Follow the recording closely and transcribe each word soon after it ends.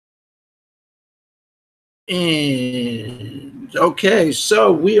And okay,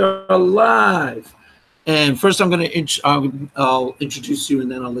 so we are live. And first, I'm going to I'll introduce you,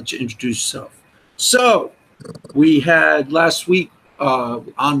 and then I'll let you introduce yourself. So we had last week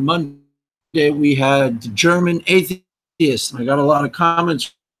on Monday we had the German atheist, and I got a lot of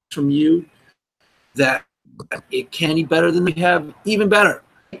comments from you that it can be better than we have, even better.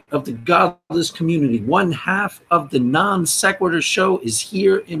 Of the godless community, one half of the Non-Sequitur Show is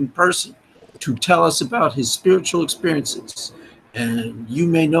here in person to tell us about his spiritual experiences. And you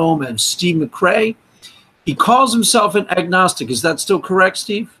may know him as Steve McCrae. He calls himself an agnostic. Is that still correct,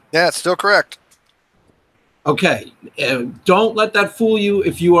 Steve? Yeah, it's still correct. Okay. Don't let that fool you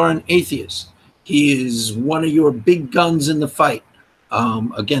if you are an atheist. He is one of your big guns in the fight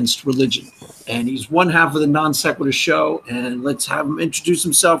against religion. And he's one half of the Non-Sequitur Show. And let's have him introduce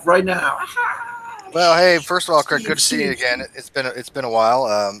himself right now. Well, hey, first of all, Craig, good to see you again. It's been a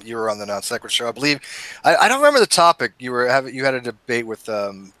while. You were on the Non-Sequitur Show, I believe. I don't remember the topic. You had a debate with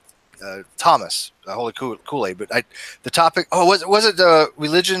Thomas, Holy Kool-Aid, but the topic. Oh, was it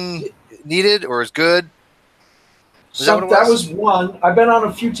religion needed or is good? That was one. I've been on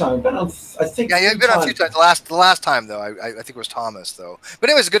a few times. I've been on, I think. Yeah, you've been on a few times. The last time though, I think it was Thomas though. But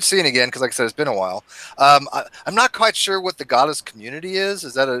anyways, good seeing again because, like I said, it's been a while. I'm not quite sure what the goddess community is.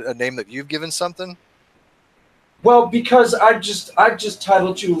 Is that a name that you've given something? Well, because I just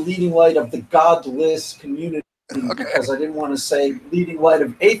titled you "Leading Light of the Godless Community" because I didn't want to say "Leading Light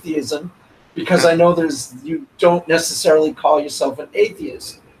of Atheism" because I know you don't necessarily call yourself an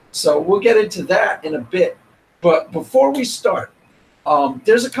atheist. So we'll get into that in a bit. But before we start,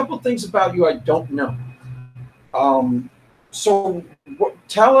 there's a couple things about you I don't know. So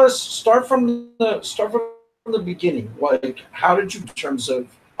tell us. Start from the beginning. Like, how did you, in terms of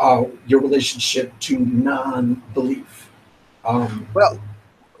your relationship to non-belief? Well,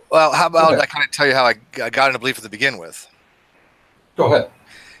 how about I kind of tell you how I got into belief to begin with? Go ahead.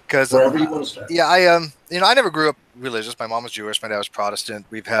 Because wherever you want to start. Yeah, I never grew up religious. My mom was Jewish, my dad was Protestant.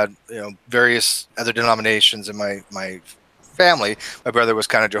 We've had various other denominations in my family. My brother was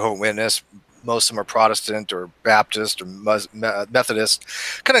kind of Jehovah's Witness. Most of them are Protestant or Baptist or Methodist,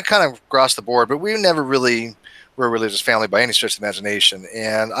 kind of across the board. But we never really were a religious family by any stretch of the imagination.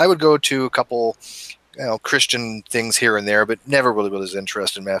 And I would go to a couple, Christian things here and there, but never really was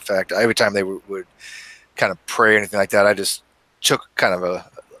interested. Matter of fact, every time they would kind of pray or anything like that, I just took kind of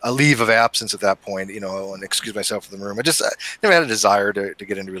a leave of absence at that point, and excuse myself from the room. I never had a desire to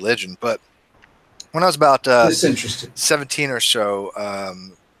get into religion. But when I was about 17 or so,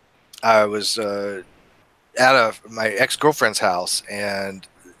 I was at my ex-girlfriend's house, and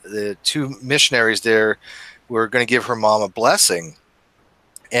the two missionaries there were going to give her mom a blessing.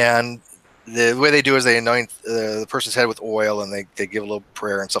 And the way they do is they anoint the person's head with oil, and they give a little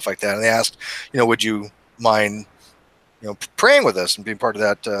prayer and stuff like that. And they asked, would you mind praying with us and being part of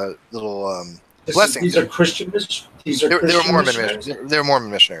that little blessing. These are Christian missionaries? They were Mormon missionaries. They were Mormon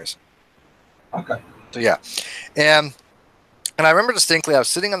missionaries. Okay. So yeah. And I remember distinctly, I was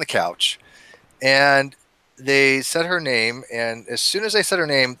sitting on the couch, and they said her name, and as soon as they said her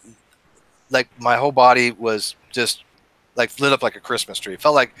name, like my whole body was just like lit up like a Christmas tree. It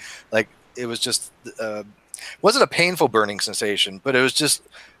felt like it was just wasn't a painful burning sensation, but it was just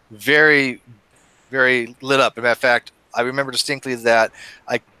very, very lit up. As a matter of fact, I remember distinctly that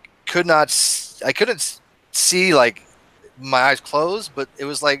I couldn't see like my eyes closed, but it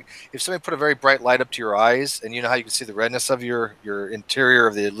was like if somebody put a very bright light up to your eyes, and you know how you can see the redness of your interior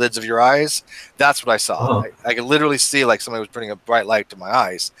of the lids of your eyes. That's what I saw. I could literally see like somebody was putting a bright light to my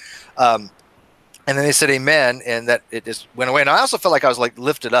eyes. And then they said amen, and that it just went away. And I also felt like I was like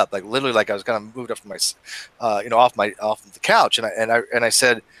lifted up, like literally like I was kind of moved up from my, off the couch. And I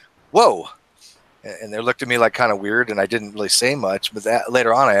said, "Whoa." And they looked at me like kind of weird, and I didn't really say much. But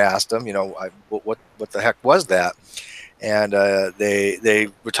later on, I asked them, what the heck was that? And they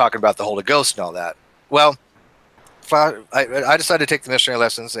were talking about the Holy Ghost and all that. Well, I decided to take the missionary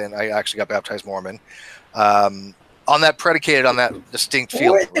lessons, and I actually got baptized Mormon. On that predicated on that distinct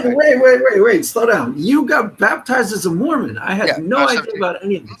feeling. Wait, slow down. You got baptized as a Mormon. I had no idea about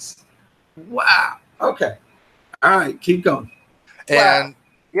any of this. Wow. Okay. All right, keep going. And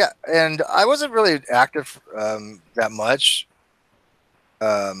yeah, and I wasn't really active that much.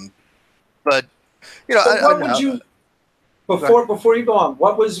 But so what would you before you go on?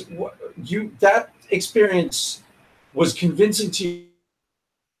 What was that experience was convincing to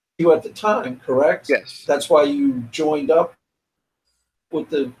you at the time, correct? Yes. That's why you joined up with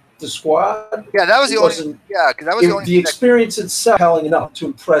the squad. Yeah, that was the only. Yeah, because that was the experience itself telling enough to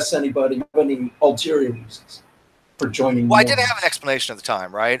impress anybody. Any ulterior reasons? for joining? Well, I didn't have an explanation at the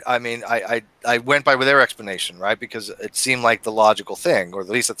time, right? I mean, I went by with their explanation, right? Because it seemed like the logical thing, or at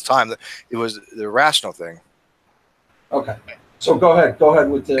least at the time, it was the rational thing. Okay, so go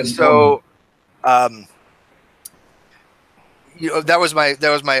ahead with the. And so, that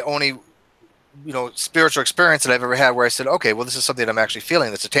was my only, spiritual experience that I've ever had where I said, okay, well, this is something I'm actually feeling.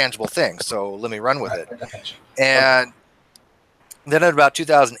 That's a tangible thing. So let me run with it. And then in about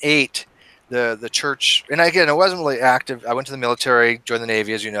 2008, the church, and again, it wasn't really active. I went to the military, joined the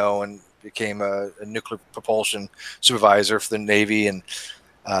Navy, as you know, and became a nuclear propulsion supervisor for the Navy. And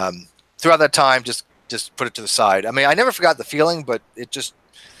throughout that time, just put it to the side. I mean, I never forgot the feeling, but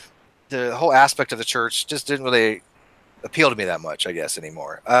the whole aspect of the church just didn't really appeal to me that much, I guess,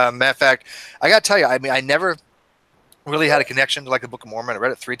 anymore. Matter of fact, I got to tell you, I mean, I never really had a connection to like the Book of Mormon. I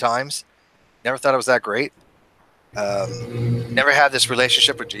read it 3 times. Never thought it was that great. Never had this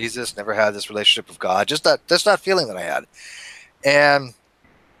relationship with Jesus. Never had this relationship with God. That's not feeling that I had. And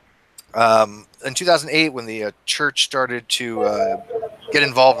in 2008, when the church started to get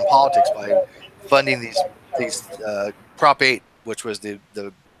involved in politics by funding these Prop 8, which was the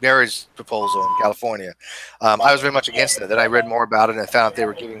marriage proposal in California, I was very much against it. Then I read more about it and found out they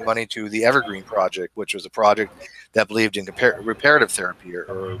were giving money to the Evergreen Project, which was a project that believed in reparative therapy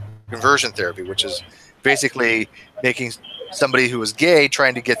or conversion therapy, which is basically making somebody who is gay,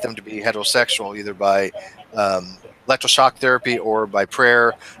 trying to get them to be heterosexual, either by electroshock therapy or by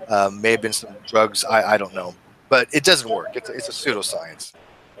prayer. May have been some drugs. I don't know, but it doesn't work. It's a pseudoscience.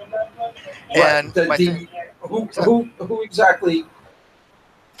 Right. And who exactly?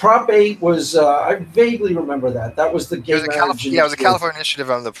 Prop 8 was. I vaguely remember that. That was the gay marriage. It was a California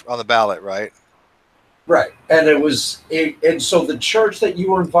initiative on the ballot, right? Right, and it was. And so the church that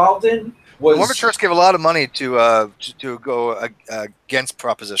you were involved in was. The Mormon Church gave a lot of money to go against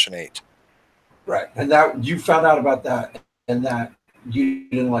Proposition 8. Right, and that you found out about that, and that you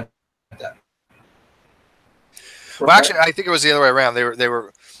didn't like that. Well, actually, I think it was the other way around. They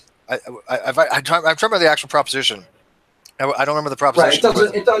were. I'm trying to remember the actual proposition. I don't remember the proposition.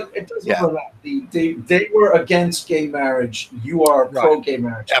 Right, it doesn't yeah. They were against gay marriage. You are pro-gay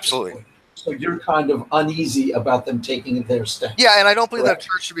marriage. Absolutely. So you're kind of uneasy about them taking their stand. Yeah, and I don't believe that a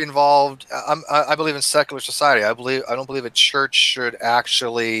church should be involved. I believe in secular society. I don't believe a church should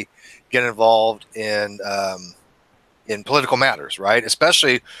actually get involved in political matters, right?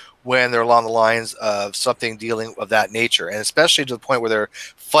 Especially when they're along the lines of something dealing of that nature, and especially to the point where they're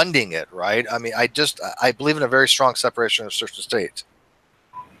funding it, right? I mean, I believe in a very strong separation of church and state.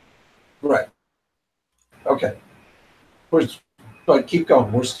 Right. Okay. But keep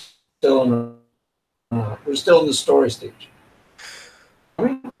going. We're still in the story stage.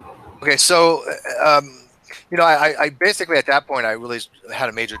 Okay, so I basically at that point I really had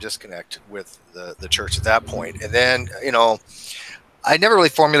a major disconnect with the church at that point, and then I never really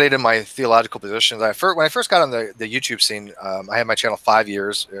formulated my theological positions. When I first got on the YouTube scene, I had my channel 5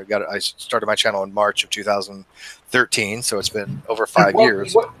 years. I started my channel in March of 2013, so it's been over 5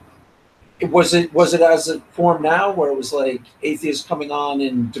 years. Was it as it formed now, where it was like atheists coming on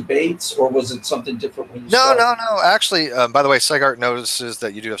in debates, or was it something different when you started? No. Actually, by the way, Segart notices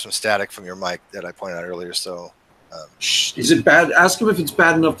that you do have some static from your mic that I pointed out earlier. So, is it bad? Ask him if it's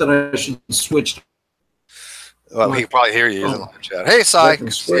bad enough that I should switch. Well, he can probably hear you in the live chat. Hey, Cy. Good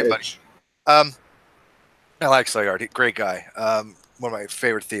to see you, buddy. I like Segart. Great guy. One of my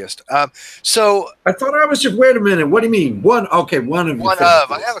favorite theists. So I thought I was. Wait a minute. What do you mean? One of they're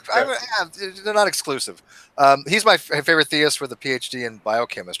not exclusive. He's my favorite theist with a PhD in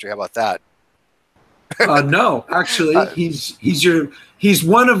biochemistry. How about that? No, actually, he's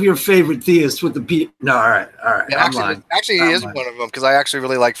one of your favorite theists with the P. No, all right. Yeah, actually, he is one of them because I actually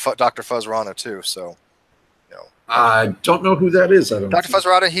really like Dr. Fuzz Rana too. So. I don't know who that is. Dr. Fuzz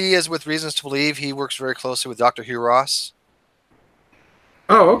Rana, he is with Reasons to Believe. He works very closely with Dr. Hugh Ross.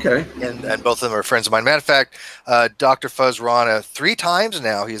 Oh, okay. And both of them are friends of mine. Matter of fact, Dr. Fuzz Rana, 3 times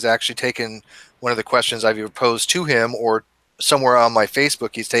now, he's actually taken one of the questions I've either posed to him or somewhere on my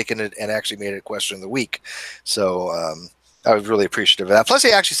Facebook, he's taken it and actually made it a question of the week. So I was really appreciative of that. Plus,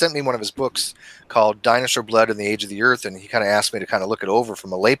 he actually sent me one of his books called Dinosaur Blood and the Age of the Earth, and he kind of asked me to kind of look it over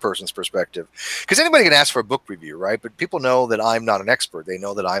from a layperson's perspective. Because anybody can ask for a book review, right? But people know that I'm not an expert. They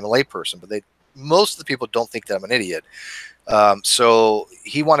know that I'm a layperson, but most of the people don't think that I'm an idiot. So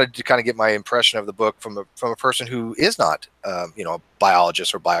he wanted to kind of get my impression of the book from a person who is not, a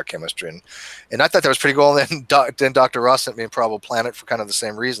biologist or biochemist. And I thought that was pretty cool. And then Dr. Ross sent me Improbable Planet for kind of the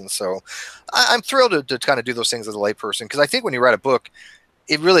same reason. So I'm thrilled to kind of do those things as a layperson, because I think when you write a book,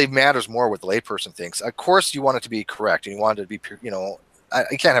 it really matters more what the layperson thinks. Of course, you want it to be correct, and you want it to be, you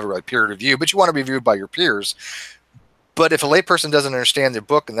can't have a really peer review, but you want to be viewed by your peers. But if a layperson doesn't understand the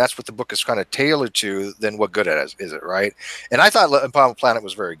book, and that's what the book is kind of tailored to, then what good is it, right? And I thought Impossible Planet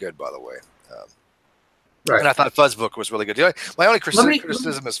was very good, by the way. Right. And I thought Fuzzbook was really good. My only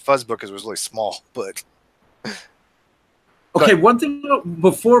criticism is Fuzzbook was really small, but. Okay, one thing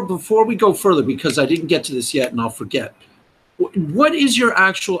before we go further, because I didn't get to this yet, and I'll forget. What is your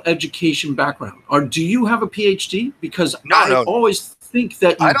actual education background? Or do you have a PhD? Because I always think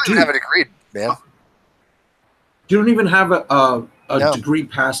that you do. I don't even have a degree, man. You don't even have a degree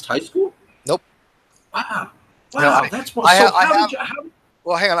past high school? Nope. Wow. Wow, that's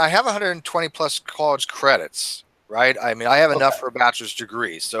well, hang on. I have 120 plus college credits, right? I mean, I have enough for a bachelor's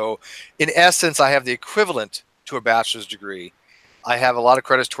degree. So in essence, I have the equivalent to a bachelor's degree. I have a lot of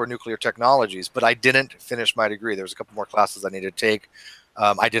credits toward nuclear technologies, but I didn't finish my degree. There was a couple more classes I needed to take.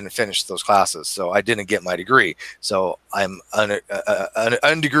 I didn't finish those classes, so I didn't get my degree. So I'm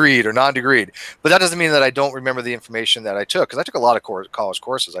undegreed or non-degreed. But that doesn't mean that I don't remember the information that I took, because I took a lot of college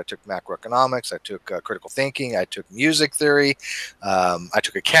courses. I took macroeconomics, I took critical thinking, I took music theory, I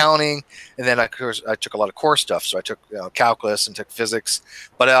took accounting, and then I took a lot of core stuff. So I took calculus and took physics,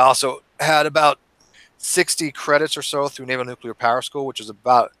 but I also had about 60 credits or so through Naval Nuclear Power School, which is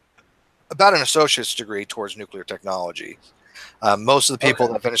about an associate's degree towards nuclear technology. Most of the people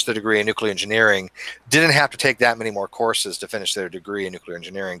that finished their degree in nuclear engineering didn't have to take that many more courses to finish their degree in nuclear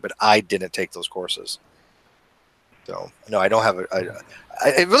engineering, but I didn't take those courses. So, no, I don't have it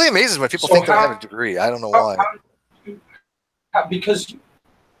really amazes when people think I have a degree. I don't know why. Let me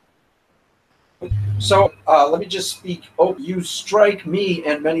just speak. You strike me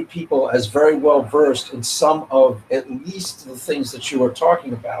and many people as very well versed in some of at least the things that you are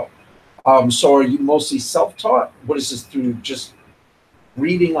talking about. So are you mostly self-taught? What is this, through just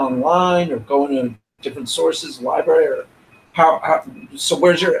reading online or going to different sources, library, or so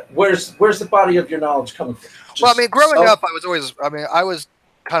where's the body of your knowledge coming from? Well, I mean, growing up, I was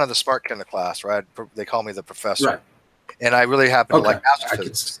kind of the smart kid in the class, right? They call me the professor. Right. And I really happened to like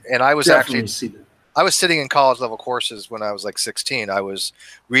astrophysics. And I was I was sitting in college level courses when I was like 16. I was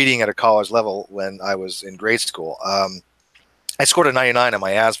reading at a college level when I was in grade school. I scored a 99 on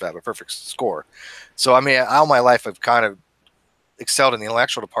my ASVAB, a perfect score. So, I mean, all my life I've kind of excelled in the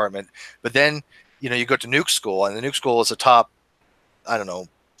intellectual department. But then, you go to nuke school, and the nuke school is the top, I don't know,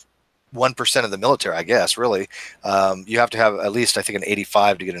 1% of the military, I guess, really. You have to have at least, I think, an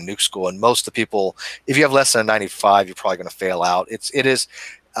 85 to get a nuke school. And most of the people, if you have less than a 95, you're probably going to fail out.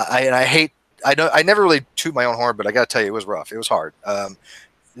 I never really toot my own horn, but I got to tell you, it was rough. It was hard.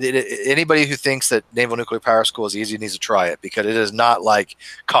 Anybody who thinks that Naval Nuclear Power School is easy needs to try it, because it is not like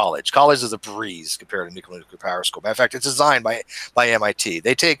college. College is a breeze compared to Nuclear Power School. Matter of fact, it's designed by MIT.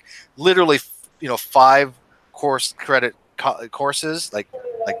 They take literally 5 course credit courses, like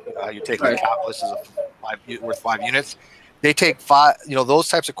you take like calculus is worth 5 units. They take 5, those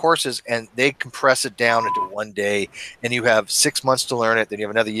types of courses, and they compress it down into one day, and you have 6 months to learn it. Then you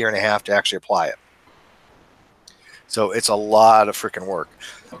have another year and a half to actually apply it. So it's a lot of freaking work.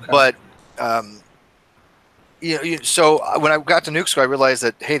 Okay. But, so when I got to nuke school, I realized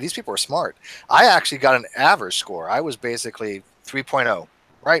that, hey, these people are smart. I actually got an average score. I was basically 3.0,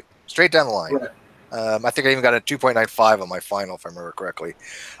 right? Straight down the line. Right. I think I even got a 2.95 on my final, if I remember correctly.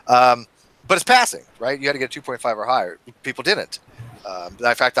 But it's passing, right? You had to get a 2.5 or higher. People didn't.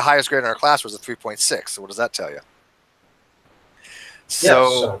 In fact, the highest grade in our class was a 3.6. So what does that tell you?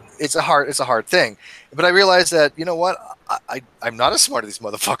 So it's a hard thing. But I realized that, you know what? I'm not as smart as these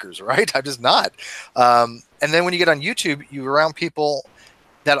motherfuckers, right? I'm just not. And then when you get on YouTube, you're around people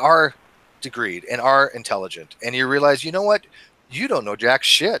that are degreed and are intelligent. And you realize, you know what? You don't know jack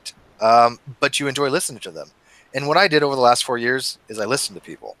shit. But you enjoy listening to them. And what I did over the last 4 years is I listened to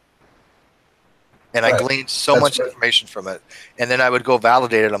people. And I gleaned so much information from it. And then I would go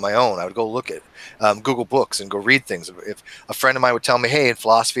validate it on my own. I would go look at Google Books and go read things. If a friend of mine would tell me, hey, in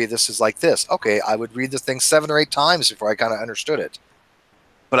philosophy, this is like this. Okay, I would read the thing 7 or 8 times before I kind of understood it.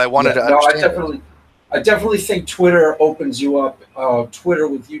 But I wanted to understand. I definitely think Twitter opens you up. Twitter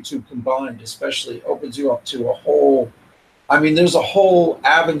with YouTube combined especially opens you up to a whole... I mean, there's a whole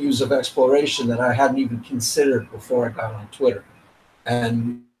avenues of exploration that I hadn't even considered before I got on Twitter.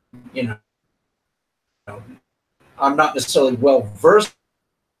 And, I'm not necessarily well versed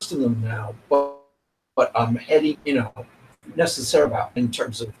in them now, but I'm heading, necessary about in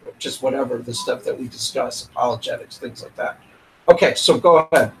terms of just whatever the stuff that we discuss, apologetics, things like that. Okay, so go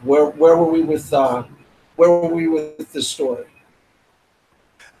ahead. Where were we with this story?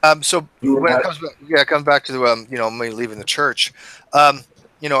 So when it comes back to me leaving the church, and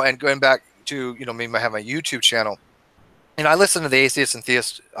going back to me, I have my YouTube channel. I listened to the atheist and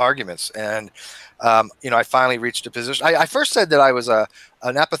theist arguments, and I finally reached a position. I first said that I was an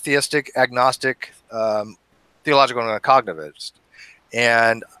apatheistic, agnostic, theological and a cognitivist,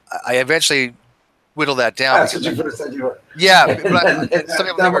 and I eventually whittled that down. That's what you first said you were. Yeah, and some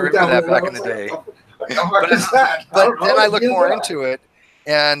people never remember that back in the day. But then I looked more into it,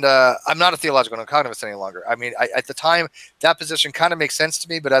 and I'm not a theological and cognitivist any longer. I mean, at the time, that position kind of makes sense to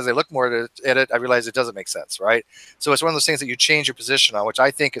me, but as I look more at it, I realize it doesn't make sense, right? So it's one of those things that you change your position on, which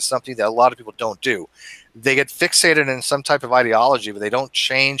I think is something that a lot of people don't do. They get fixated in some type of ideology, but they don't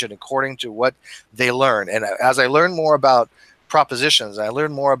change it according to what they learn. And as I learn more about propositions, and I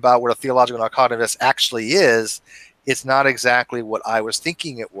learn more about what a theological and cognitivist actually is, it's not exactly what I was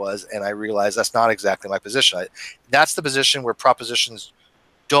thinking it was, and I realized that's not exactly my position. That's the position where propositions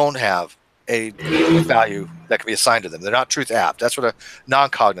don't have a truth value that can be assigned to them. They're not truth apt. That's what a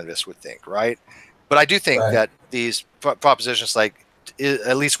non-cognitivist would think, right? But I do think that these propositions like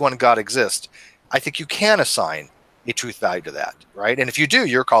at least one God exists, I think you can assign a truth value to that, right? And if you do,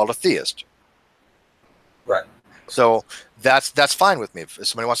 you're called a theist. Right. So that's fine with me. If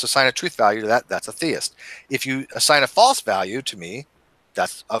somebody wants to assign a truth value to that, that's a theist. If you assign a false value to me,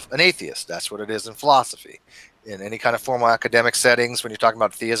 that's an atheist. That's what it is in philosophy. In any kind of formal academic settings, when you're talking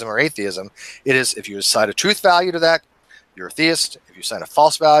about theism or atheism, it is, if you assign a truth value to that, you're a theist. If you assign a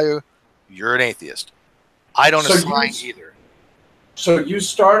false value, you're an atheist. I don't assign either. So you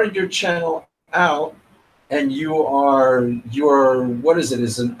started your channel out, and you're what is it?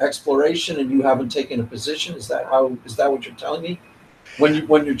 Is an exploration, and you haven't taken a position? Is that what you're telling me?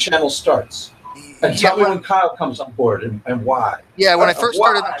 When your channel starts, and tell me when Kyle comes on board and why. Yeah, when I first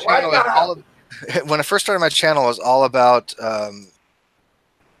started the channel, when I first started my channel, it was all about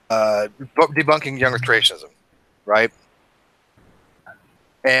debunking young Earth creationism, right?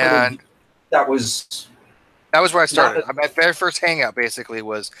 And that was where I started. My very first hangout basically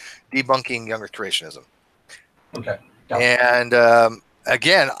was debunking young Earth creationism. Okay. And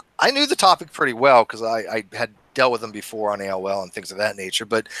again, I knew the topic pretty well because I had dealt with them before on AOL and things of that nature,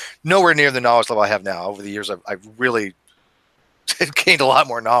 but nowhere near the knowledge level I have now. Over the years, I've really gained a lot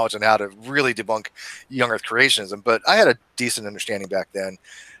more knowledge on how to really debunk young Earth creationism. But I had a decent understanding back then.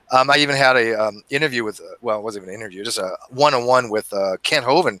 I even had a interview with, well, it wasn't even an interview, just a one-on-one with Kent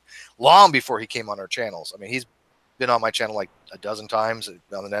Hovind long before he came on our channels. I mean, he's been on my channel like a dozen times, on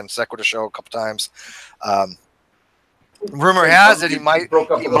the NonSequitur Show a couple times. Rumor has it he might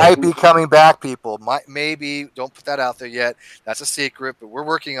be coming back, people. Maybe, don't put that out there yet. That's a secret, but we're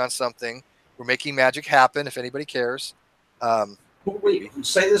working on something. We're making magic happen if anybody cares. Wait,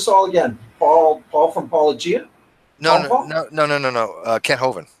 say this all again. Paul from Apologia? No. Kent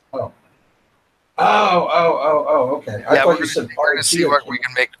Hovind. Oh, okay. I thought you said we're gonna see what we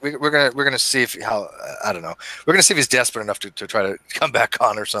can make. We're gonna see if I don't know. We're gonna see if he's desperate enough to try to come back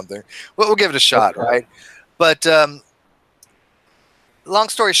on or something. We'll give it a shot, right? But long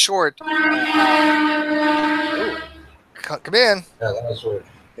story short, come in. Yeah, that was weird.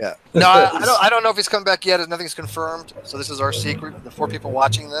 Yeah. No, I don't know if he's come back yet. Nothing's confirmed. So this is our secret. The 4 people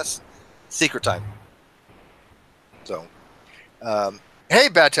watching this, secret time. So, hey,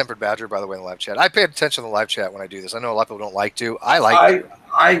 Bad Tempered Badger, by the way, in the live chat. I pay attention to the live chat when I do this. I know a lot of people don't like to. I like to.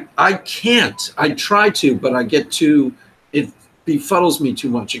 I can't. I try to, but I get too. It befuddles me too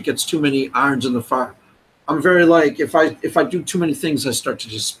much. It gets too many irons in the fire. I'm very like if I do too many things, I start to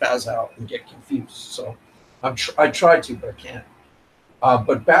just spaz out and get confused. So I try to, but I can't.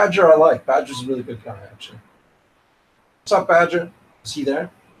 But Badger, I like. Badger's a really good guy, actually. What's up, Badger? Is he there?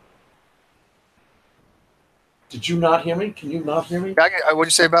 Did you not hear me? Can you not hear me? What did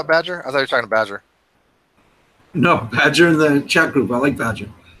you say about Badger? I thought you were talking to Badger. No, Badger in the chat group. I like Badger.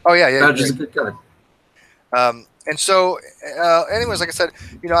 Oh, yeah. Badger's a good guy. And so, anyways, like I said,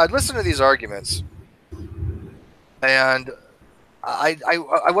 I'd listen to these arguments, and I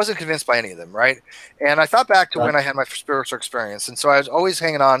wasn't convinced by any of them, right? And I thought back to when I had my spiritual experience, and so I was always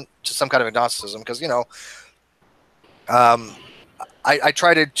hanging on to some kind of agnosticism because, I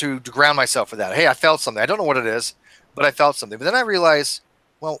tried to ground myself with that. Hey, I felt something. I don't know what it is, but I felt something. But then I realized,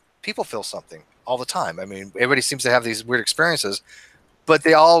 well, people feel something all the time. I mean, everybody seems to have these weird experiences, but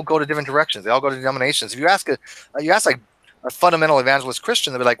they all go to different directions. They all go to denominations. If you ask like a fundamental evangelist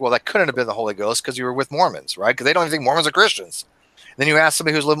Christian, they'll be like, well, that couldn't have been the Holy Ghost because you were with Mormons, right? Because they don't even think Mormons are Christians. Then you ask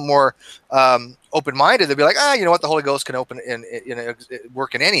somebody who's a little more open-minded, they'll be like, you know what, the Holy Ghost can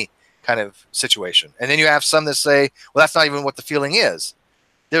work in any kind of situation. And then you have some that say, well, that's not even what the feeling is.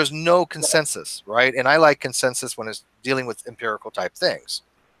 There's no consensus, right? And I like consensus when it's dealing with empirical type things.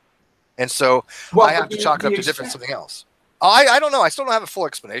 And so I have to chalk it up to something else. I don't know. I still don't have a full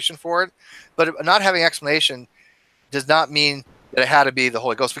explanation for it, but not having explanation does not mean that it had to be the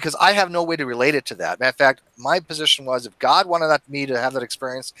Holy Ghost, because I have no way to relate it to that. Matter of fact, my position was, if God wanted me to have that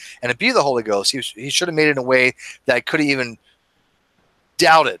experience and it be the Holy Ghost, he should have made it in a way that I couldn't even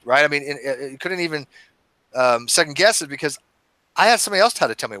doubt it, right? I mean, it couldn't even second guess it, because I had somebody else try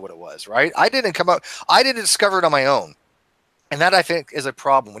to tell me what it was, right? I didn't discover it on my own. And that, I think, is a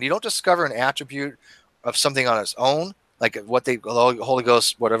problem. When you don't discover an attribute of something on its own, like what the Holy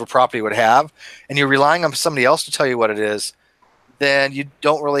Ghost, whatever property would have, and you're relying on somebody else to tell you what it is, then you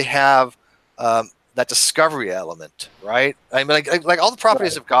don't really have that discovery element, right? I mean, like all the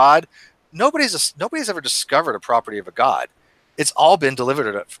properties of God, nobody's ever discovered a property of a God. It's all been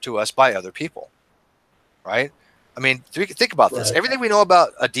delivered to us by other people, right? I mean, think about this. Everything we know about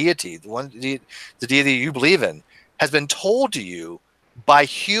a deity, the deity you believe in, has been told to you by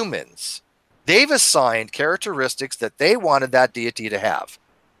humans. They've assigned characteristics that they wanted that deity to have.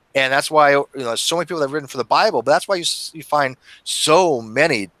 And that's why, you know, so many people have written for the Bible, but that's why you find so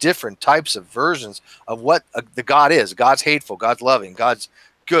many different types of versions of what the God is. God's hateful, God's loving, God's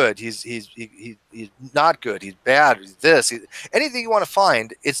good, he's not good, he's bad, he's this. Anything you want to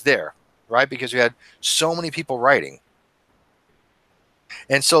find, it's there, right? Because you had so many people writing.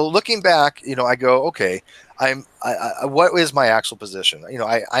 And so looking back, you know, I go, okay, what is my actual position? You know,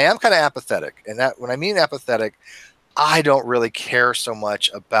 I am kind of apathetic. And that, when I mean apathetic, I don't really care so much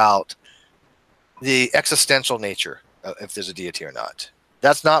about the existential nature of if there's a deity or not.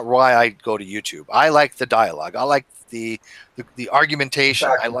 That's not why I go to YouTube. I like the dialogue. I like the argumentation.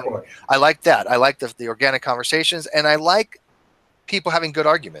 I like that. I like the organic conversations, and I like people having good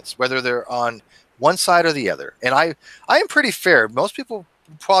arguments, whether they're on one side or the other. And I am pretty fair. Most people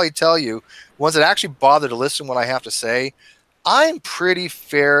probably tell you, ones that actually bother to listen what I have to say, I'm pretty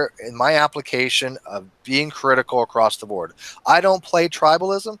fair in my application of being critical across the board. I don't play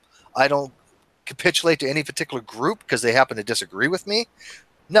tribalism. I don't capitulate to any particular group because they happen to disagree with me.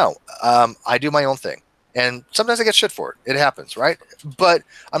 No, I do my own thing. And sometimes I get shit for it. It happens, right? But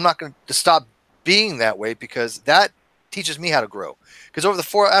I'm not going to stop being that way, because that teaches me how to grow. Because over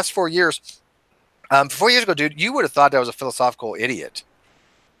the last 4 years, 4 years ago, dude, you would have thought I was a philosophical idiot.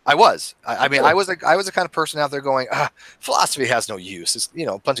 I was. I mean, I was the kind of person out there going, philosophy has no use. It's, you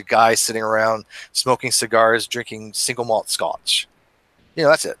know, a bunch of guys sitting around smoking cigars, drinking single malt scotch. You know,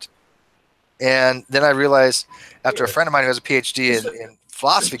 that's it. And then I realized, after a friend of mine who has a PhD in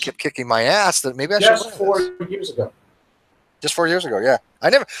philosophy kept kicking my ass, that maybe I should. Just 4 years ago. Just 4 years ago, yeah.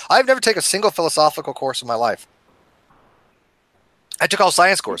 I've never taken a single philosophical course in my life. I took all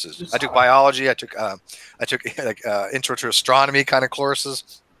science courses. I took biology. I took like intro to astronomy kind of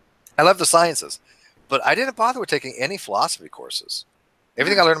courses. I love the sciences, but I didn't bother with taking any philosophy courses.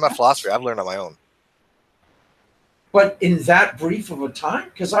 Everything I learned about philosophy, I've learned on my own. But in that brief of a time,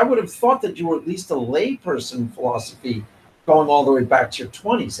 because I would have thought that you were at least a lay person in philosophy, going all the way back to your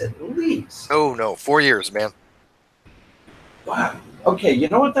 20s at least. Oh no, 4 years, man. Wow. Okay, you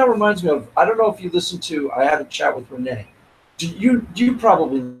know what that reminds me of? I don't know if you listened to. I had a chat with Renee. Do you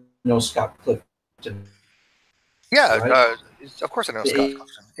probably know Scott Clifton? Yeah, right? Of course I know Scott Clifton.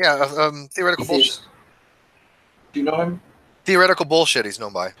 Yeah, theoretical bullshit. Do you know him? Theoretical bullshit he's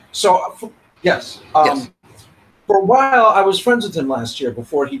known by. So, yes. Yes. For a while, I was friends with him last year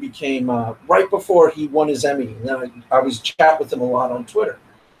before he became, right before he won his Emmy. And then I was chat with him a lot on Twitter.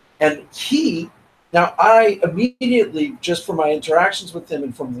 And now I immediately, just from my interactions with him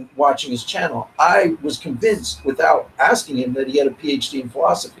and from watching his channel, I was convinced without asking him that he had a PhD in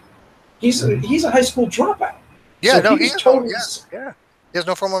philosophy. He's a high school dropout. Yeah, so no, he's totally. Yeah. He has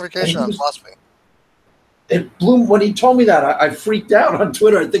no formal education on philosophy. It blew when he told me that. I freaked out on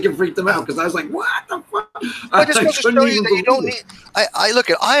Twitter. I think it freaked him out because I was like, "What the fuck?" I just want to show you that you don't need.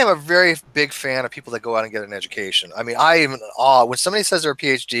 I am a very big fan of people that go out and get an education. I mean, I am in awe when somebody says they're a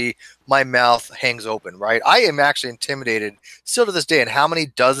PhD. My mouth hangs open. Right? I am actually intimidated still to this day. And how many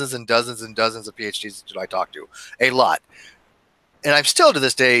dozens and dozens and dozens of PhDs did I talk to? A lot. And I'm still to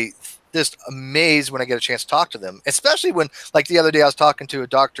this day just amazed when I get a chance to talk to them, especially when, like the other day, I was talking to a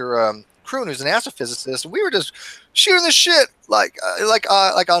Dr. Kroon, who's an astrophysicist, and we were just shooting the shit like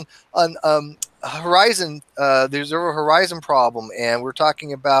on Horizon. There's a Horizon problem, and we're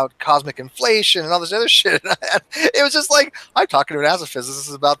talking about cosmic inflation and all this other shit. It was just like, I'm talking to an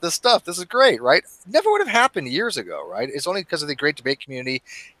astrophysicist about this stuff. This is great, right? Never would have happened years ago, right? It's only because of the great debate community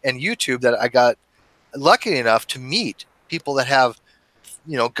and YouTube that I got lucky enough to meet people that have,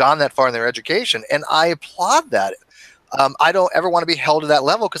 you know, gone that far in their education, and I applaud that. I don't ever want to be held to that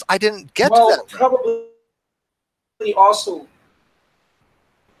level because I didn't get to that. Probably also.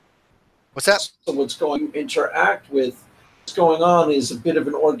 What's that? So what's going to interact with going on is a bit of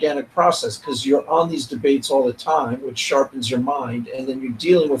an organic process because you're on these debates all the time, which sharpens your mind, and then you're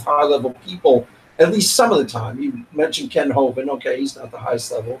dealing with high-level people at least some of the time. You mentioned Ken Hovind. Okay, he's not the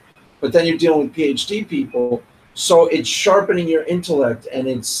highest level, but then you're dealing with PhD people. So it's sharpening your intellect, and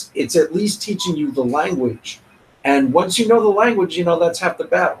it's at least teaching you the language. And once you know the language, you know that's half the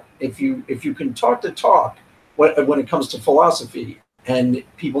battle. If you can talk the talk when it comes to philosophy, and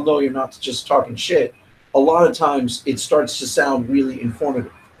people know you're not just talking shit, a lot of times it starts to sound really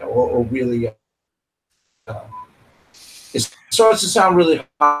informative or really it starts to sound really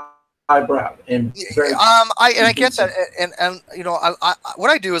highbrow and very I get that, and you know, I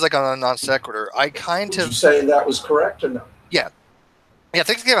what I do is like on a non sequitur, I kind Would of you say that was correct or no? yeah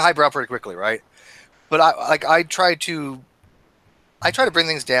things get highbrow pretty quickly, right? But I try to bring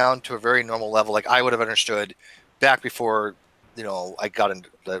things down to a very normal level, like I would have understood back before, you know, I got into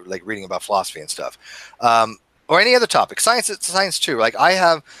like reading about philosophy and stuff, or any other topic. Science too. Like I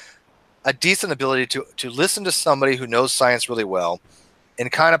have a decent ability to listen to somebody who knows science really well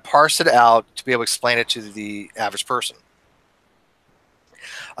and kind of parse it out to be able to explain it to the average person.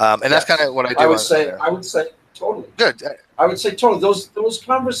 And that's kind of what I do. I would say totally. Good. I would say totally. Those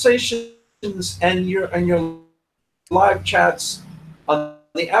conversations and your live chats on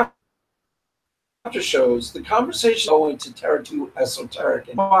the after shows, the conversation go into too esoteric,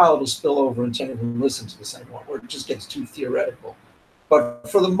 and while it'll spill over and can't even listen to the same one, where it just gets too theoretical.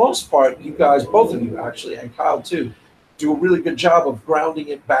 But for the most part, you guys, both of you actually, and Kyle too, do a really good job of grounding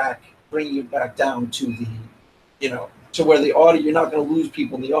it back, bringing it back down to the, you know, to where the audience, you're not going to lose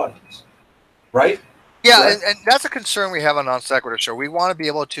people in the audience, right? Yeah, right? and that's a concern we have on Non-Sequitur Show. We want to be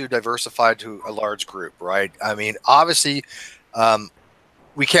able to diversify to a large group, right? I mean, obviously,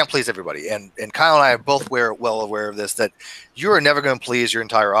 we can't please everybody. And Kyle and I are both well aware of this, that you are never going to please your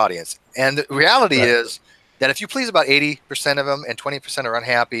entire audience. And the reality is that if you please about 80% of them and 20% are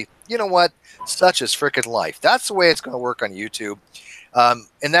unhappy, you know what? Such is freaking life. That's the way it's going to work on YouTube.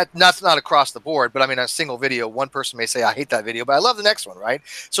 And that's not across the board, but I mean, a single video, one person may say, I hate that video, but I love the next one, right?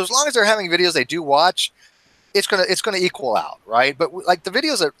 So as long as they're having videos they do watch, it's gonna equal out, right? But like the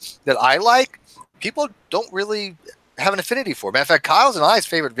videos that I like, people don't really have an affinity for. Matter of fact, Kyle's and I's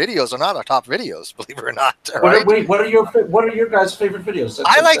favorite videos are not our top videos, believe it or not. Right? What are your guys' favorite videos?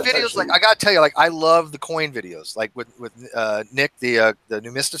 I like videos actually, like I gotta tell you, like I love the coin videos, like with Nick, the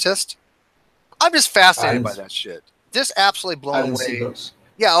numismatist. I'm just fascinated by that shit. Just absolutely blown away.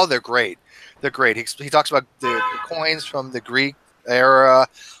 Yeah, oh, they're great. They're great. He talks about the coins from the Greek era.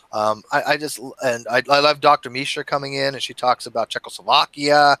 I love Dr. Misha coming in and she talks about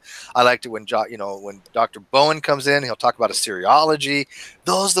Czechoslovakia. I liked it when when Dr. Bowen comes in, he'll talk about Assyriology.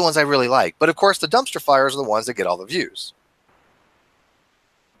 Those are the ones I really like. But of course, the dumpster fires are the ones that get all the views.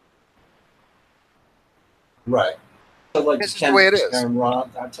 Right. So like it's the way it is. And Ron,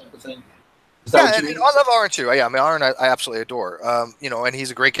 that type of thing. Yeah, and I love Aaron too. Yeah, I mean Aaron, I absolutely adore. And he's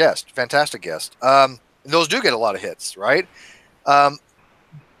a great guest, fantastic guest. Those do get a lot of hits, right? But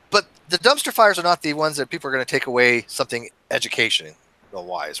the dumpster fires are not the ones that people are going to take away something educational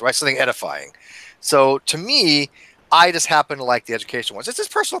wise, right? Something edifying. So to me, I just happen to like the educational ones. It's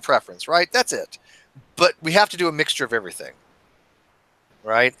just personal preference, right? That's it. But we have to do a mixture of everything.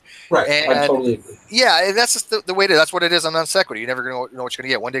 Right. And I totally agree. Yeah, and that's just the way it is. That's what it is on Non-Sequitur. You never know what you're going to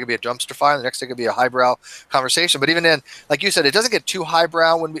get. One day it could be a dumpster fire, the next day it could be a highbrow conversation. But even then, like you said, it doesn't get too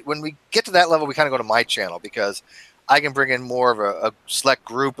highbrow. When we get to that level, we kind of go to my channel because I can bring in more of a select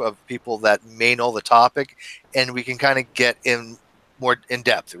group of people that may know the topic, and we can kind of get in more in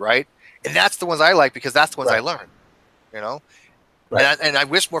depth, right? And that's the ones I like because that's the ones I learn, Right. And I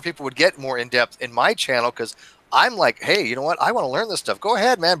wish more people would get more in depth in my channel because I'm like, hey, you know what? I want to learn this stuff. Go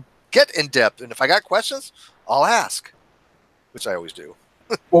ahead, man. Get in depth. And if I got questions, I'll ask, which I always do.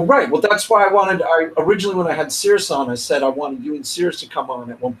 Well, right. Well, that's why originally when I had Circe on, I said I wanted you and Circe to come on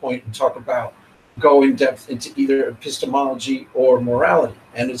at one point and go in depth into either epistemology or morality.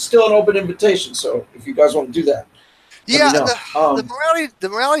 And it's still an open invitation. So if you guys want to do that. Yeah. The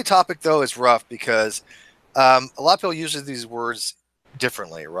morality topic, though, is rough because a lot of people use these words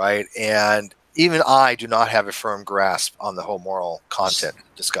differently, right? And even I do not have a firm grasp on the whole moral content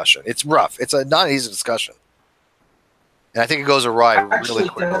discussion. It's rough. It's not an easy discussion. And I think it goes awry really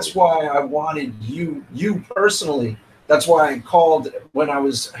quickly. That's why I wanted you personally. That's why I called when I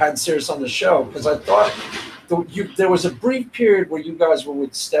had Circe on the show, because I thought there was a brief period where you guys were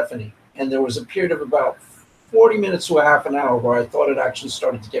with Stephanie, and there was a period of about 40 minutes to a half an hour where I thought it actually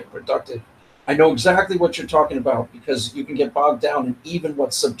started to get productive. I know exactly what you're talking about because you can get bogged down in even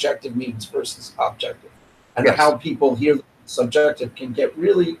what subjective means versus objective, and how people hear subjective can get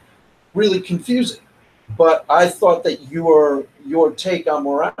really, really confusing. but I thought that your take on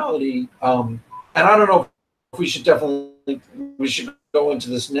morality, and I don't know if we should go into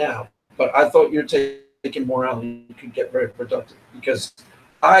this now, but I thought your take in morality could get very productive because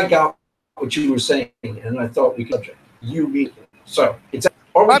I got what you were saying, and I thought we could you meet it. So it's.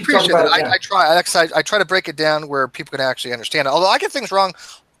 Or we I can talk appreciate about that. it now. I try to break it down where people can actually understand it. Although I get things wrong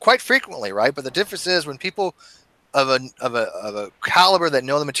quite frequently, right? But the difference is when people of a caliber that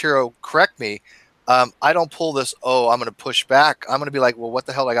know the material correct me, I don't pull this. Oh, I'm going to push back. I'm going to be like, well, what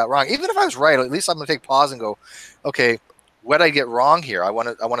the hell I got wrong? Even if I was right, at least I'm going to take pause and go, okay, what did I get wrong here? I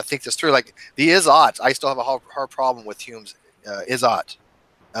want to think this through. Like the is-ought, I still have a hard problem with Hume's is-ought.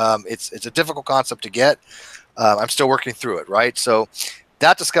 It's a difficult concept to get. I'm still working through it, right? So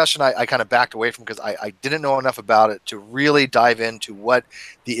that discussion I kind of backed away from because I didn't know enough about it to really dive into what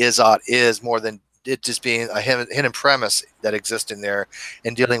the is-ought is more than it just being a hidden premise that exists in there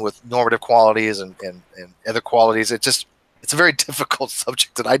and dealing with normative qualities and other qualities. It's a very difficult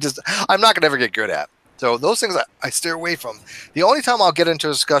subject that I'm not going to ever get good at. So those things I steer away from. The only time I'll get into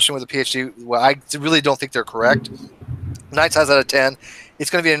a discussion with a PhD where I really don't think they're correct, 9 times out of 10,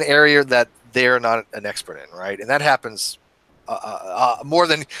 it's going to be an area that they're not an expert in, right? And that happens more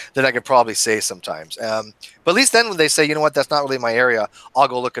than I could probably say sometimes. But at least then when they say, you know what, that's not really my area, I'll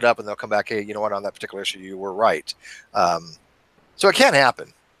go look it up and they'll come back, hey, you know what, on that particular issue, you were right. So it can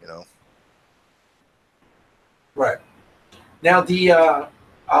happen, you know. Right. Now the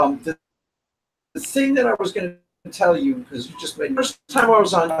thing that I was going to tell you, because you just made the first time I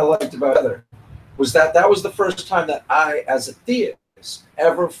was on, I liked about Heather, was that was the first time that I, as a theist,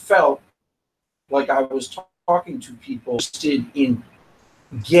 ever felt like I was talking to people interested in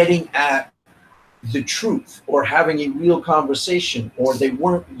getting at the truth or having a real conversation, or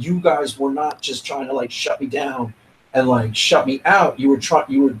you guys were not just trying to like shut me down and like shut me out. You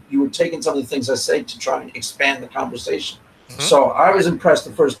were taking some of the things I say to try and expand the conversation. Mm-hmm. So I was impressed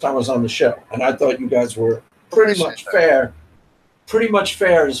the first time I was on the show, and I thought you guys were pretty much fair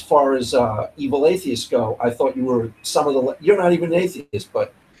as far as evil atheists go. I thought you were you're not even an atheist,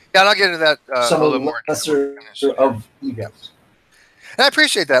 but yeah, and I'll get into that some of the lesser of evils. And I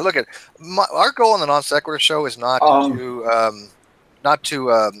appreciate that. Look, our goal on the Non-Sequitur Show is not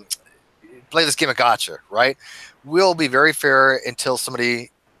to play this game of gotcha, right? We'll be very fair until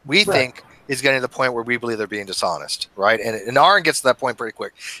somebody we think is getting to the point where we believe they're being dishonest, right? And Aaron gets to that point pretty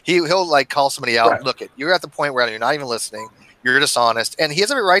quick. He'll like call somebody out. Right. Look, you're at the point where you're not even listening. You're dishonest, and he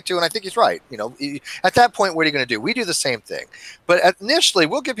has every right to, and I think he's right. You know, at that point, what are you going to do? We do the same thing, but initially,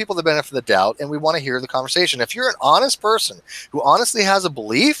 we'll give people the benefit of the doubt, and we want to hear the conversation. If you're an honest person who honestly has a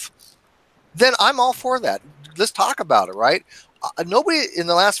belief, then I'm all for that. Let's talk about it, right? Nobody in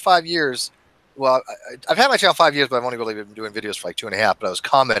the last 5 years. Well, I've had my channel 5 years, but I've only really been doing videos for like 2.5. But I was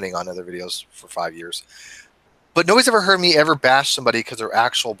commenting on other videos for 5 years. But nobody's ever heard me ever bash somebody because of their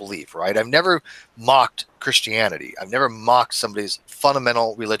actual belief, right? I've never mocked Christianity. I've never mocked somebody's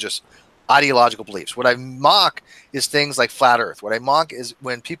fundamental religious ideological beliefs. What I mock is things like flat earth. What I mock is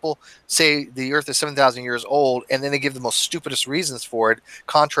when people say the earth is 7,000 years old and then they give the most stupidest reasons for it,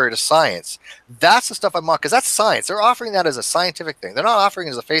 contrary to science. That's the stuff I mock because that's science. They're offering that as a scientific thing. They're not offering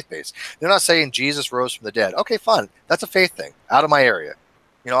it as a faith base. They're not saying Jesus rose from the dead. Okay, fine. That's a faith thing. Out of my area.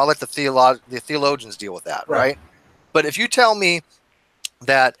 You know, I'll let the theologians deal with that, right? But if you tell me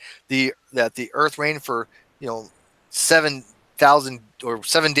that the earth reigned for 7,000 or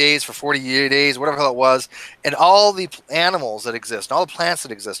 7 days for 40 days, whatever the hell it was, and all the animals that exist, and all the plants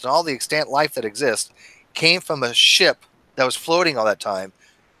that exist, and all the extant life that exists came from a ship that was floating all that time,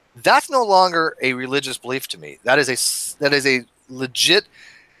 that's no longer a religious belief to me. That is a legit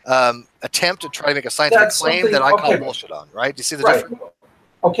attempt to try to make a scientific claim that I call bullshit on, right? Do you see the difference?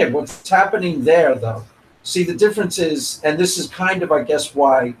 Okay, what's happening there, though? See, the difference is, and this is kind of, I guess,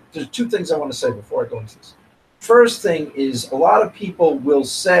 why there's two things I want to say before I go into this. First thing is, a lot of people will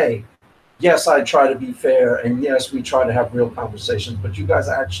say, yes, I try to be fair, and yes, we try to have real conversations, but you guys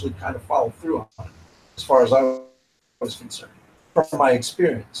actually kind of follow through on it, as far as I was concerned, from my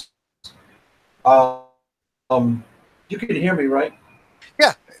experience. You can hear me, right?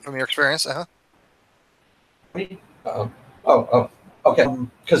 Yeah, from your experience, Okay,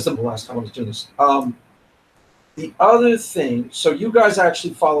 because the last time I was doing this. The other thing, so you guys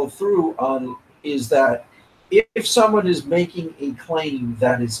actually follow through on, is that if someone is making a claim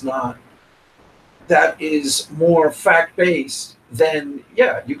that is more fact-based, then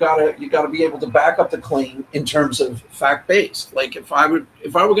yeah, you gotta be able to back up the claim in terms of fact-based. Like if I were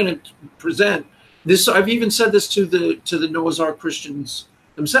going to present this, I've even said this to the Noah's Ark Christians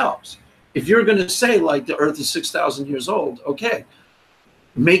themselves. If you're going to say like the Earth is 6,000 years old, okay.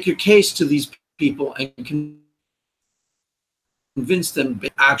 Make your case to these people and convince them of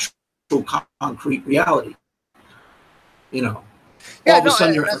actual concrete reality. You know, Yeah, all of a no,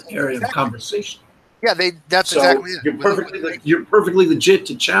 sudden you're in an that's area of exactly. conversation. Yeah, that's So exactly it. you're perfectly legit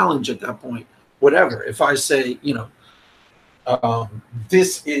to challenge at that point. Whatever. If I say, you know,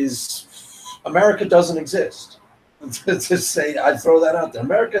 this is America doesn't exist. Just say I throw that out there.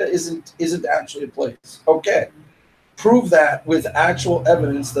 America isn't actually a place. Okay, prove that with actual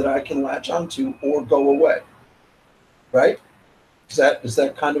evidence that I can latch onto or go away. Right? Is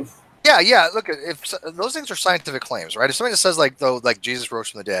that kind of Yeah. Look, if those things are scientific claims, right? If somebody says like Jesus rose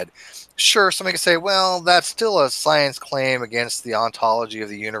from the dead, sure, somebody can say, well, that's still a science claim against the ontology of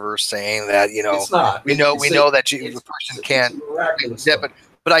the universe, saying that it's not. we know that the person can't. Miraculous. Yeah,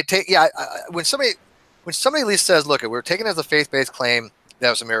 but I take when somebody at least says, look, we're taking it as a faith-based claim that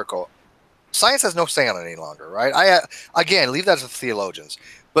was a miracle. Science has no say on it any longer, right? Again, leave that to the theologians.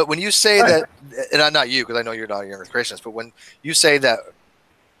 But when you say that, and I'm not you because I know you're not a young Earth creationist, but when you say that,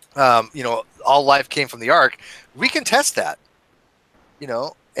 all life came from the ark, we can test that.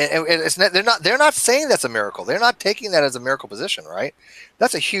 And it's not, they're not saying that's a miracle. They're not taking that as a miracle position, right?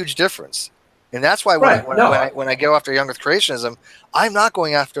 That's a huge difference. And that's why when I go after young Earth creationism, I'm not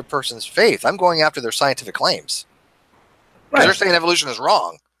going after a person's faith. I'm going after their scientific claims. Because they're saying evolution is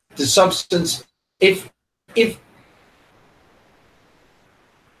wrong. The substance, if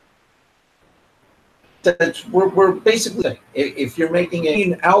that we're basically saying, if you're making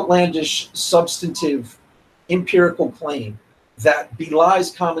an outlandish, substantive, empirical claim that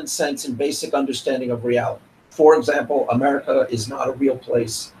belies common sense and basic understanding of reality. For example, America is not a real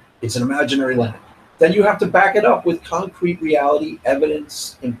place. It's an imaginary land. Then you have to back it up with concrete reality,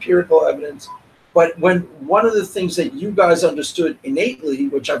 evidence, empirical evidence. But when one of the things that you guys understood innately,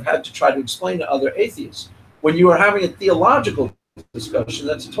 which I've had to try to explain to other atheists, when you are having a theological discussion,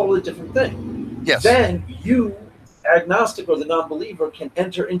 that's a totally different thing. Yes. Then you, agnostic or the non-believer, can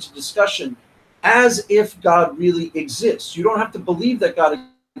enter into discussion as if God really exists. You don't have to believe that God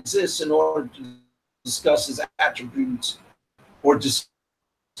exists in order to discuss his attributes or discuss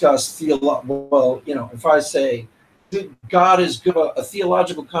well, if I say God is good, a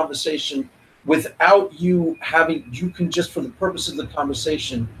theological conversation without you can just for the purpose of the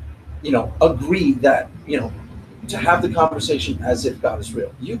conversation, agree that, to have the conversation as if God is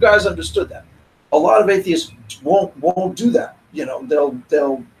real. You guys understood that. A lot of atheists won't do that.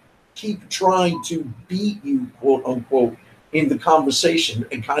 They'll keep trying to beat you, quote unquote, in the conversation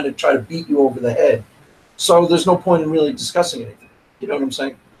and kind of try to beat you over the head. So there's no point in really discussing anything. You know what I'm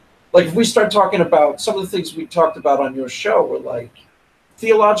saying? Like if we start talking about some of the things we talked about on your show were like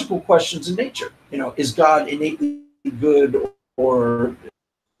theological questions in nature. Is God innately good or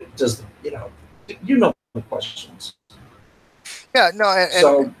does, the questions. Yeah, no, and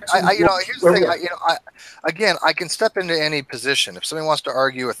so here's the thing. Again, I can step into any position. If somebody wants to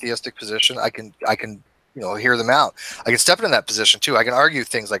argue a theistic position, I can hear them out. I can step into that position too. I can argue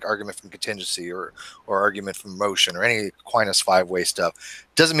things like argument from contingency or argument from motion or any Aquinas five-way stuff.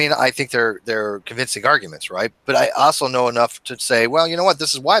 Doesn't mean I think they're convincing arguments, right? But I also know enough to say, well, you know what?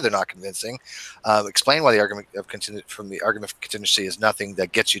 This is why they're not convincing. Explain why the argument of contingency is nothing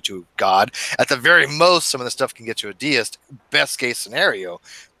that gets you to God. At the very most, some of the stuff can get you a deist, best case scenario.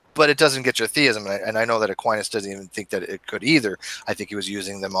 But it doesn't get you a theism, and I know that Aquinas doesn't even think that it could either. I think he was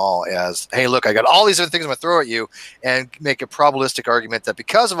using them all as, hey, look, I got all these different things I'm going to throw at you, and make a probabilistic argument that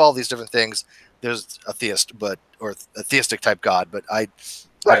because of all these different things, there's a theist, or a theistic type God. But I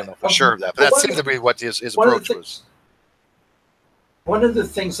don't know for sure of that. But that seems to be what his approach was. One of the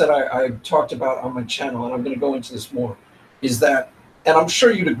things that I talked about on my channel, and I'm going to go into this more, is that, and I'm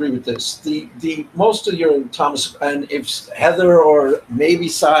sure you'd agree with this, the most of your Thomas, and if Heather or maybe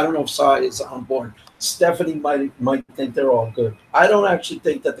Sai, I don't know if Sai is on board, Stephanie might think they're all good. I don't actually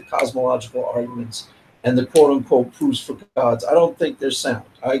think that the cosmological arguments and the quote unquote proofs for gods, I don't think they're sound.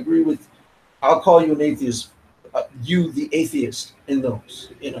 I agree with, I'll call you an atheist, you the atheist in those.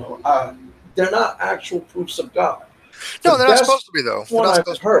 They're not actual proofs of God. No, they're not supposed to be though. One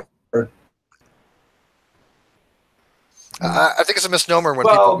I've heard. I think it's a misnomer when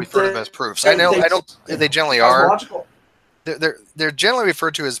people refer to them as proofs. They generally are. They're generally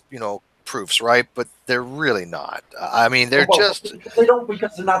referred to as proofs, right? But they're really not. I mean, they're just they don't,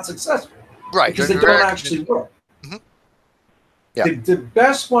 because they're not successful, right? Because they don't actually work. Mm-hmm. Yeah. The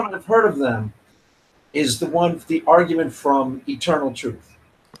best one I've heard of them is the argument from Eternal Truth,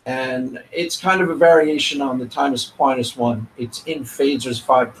 and it's kind of a variation on the Thomas Aquinas one. It's in Fazer's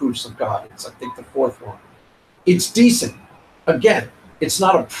 5 Proofs of God. It's I think the 4th one. It's decent. Again, it's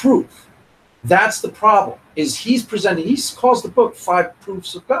not a proof. That's the problem. Is he calls the book 5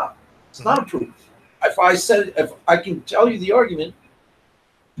 Proofs of God. It's not a proof. If I can tell you the argument,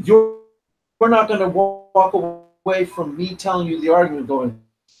 you're not going to walk away from me telling you the argument going,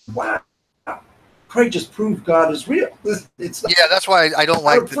 wow, Craig just proved God is real. It's not, yeah, that's why I don't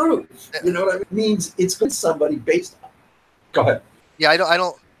like the proof. You know what I mean? It means it's good somebody based on. Go ahead. Yeah,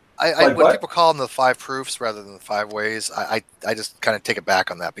 when what? people call them the 5 proofs rather than the 5 ways, I just kind of take it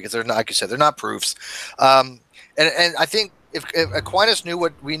back on that, because they're not, like you said, they're not proofs. And I think if Aquinas knew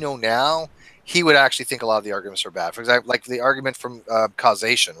what we know now, he would actually think a lot of the arguments are bad. For example, like the argument from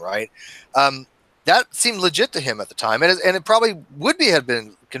causation, right? That seemed legit to him at the time, and it probably have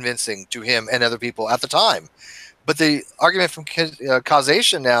been convincing to him and other people at the time. But the argument from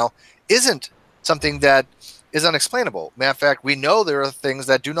causation now isn't something that is unexplainable. Matter of fact, we know there are things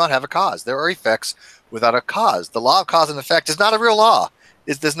that do not have a cause. There are effects without a cause. The law of cause and effect is not a real law.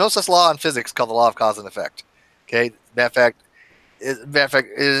 There's no such law in physics called the law of cause and effect. Okay, matter of fact, it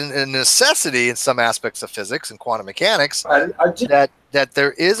is a necessity in some aspects of physics and quantum mechanics that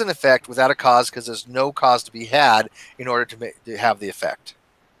there is an effect without a cause, because there's no cause to be had in order to have the effect.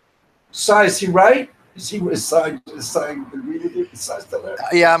 So is he right? Is he still there?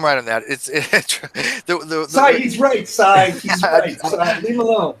 Yeah, I'm right on that. He's right. He's right. Leave him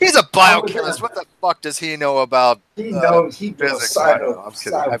alone. He's a biochemist. What the fuck does he know about? He knows. He knows. I'm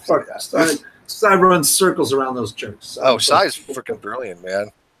kidding. Sai runs circles around those jerks. Sai's freaking brilliant,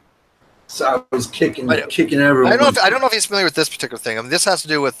 man. Sai was kicking everyone. I don't know if he's familiar with this particular thing. I mean, this has to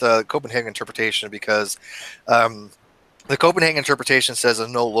do with the Copenhagen interpretation, because the Copenhagen interpretation says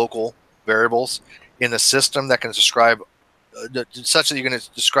there's no local variables in the system that can describe such that you're going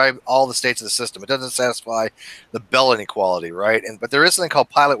to describe all the states of the system. It doesn't satisfy the Bell inequality, right? But there is something called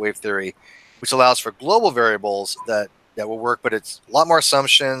pilot wave theory, which allows for global variables that will work, but it's a lot more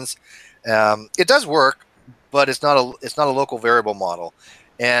assumptions. It does work, but it's not a local variable model.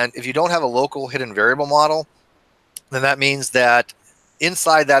 And if you don't have a local hidden variable model, then that means that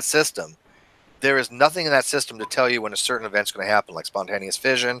inside that system, there is nothing in that system to tell you when a certain event's going to happen, like spontaneous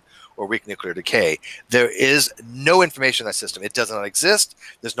fission or weak nuclear decay. There is no information in that system. It does not exist.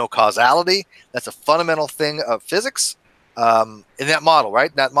 There's no causality. That's a fundamental thing of physics in that model,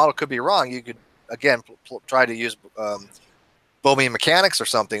 right? That model could be wrong. You could, again, try to use Bohmian mechanics or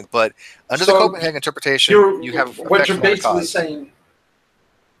something, but under the Copenhagen interpretation, you have what you're basically saying.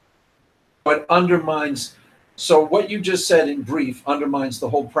 What undermines, so what you just said in brief undermines the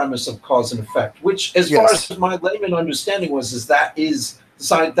whole premise of cause and effect, which, as far as my layman understanding was, that is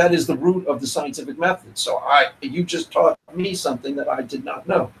the root of the scientific method. So you just taught me something that I did not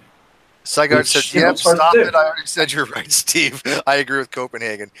know. Sygard said, "Yep, stop it. I already said you're right, Steve. I agree with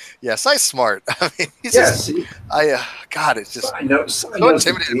Copenhagen. Yeah, Sai's smart. I mean, he's God, it's just so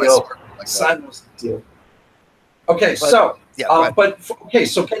intimidated by smart. Sai knows the deal. Okay, so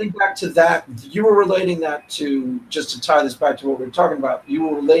getting back to that, you were relating that to, just to tie this back to what we were talking about, you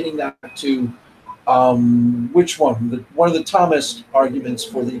were relating that to which one? One of the Thomist arguments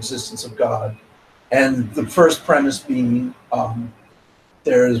for the existence of God, and the first premise being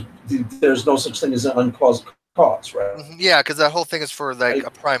there's no such thing as an uncaused cause, right? Yeah, because that whole thing is for like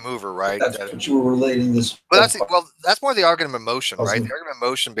a prime mover, right? That's what you were relating this. Well, that's more the argument of motion, right? The argument of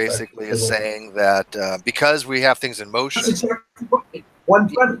motion basically is saying that because we have things in motion. That's exactly right.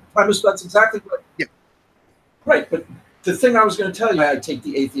 One premise. That's exactly right. Yeah. Right, but the thing I was going to tell you, I take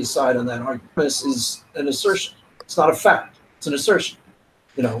the atheist side on that argument. This is an assertion. It's not a fact. It's an assertion.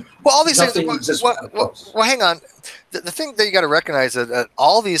 You know, well, all these things. Well, hang on. The thing that you got to recognize is that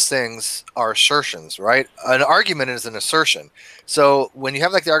all these things are assertions, right? An argument is an assertion. So when you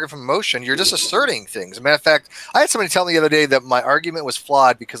have like the argument from motion, you're just asserting things. As a matter of fact, I had somebody tell me the other day that my argument was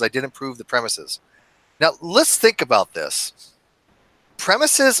flawed because I didn't prove the premises. Now let's think about this.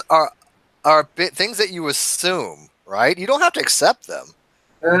 Premises are things that you assume, right? You don't have to accept them.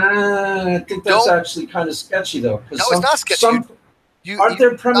 I think that's actually kind of sketchy, though. No, it's not sketchy. Aren't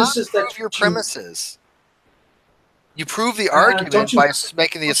there premises that your premises? You prove the argument by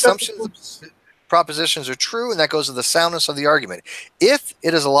making the assumptions propositions are true, and that goes to the soundness of the argument. If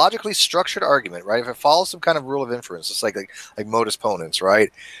it is a logically structured argument, right? If it follows some kind of rule of inference, it's like modus ponens,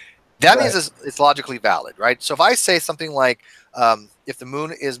 right? That means it's logically valid, right? So if I say something like, if the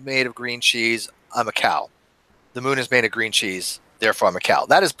moon is made of green cheese, I'm a cow. The moon is made of green cheese, therefore I'm a cow.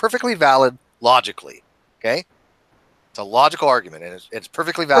 That is perfectly valid logically, okay? It's a logical argument, and it's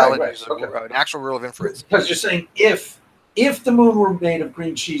perfectly valid. It's an actual rule of inference. Because you're saying if the moon were made of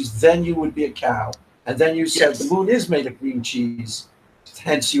green cheese, then you would be a cow. And then you said the moon is made of green cheese,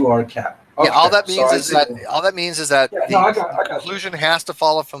 hence you are a cow. Okay. Yeah, all that means is that the conclusion has to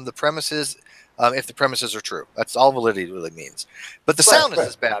follow from the premises if the premises are true. That's all validity really means. But the soundness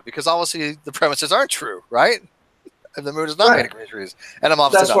is bad because obviously the premises aren't true, right? And the moon is not made of green trees. And I'm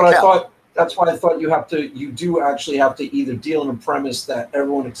obviously that's not what a I cow. thought. That's why I thought you do actually have to either deal in a premise that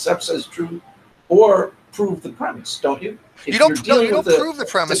everyone accepts as true, or prove the premise, don't you? You don't prove the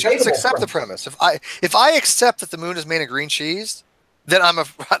premise. You just accept the premise. If I accept that the moon is made of green cheese, then I'm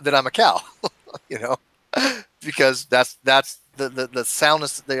a cow, you know, because that's the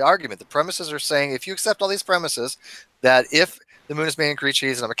soundness of the argument. The premises are saying if you accept all these premises, that if the moon is made of green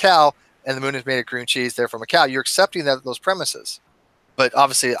cheese and I'm a cow, and the moon is made of green cheese, therefore I'm a cow, you're accepting those premises. But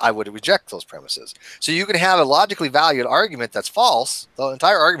obviously, I would reject those premises. So you can have a logically valued argument that's false. The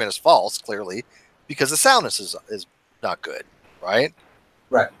entire argument is false, clearly, because the soundness is not good, right?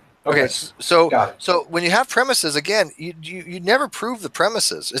 Right. Okay. So when you have premises, again, you never prove the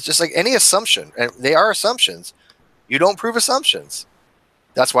premises. It's just like any assumption, and they are assumptions. You don't prove assumptions.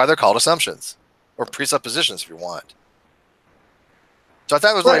 That's why they're called assumptions, or presuppositions, if you want. So I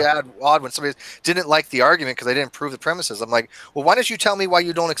thought it was really odd when somebody didn't like the argument because they didn't prove the premises. I'm like, well, why don't you tell me why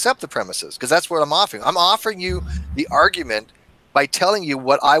you don't accept the premises? Because that's what I'm offering. I'm offering you the argument by telling you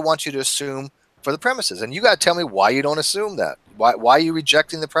what I want you to assume for the premises. And you got to tell me why you don't assume that. Why are you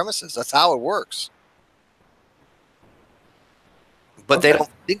rejecting the premises? That's how it works. But they don't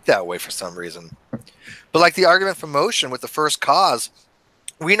think that way for some reason. But like the argument for motion with the first cause,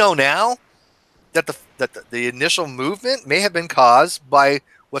 we know now that the initial movement may have been caused by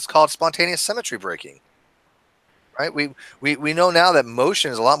what's called spontaneous symmetry breaking. Right? We know now that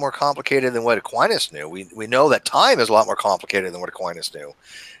motion is a lot more complicated than what Aquinas knew. We know that time is a lot more complicated than what Aquinas knew.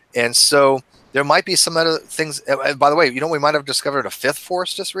 And so there might be some other things. And by the way, we might have discovered a fifth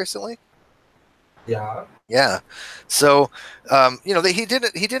force just recently. Yeah. Yeah. So, he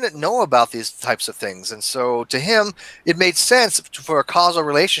didn't know about these types of things. And so to him, it made sense for a causal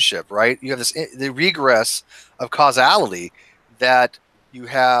relationship, right? You have the regress of causality, that you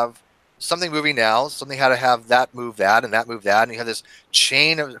have something moving now, something had to have that move that, and that move that. And you have this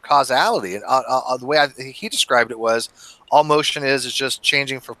chain of causality. And the way he described it was all motion is just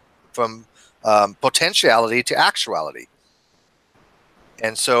changing from potentiality to actuality.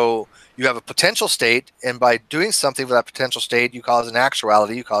 And so you have a potential state, and by doing something with that potential state, you cause an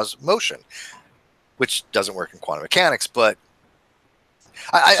actuality, you cause motion, which doesn't work in quantum mechanics. But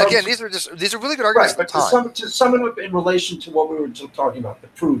again, these are really good arguments. Right, but to sum it up in relation to what we were talking about, the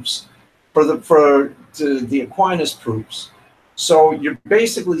proofs for the Aquinas proofs. So you're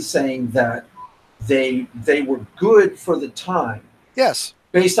basically saying that they were good for the time. Yes.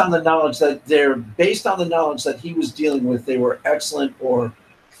 Based on the knowledge that he was dealing with, they were excellent or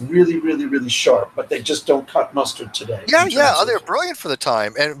really, really, really sharp, but they just don't cut mustard today. Yeah. They're brilliant for the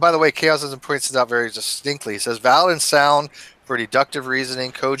time. And by the way, Chaosism points it out very distinctly. He says valid and sound for deductive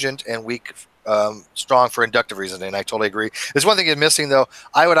reasoning, cogent and weak, strong for inductive reasoning. I totally agree. There's one thing you're missing, though.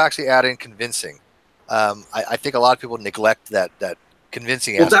 I would actually add in convincing. I think a lot of people neglect that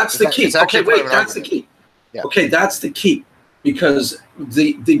convincing aspect. Well, that's the key. Okay, wait, that's the key. Yeah. Okay, that's the key. Because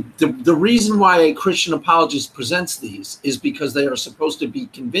the reason why a Christian apologist presents these is because they are supposed to be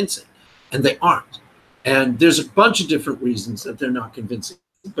convincing, and they aren't. And there's a bunch of different reasons that they're not convincing,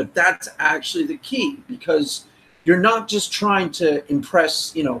 but that's actually the key, because you're not just trying to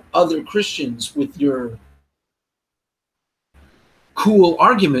impress, other Christians with your cool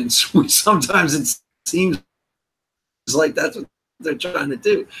arguments, which sometimes it seems like that's what they're trying to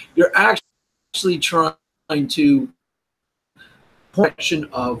do. You're actually trying to portion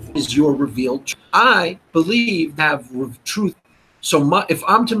of is your revealed truth. I believe have truth. So if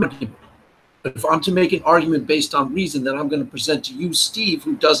I'm to make an argument based on reason that I'm going to present to you, Steve,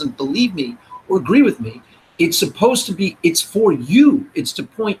 who doesn't believe me or agree with me, it's supposed to be, it's for you. It's to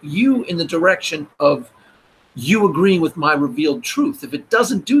point you in the direction of you agreeing with my revealed truth. If it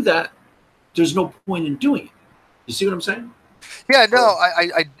doesn't do that, there's no point in doing it. You see what I'm saying? Yeah, no,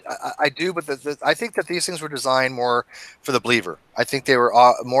 I do, but I think that these things were designed more for the believer. I think they were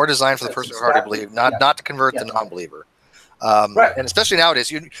more designed for the person who already believed, not to convert the non-believer. Right. And especially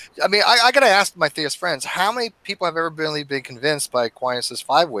nowadays, I got to ask my theist friends, how many people have ever really been convinced by Aquinas'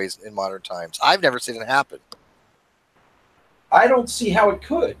 5 ways in modern times? I've never seen it happen. I don't see how it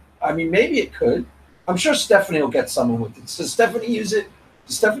could. I mean, maybe it could. I'm sure Stephanie will get someone with it. Does Stephanie use it?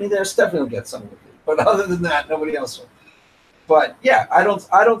 Is Stephanie there? Stephanie will get someone with it. But other than that, nobody else will. But yeah, I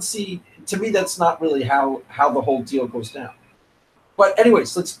don't see. To me, that's not really how the whole deal goes down. But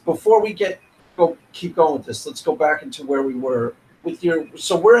anyways, before we keep going with this, let's go back into where we were with your.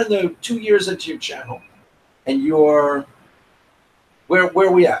 So we're in the 2 years into your channel, and where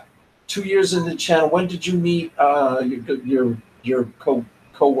are we at? 2 years into the channel. When did you meet your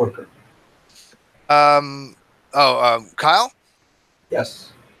co-worker? Kyle.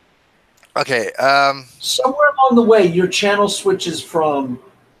 Yes. Okay. Somewhere along the way, your channel switches from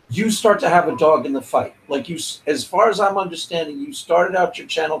you start to have a dog in the fight. Like you, as far as I'm understanding, you started out your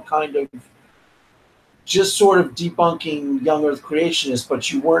channel kind of just sort of debunking young Earth creationists,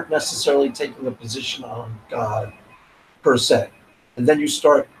 but you weren't necessarily taking a position on God per se. And then you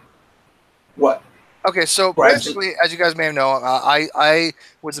start what? Okay, so basically, as you guys may know, I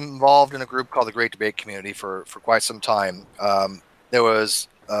was involved in a group called the Great Debate Community for quite some time. There was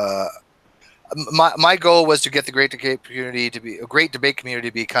my goal was to get the Great Debate Community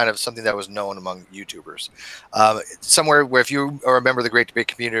to be kind of something that was known among YouTubers, somewhere where if you are a member of the Great Debate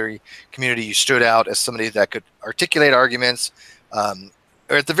Community, you stood out as somebody that could articulate arguments,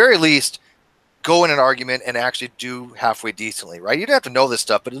 or at the very least, go in an argument and actually do halfway decently, right? You don't have to know this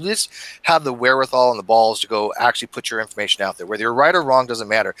stuff, but at least have the wherewithal and the balls to go actually put your information out there. Whether you're right or wrong doesn't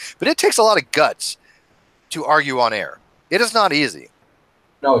matter, but it takes a lot of guts to argue on air. It is not easy.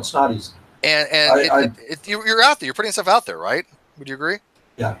 No, it's not easy. And you're out there. You're putting stuff out there, right? Would you agree?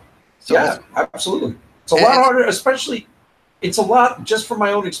 Yeah. So yeah, absolutely. It's a lot harder, especially. It's a lot just from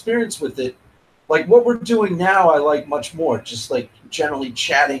my own experience with it. Like what we're doing now, I like much more. Just like generally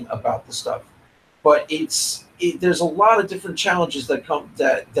chatting about the stuff. But there's a lot of different challenges that come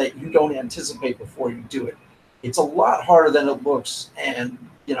that you don't anticipate before you do it. It's a lot harder than it looks, and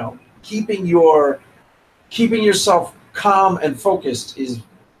you know, keeping yourself calm and focused is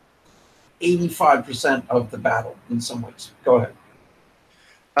 85% of the battle in some ways. Go ahead.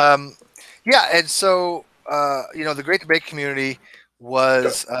 Yeah, and so you know, the Great Debate Community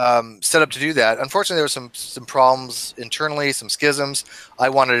was set up to do that. Unfortunately, there were some problems internally, some schisms. I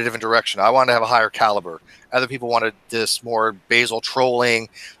wanted a different direction. I wanted to have a higher caliber. Other people wanted this more basal trolling,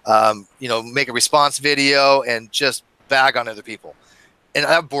 you know, make a response video and just bag on other people. And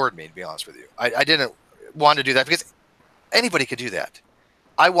that bored me, to be honest with you. I didn't want to do that because anybody could do that.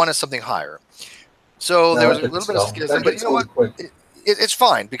 I wanted something higher. So there was a little bit of schism, but you know what? It's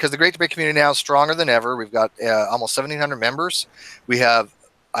fine because the Great Debate Community now is stronger than ever. We've got almost 1,700 members. We have,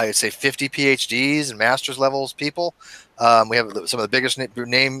 I'd say, 50 PhDs and master's levels people. We have some of the biggest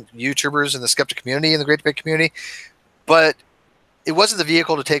name YouTubers in the skeptic community, in the Great Debate Community. But it wasn't the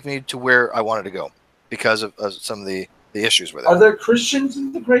vehicle to take me to where I wanted to go because of some of the issues with it. Are there Christians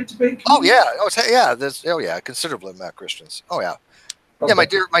in the Great Debate Community? Oh yeah, considerably not Christians. Oh yeah. Okay.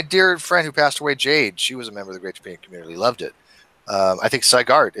 Yeah, my dear friend who passed away, Jade, she was a member of the Great Debate Community, loved it. I think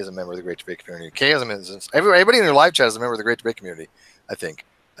Sygart is a member of the Great Debate Community. Kay is a member. Everybody in their live chat is a member of the Great Debate Community, I think.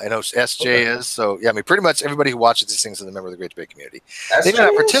 I know SJ is. So, yeah, I mean, pretty much everybody who watches these things is a member of the Great Debate Community. SJ they may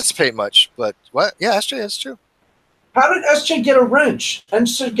not participate much, but what? Yeah, SJ is true. How did SJ get a wrench?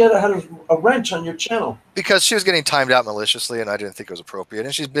 SJ get a wrench on your channel? Because she was getting timed out maliciously, and I didn't think it was appropriate.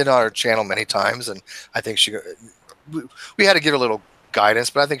 And she's been on our channel many times, and I think we had to give her a little guidance,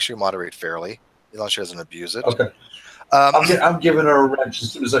 but I think she'll moderate fairly, as long as she doesn't abuse it. Okay. I'm giving her a wrench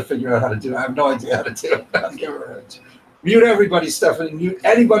as soon as I figure out how to do it. I have no idea how to do it. I'm giving her a wrench. Mute everybody, Stephanie. Mute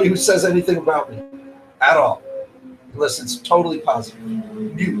anybody who says anything about me at all. Unless it's totally positive.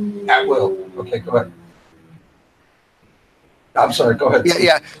 Mute at will. Okay, go ahead. I'm sorry, go ahead.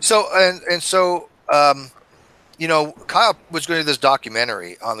 Yeah. So, so, you know, Kyle was going to do this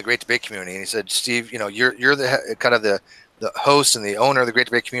documentary on the Great Debate Community, and he said, Steve, you know, you're the kind of the host and the owner of the Great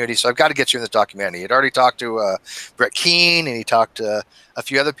Debate Community, so I've got to get you in this documentary. He'd already talked to Brett Keane, and he talked to a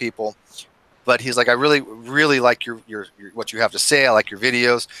few other people, but he's like, I really like your what you have to say. I like your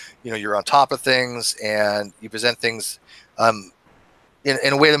videos. You know, you're on top of things, and you present things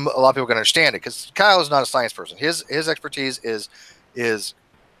in a way that a lot of people can understand it. Because Kyle is not a science person. His expertise is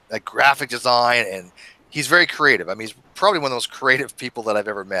like graphic design, and he's very creative. I mean, he's probably one of the most creative people that I've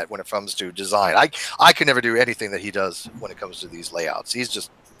ever met when it comes to design. I could never do anything that he does when it comes to these layouts. He's just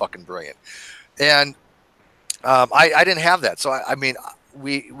fucking brilliant. And I didn't have that. So I mean,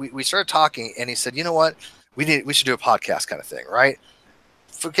 we started talking, and he said, you know what, we should do a podcast kind of thing, right?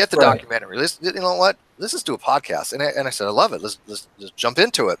 Forget the documentary. You know what? Let's just do a podcast. And I said, I love it. Let's just jump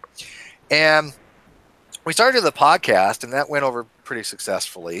into it. And we started the podcast, and that went over pretty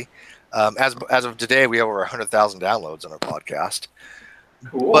successfully. As of today, we have over 100,000 downloads on our podcast.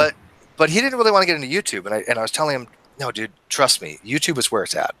 Cool. But he didn't really want to get into YouTube, and I was telling him, no, dude, trust me, YouTube is where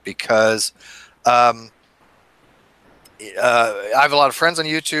it's at, because I have a lot of friends on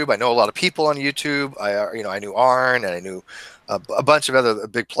YouTube. I know a lot of people on YouTube. I knew Arn, and I knew a bunch of other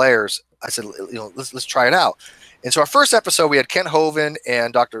big players. I said, you know, let's try it out. And so our first episode, we had Ken Hovind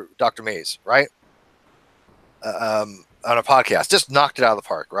and Dr. Mays, right? On a podcast, just knocked it out of the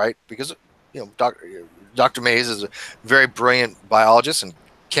park, right? Because, you know, Dr. Mays is a very brilliant biologist, and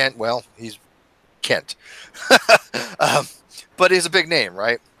Kent, well, he's Kent. But he's a big name,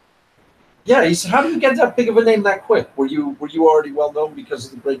 right? Yeah. How do you get that big of a name that quick? Were you already well known because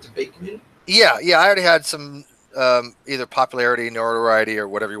of the great debate community? Yeah. I already had some either popularity, notoriety, or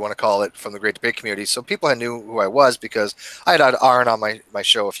whatever you want to call it from the great debate community. So people knew who I was because I had Aaron on my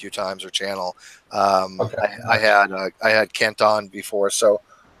show a few times, or channel. Okay. I had Kent on before. So,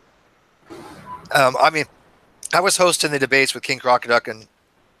 I mean, I was hosting the debates with King Crocoduck and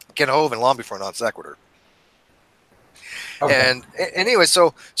Ken Hovind long before NonSequitur. Okay. And anyway,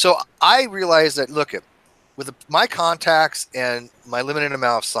 so I realized that, look, with my contacts and my limited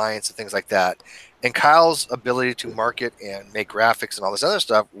amount of science and things like that, and Kyle's ability to market and make graphics and all this other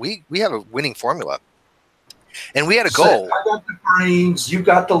stuff, we have a winning formula. And we had a goal. I got the brains, you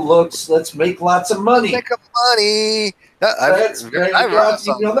got the looks. Let's make lots of money. Make money. That's great.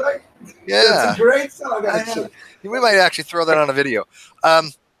 You know that? Yeah, that's a great song. Actually. We might actually throw that on a video.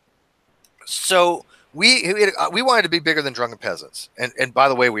 So we wanted to be bigger than Drunken Peasants, and by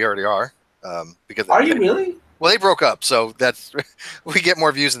the way, we already are. Because are you really? Well, they broke up, so that's we get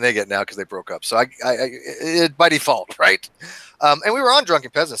more views than they get now because they broke up. So I by default, right? And we were on Drunken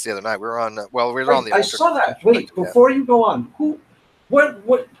Peasants the other night. We were on. Well, we were on the. I saw that. Wait, before you go on,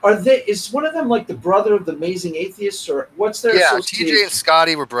 what are they? Is one of them like the brother of the Amazing Atheists, or what's their? Yeah, TJ and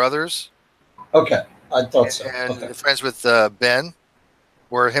Scotty were brothers. Okay, I thought so. And friends with Ben.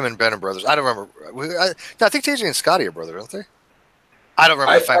 Where him and Ben are brothers. I don't remember. I think TJ and Scotty are brothers, aren't they? I don't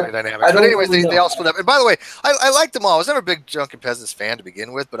remember the family dynamics. But anyways, they all split up. And by the way, I liked them all. I was never a big Drunken Peasants fan to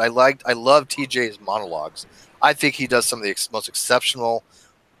begin with, but I love TJ's monologues. I think he does some of the most exceptional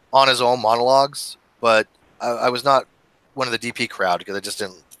on his own monologues, but I was not one of the DP crowd because I just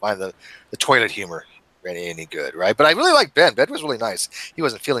didn't find the toilet humor any good, right? But I really liked Ben. Ben was really nice. He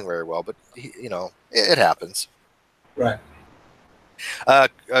wasn't feeling very well, but it happens. Right.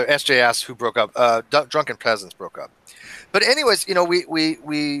 SJ asked who broke up. Drunken Peasants broke up. But anyways,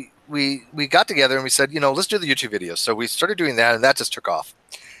 we got together and we said, let's do the YouTube videos. So we started doing that, and that just took off.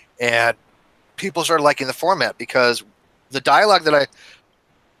 And people started liking the format because the dialogue that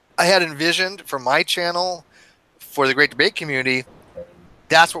I had envisioned for my channel for the great debate community,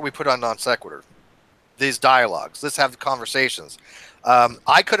 that's what we put on NonSequitur. These dialogues. Let's have the conversations.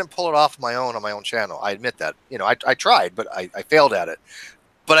 I couldn't pull it off on my own channel. I admit that. I tried, but I failed at it.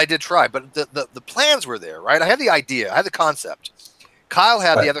 But I did try. But the plans were there, right? I had the idea. I had the concept. Kyle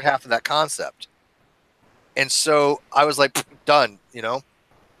had the other half of that concept. And so I was like, done, And,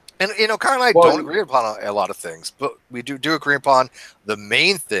 Kyle and I don't agree upon a lot of things, but we do agree upon the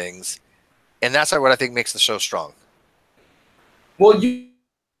main things. And that's what I think makes the show strong. Well, you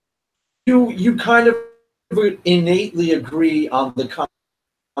kind of innately agree on the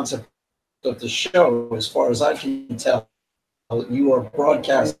concept of the show, as far as I can tell. You are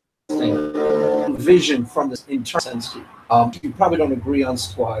broadcasting vision from this internal sense. You probably don't agree on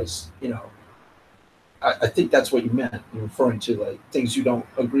twice. I think that's what you meant. You're referring to like things you don't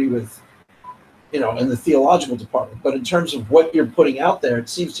agree with, in the theological department. But in terms of what you're putting out there, it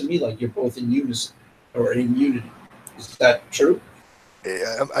seems to me like you're both in unison or in unity. Is that true?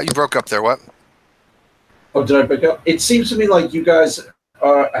 You broke up there. What? Oh, did I break up? It seems to me like you guys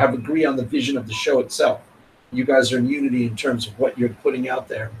have agreed on the vision of the show itself. You guys are in unity in terms of what you're putting out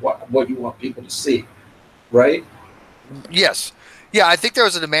there, what you want people to see, right? Yes. Yeah, I think there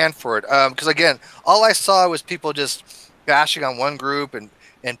was a demand for it. Because, again, all I saw was people just bashing on one group and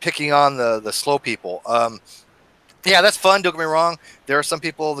picking on the slow people. Yeah, that's fun. Don't get me wrong. There are some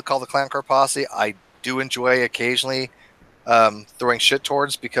people that call the Clown Car Posse. I do enjoy occasionally throwing shit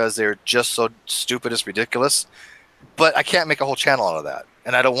towards because they're just so stupid it's ridiculous. But I can't make a whole channel out of that.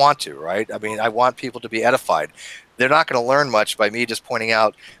 And I don't want to, right? I mean, I want people to be edified. They're not going to learn much by me just pointing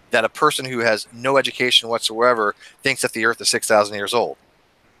out that a person who has no education whatsoever thinks that the Earth is 6,000 years old.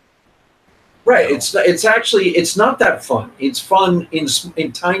 Right. It's not that fun. It's fun in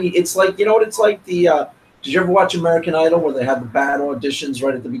tiny. It's like, what it's like did you ever watch American Idol where they have the bad auditions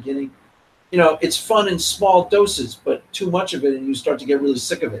right at the beginning? It's fun in small doses, but too much of it, and you start to get really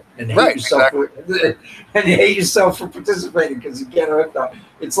sick of it and hate yourself for participating because you can't hook up.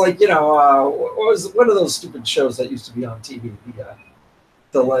 It's like what was one of those stupid shows that used to be on TV?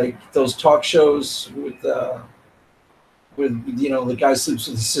 Those talk shows with the guy sleeps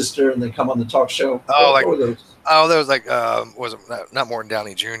with his sister and they come on the talk show. What were those? Oh, there was was it not Morton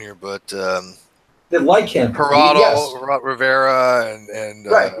Downey Jr., but they like him. Geraldo Rivera and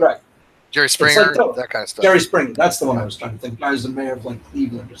right. Jerry Springer, that kind of stuff. Jerry Springer, that's the one I was trying to think. The guy's the mayor of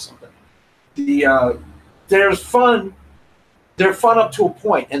Cleveland or something. They're fun up to a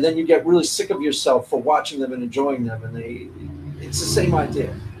point, and then you get really sick of yourself for watching them and enjoying them, and it's the same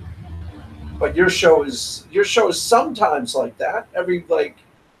idea. But your show is sometimes like that, every like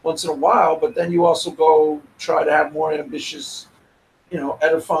once in a while. But then you also go try to have more ambitious,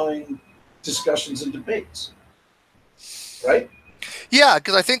 edifying discussions and debates, right? Yeah,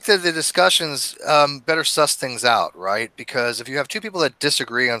 because I think that the discussions better suss things out, right? Because if you have two people that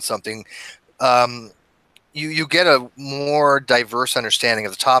disagree on something, you get a more diverse understanding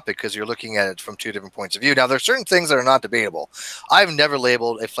of the topic because you're looking at it from two different points of view. Now, there's certain things that are not debatable. I've never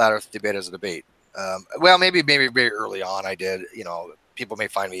labeled a flat Earth debate as a debate. Well, maybe very early on I did. People may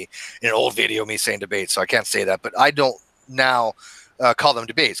find me in an old video me saying debate, so I can't say that. But I don't now call them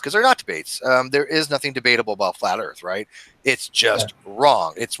debates because they're not debates. There is nothing debatable about flat Earth, right? It's just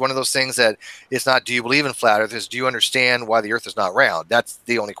wrong. It's one of those things that it's not, do you believe in flat Earth? It's, do you understand why the Earth is not round? That's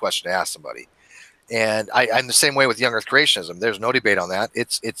the only question to ask somebody. And I'm the same way with young Earth creationism. There's no debate on that.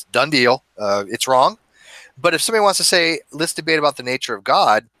 It's done deal. It's wrong. But if somebody wants to say, let's debate about the nature of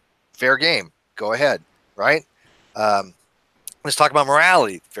God, fair game. Go ahead, right? Let's talk about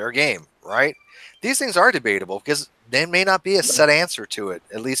morality. Fair game, right? These things are debatable because there may not be a set answer to it,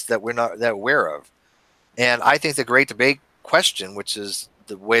 at least that we're not that aware of. And I think the great debate question, which is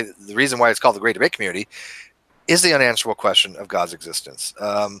the reason why it's called the great debate community, is the unanswerable question of God's existence.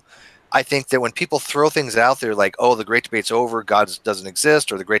 I think that when people throw things out there like, oh, the great debate's over, God doesn't exist,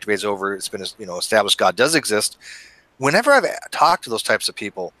 or the great debate's over, it's been established God does exist. Whenever I've talked to those types of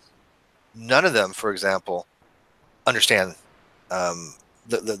people, none of them, for example, understand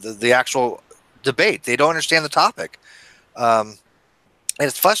the actual debate. They don't understand the topic. And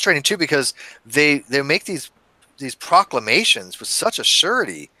it's frustrating too because they make these proclamations with such a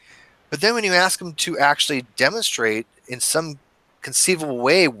surety, but then when you ask them to actually demonstrate in some conceivable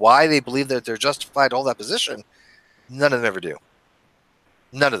way why they believe that they're justified to hold that position, none of them ever do.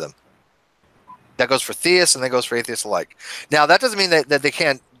 None of them. That goes for theists and that goes for atheists alike. Now, that doesn't mean that they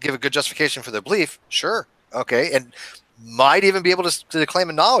can't give a good justification for their belief. Sure. Okay. And might even be able to claim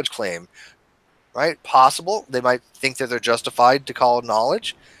a knowledge claim, right? Possible. They might think that they're justified to call it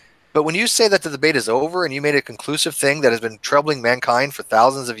knowledge. But when you say that the debate is over and you made a conclusive thing that has been troubling mankind for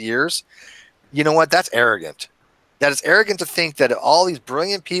thousands of years, you know what? That's arrogant. That is arrogant to think that all these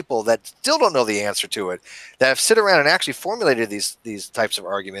brilliant people that still don't know the answer to it, that have sit around and actually formulated these types of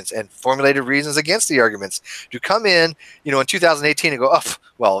arguments and formulated reasons against the arguments, to come in, in 2018 and go, oh,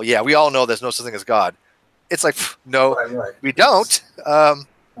 well, yeah, we all know there's no such thing as God. It's like, no, right. We don't.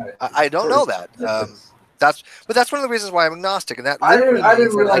 I don't know that. But that's one of the reasons why I'm agnostic. And that I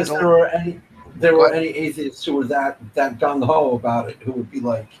didn't realize there were any atheists who were that gung ho about it, who would be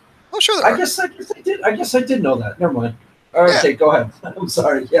like, oh, sure. I guess I did know that. Never mind. All right, okay, go ahead. I'm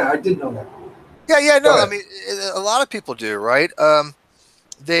sorry. Yeah, I did know that. Yeah, no. I mean, a lot of people do, right?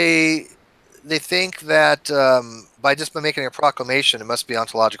 They think that by making a proclamation, it must be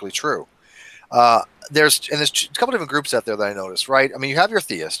ontologically true. There's a couple different groups out there that I noticed, right? I mean, you have your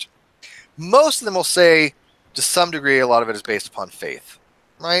theist. Most of them will say, to some degree, a lot of it is based upon faith.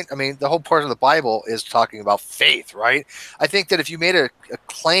 Right? I mean, the whole part of the Bible is talking about faith, right? I think that if you made a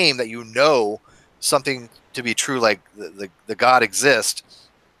claim that you know something to be true, like the God exists,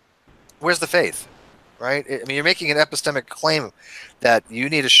 where's the faith, right? I mean, you're making an epistemic claim that you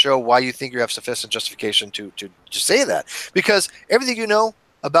need to show why you think you have sufficient justification to say that. Because everything you know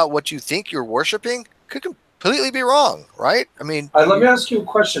about what you think you're worshiping could completely be wrong, right? I mean... let me ask you a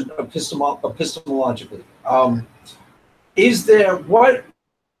question epistemologically. Is there... when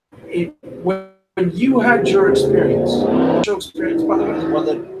you had your experience, by the way, the one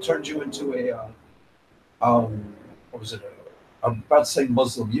that turned you into what was it? I'm about to say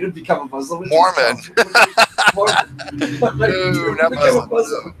Muslim. You didn't become a Muslim. Mormon. You not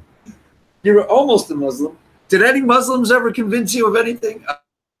Muslim. You were almost a Muslim. Did any Muslims ever convince you of anything?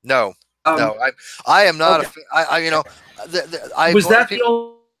 No. No. I am not. Okay. Was that the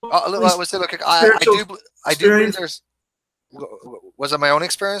only? I do believe there's. Was it my own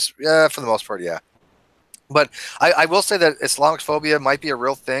experience? For the most part, yeah. But I will say that Islamophobia might be a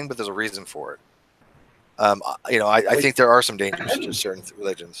real thing, but there's a reason for it. I think there are some dangers to certain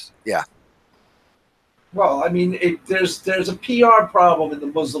religions. Yeah. Well, I mean, there's a PR problem in the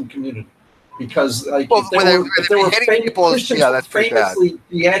Muslim community because, like, if they were Christians, that's famously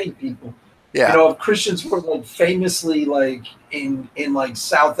beheading people. Yeah. If Christians were like famously like in like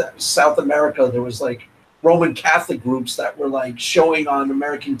South America, there was like Roman Catholic groups that were like showing on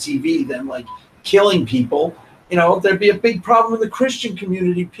American TV them like killing people. There'd be a big problem in the Christian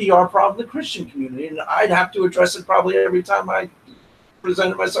community, PR problem in the Christian community, and I'd have to address it probably every time I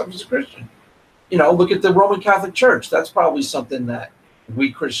presented myself as a Christian. Look at the Roman Catholic Church. That's probably something that we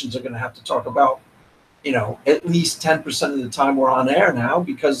Christians are going to have to talk about, at least 10% of the time we're on air now,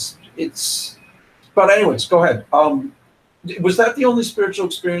 because it's. But anyways, go ahead. Was that the only spiritual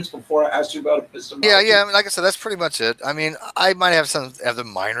experience before I asked you about epistemology? Yeah. I mean, like I said, that's pretty much it. I mean, I might have some other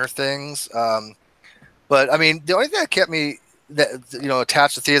minor things, but I mean, the only thing that kept me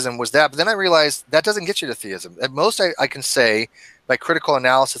attached to theism was that. But then I realized that doesn't get you to theism. At most, I can say by critical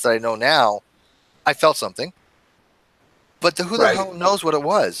analysis that I know now, I felt something. But who the hell knows what it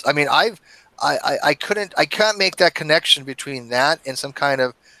was? I mean, I can't make that connection between that and some kind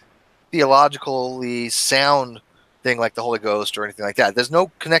of theologically sound thing like the Holy Ghost or anything like that. There's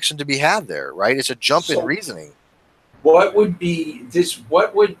no connection to be had there, right? It's a jump in reasoning. What would be this?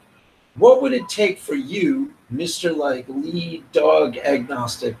 What would it take for you, Mr. like lead dog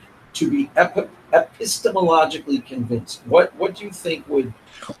agnostic, to be epistemologically convinced? What do you think would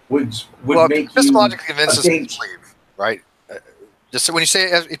make you epistemologically convinced? Is believe, right? Just when you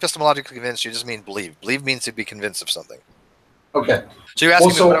say epistemologically convinced, you just mean believe. Believe means to be convinced of something. Okay. So you're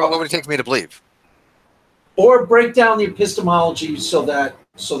asking me what would it take me to believe? Or break down the epistemology so that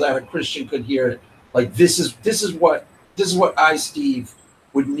a Christian could hear it. Like this is what I, Steve,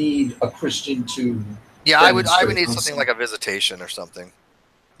 would need a Christian to. Yeah, I would need something like a visitation or something.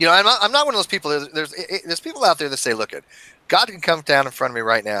 You know, I'm not one of those people. There's people out there that say, look, God can come down in front of me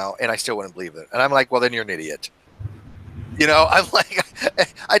right now, and I still wouldn't believe it. And I'm like, well, then you're an idiot. You know, I'm like,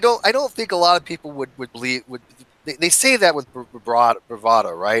 I don't think a lot of people would believe. They say that with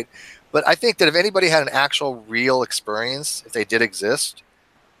bravado, right? But I think that if anybody had an actual real experience, if they did exist,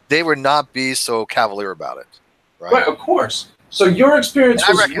 they would not be so cavalier about it, right? Right, of course. So your experience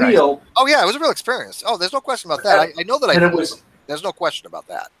was real. Oh yeah, it was a real experience. Oh, there's no question about that. I know that there's no question about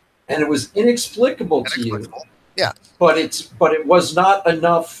that. And it was inexplicable to you. Yeah. But it was not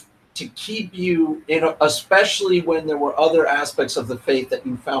enough to keep you in, especially when there were other aspects of the faith that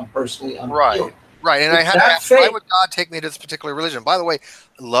you found personally unappealing. Right, and I had to ask, why would God take me to this particular religion? By the way,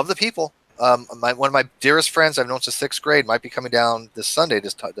 I love the people. One of my dearest friends I've known since 6th grade might be coming down this Sunday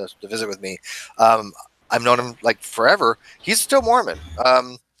to visit with me. I've known him like forever. He's still Mormon.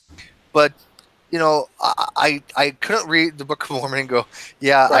 But, you know, I couldn't read the Book of Mormon and go,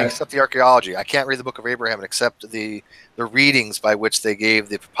 yeah, I accept the archaeology. I can't read the Book of Abraham and accept the readings by which they gave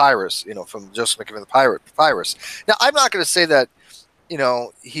the papyrus, you know, from Joseph Smith the papyrus. Now, I'm not going to say that, you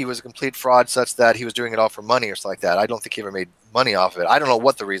know, he was a complete fraud such that he was doing it all for money or something like that. I don't think he ever made money off of it. I don't know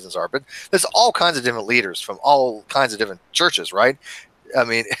what the reasons are, but there's all kinds of different leaders from all kinds of different churches, right? I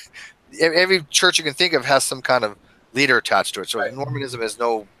mean, every church you can think of has some kind of leader attached to it. So Mormonism is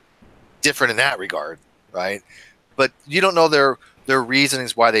no different in that regard, right? But you don't know their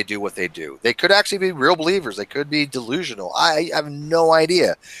reasonings why they do what they do. They could actually be real believers. They could be delusional. I have no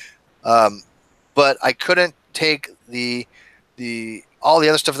idea. But I couldn't take all the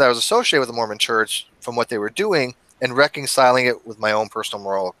other stuff that was associated with the Mormon Church from what they were doing and reconciling it with my own personal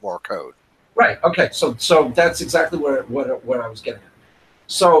moral code. Right. Okay. So that's exactly where I was getting at.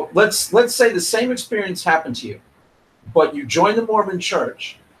 So let's say the same experience happened to you, but you join the Mormon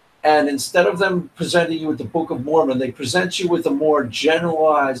Church, and instead of them presenting you with the Book of Mormon, they present you with a more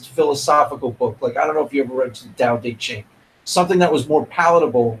generalized philosophical book. Like, I don't know if you ever read the Tao Te Ching, something that was more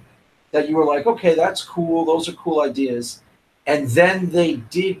palatable, that you were like, okay, that's cool. Those are cool ideas. And then they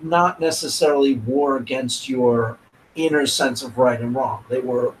did not necessarily war against your inner sense of right and wrong.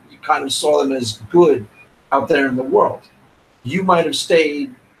 You kind of saw them as good out there in the world. You might have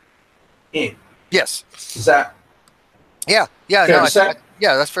stayed in. Yes. Is that? Yeah. Fair to say?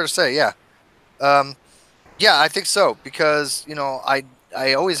 Yeah, that's fair to say. Yeah. Yeah, I think so, because, you know,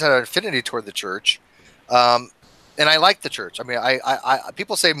 I always had an affinity toward the church. And I like the church. I mean, I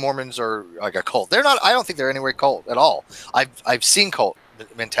people say Mormons are like a cult. They're not. I don't think they're anywhere cult at all. I've seen cult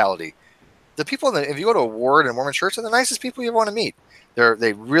mentality. The people if you go to a ward in a Mormon church, are the nicest people you want to meet.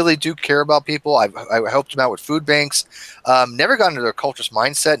 They really do care about people. I helped them out with food banks. Never got into their cultist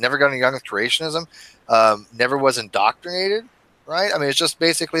mindset. Never got into young with creationism. Never was indoctrinated. Right. I mean, it's just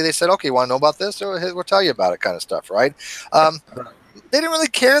basically they said, okay, you want to know about this? We'll tell you about it, kind of stuff. Right. They didn't really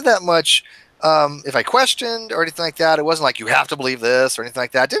care that much. If I questioned or anything like that, it wasn't like you have to believe this or anything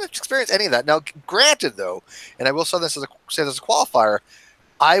like that. I didn't experience any of that. Now, granted, though, and I will say this as a qualifier,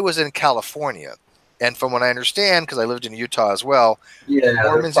 I was in California, and from what I understand, because I lived in Utah as well,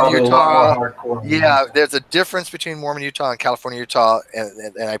 Mormons in Utah, there's a difference between Mormon Utah and California Utah,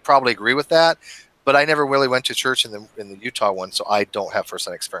 and I probably agree with that. But I never really went to church in the Utah one, so I don't have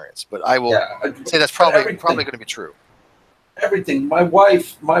firsthand experience. But I will say that's probably going to be true. Everything. My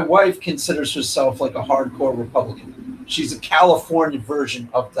wife considers herself like a hardcore Republican. She's a California version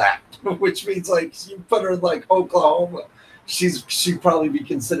of that, which means like you put her in like Oklahoma, she'd probably be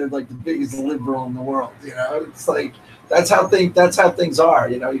considered like the biggest liberal in the world. You know, it's like that's how things are.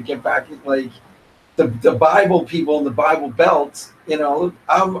 You know, you get back like the Bible people in the Bible Belt. You know,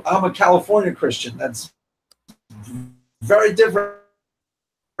 I'm a California Christian. That's very different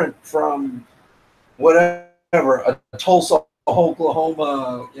from whatever a Tulsa,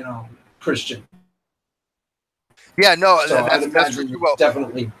 Oklahoma, you know, Christian. Yeah, no, So I'd imagine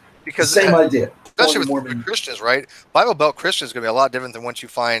definitely because same idea. Especially with Christians, right? Bible Belt Christians is going to be a lot different than what you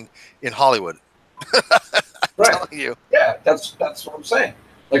find in Hollywood. Right. Telling you. Yeah, that's what I'm saying.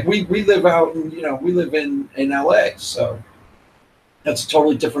 Like we live out in, you know, we live in LA, so that's a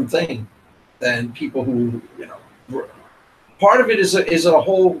totally different thing than people who, you know, part of it is a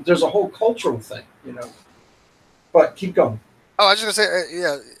whole, there's a whole cultural thing, you know. But keep going. Oh, I was just gonna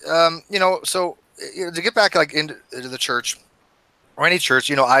say, you know, so to get back like into the church or any church,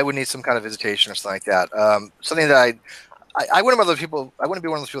 you know, I would need some kind of visitation or something like that. Something that I wouldn't be one of those people. I wouldn't be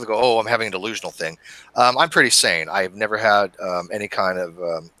one of those people that go, "Oh, I'm having a delusional thing." I'm pretty sane. I've never had any kind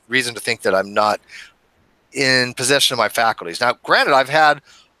of reason to think that I'm not in possession of my faculties. Now, granted, I've had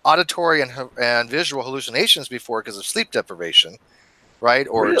auditory and visual hallucinations before because of sleep deprivation, right?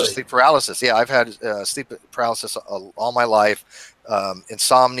 Or Really? just sleep paralysis. Yeah, I've had sleep paralysis all my life,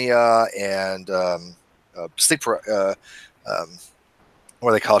 insomnia and sleep. What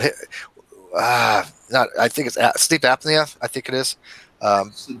do they call it? Not. I think it's sleep apnea. I think it is.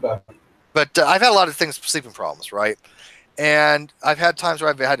 Sleep apnea. But I've had a lot of things, sleeping problems, right? And I've had times where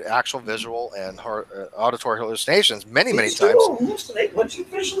I've had actual visual and auditory hallucinations many times. Hallucinate? What you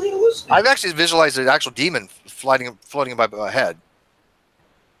visually hallucinate? I've actually visualized an actual demon floating above my head,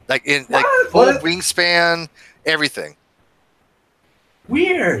 like in like full wingspan, everything.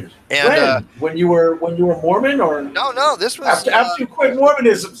 Weird. And when you were Mormon or no, this was after you quit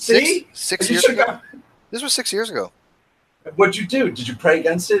Mormonism. See, six years ago. This was 6 years ago. What'd you do? Did you pray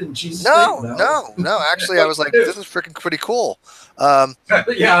against it in Jesus' name? No. Actually, I was like, this is freaking pretty cool.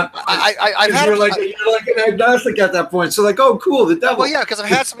 Yeah, I've had you're like an agnostic at that point. So like, oh, cool, the devil. Well, yeah, because I've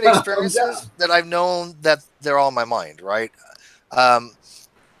had so many experiences that I've known that they're all in my mind, right?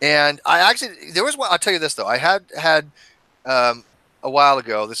 And I actually there was one. I'll tell you this though. I had a while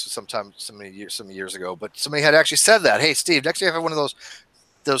ago. This was some years ago. But somebody had actually said that, hey, Steve, next time you have one of those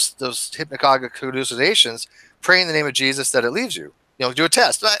hypnagogic hallucinations, pray in the name of Jesus that it leaves you. You know, do a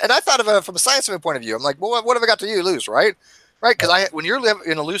test. And I thought of it from a scientific point of view. I'm like, well, what have I got to lose, right? Right? Because when you're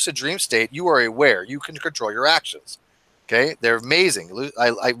in a lucid dream state, you are aware. You can control your actions. Okay, they're amazing.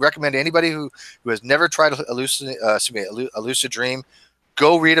 I recommend anybody who has never tried a lucid dream,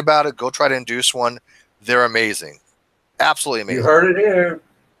 go read about it. Go try to induce one. They're amazing, absolutely amazing. You heard it here.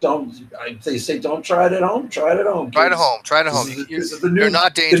 They say don't try it at home. Try it at home. Try it at home. Try it at home. You're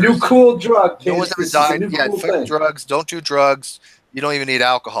not dangerous. The new cool drug. No one's ever died. Yeah, fuck drugs. Don't do drugs. You don't even need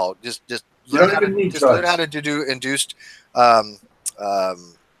alcohol. Just learn how to do induced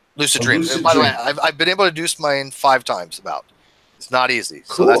lucid dreams. And by the way, I've been able to induce mine 5 times about. It's not easy.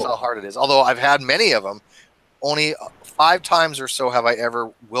 Cool. So that's how hard it is. Although I've had many of them, only 5 times or so have I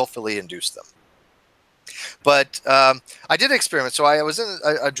ever willfully induced them. But I did experiment. So I was in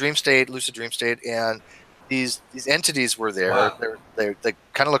a dream state, lucid dream state, and these entities were there. Wow. They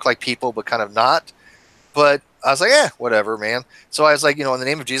kind of look like people, but kind of not. But I was like, whatever, man. So I was like, in the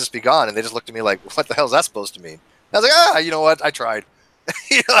name of Jesus be gone. And they just looked at me like, what the hell is that supposed to mean? I was like, you know what? I tried.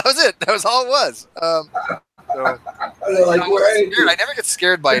 That was it. That was all it was. So, like, I never get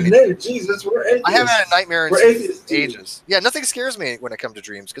scared by anything. Jesus, we're atheists. I haven't had a nightmare in ages. Yeah, nothing scares me when it comes to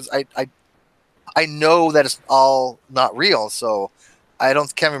dreams because I know that it's all not real. So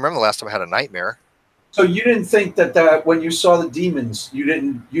can't remember the last time I had a nightmare. So you didn't think that when you saw the demons, you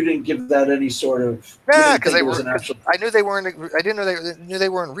didn't give that any sort of because they were. I knew they weren't. I didn't know they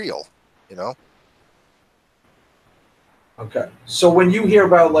weren't real. Okay. So when you hear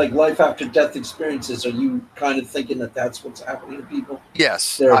about like life after death experiences, are you kind of thinking that that's what's happening to people?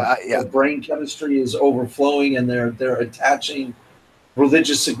 Yes. Their brain chemistry is overflowing, and they're attaching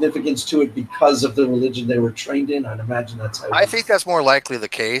religious significance to it because of the religion they were trained in. I'd imagine that's how. I think that's more likely the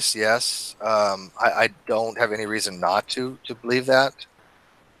case. Yes. I don't have any reason not to believe that.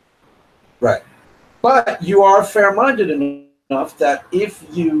 Right. But you are fair-minded enough that if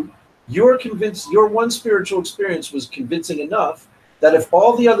you're convinced, your one spiritual experience was convincing enough that if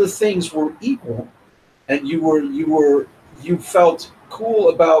all the other things were equal, and you felt cool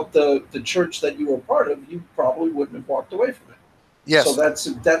about the church that you were part of, you probably wouldn't have walked away from it. Yes. So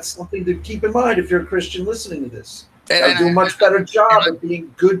that's something to keep in mind if you're a Christian listening to this. They'll do a much better job of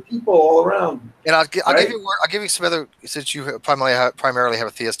being good people all around. And I'll give you some other, since you primarily have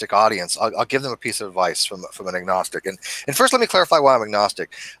a theistic audience, I'll give them a piece of advice from an agnostic. And first, let me clarify why I'm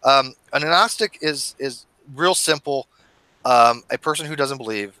agnostic. An agnostic is real simple. A person who doesn't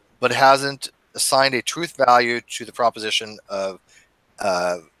believe but hasn't assigned a truth value to the proposition of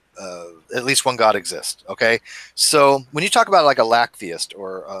at least one God exists. Okay, so when you talk about like a lack theist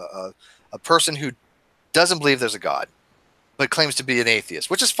or a person who doesn't believe there's a God but claims to be an atheist,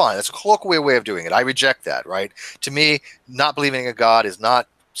 which is fine. That's a colloquial way of doing it. I reject that, right? To me, not believing in a God is not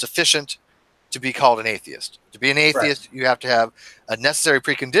sufficient to be called an atheist. To be an atheist, you have to have a necessary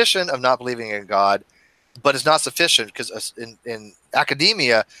precondition of not believing in God, but it's not sufficient because in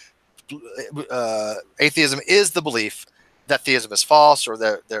academia, atheism is the belief that theism is false, or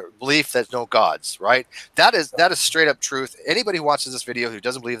their belief that there's no gods, right? That is straight up truth. Anybody who watches this video who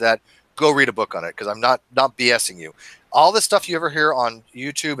doesn't believe that, go read a book on it, because I'm not BSing you. All the stuff you ever hear on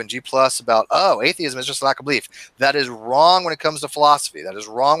YouTube and G+ about, oh, atheism is just a lack of belief, that is wrong when it comes to philosophy. That is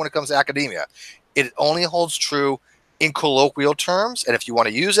wrong when it comes to academia. It only holds true in colloquial terms, and if you want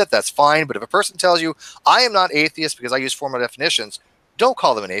to use it, that's fine. But if a person tells you, I am not atheist because I use formal definitions, don't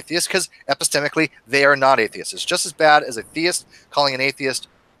call them an atheist, because epistemically, they are not atheists. It's just as bad as a theist calling an atheist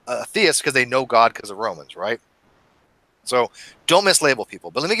a theist because they know God because of Romans, right? So don't mislabel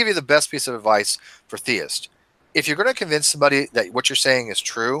people. But let me give you the best piece of advice for theists. If you're going to convince somebody that what you're saying is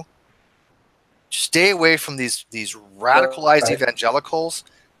true, stay away from these radicalized evangelicals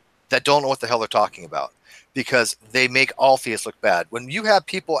that don't know what the hell they're talking about, because they make all theists look bad. When you have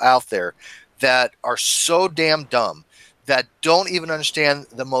people out there that are so damn dumb that don't even understand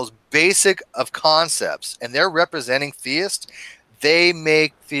the most basic of concepts, and they're representing theists, they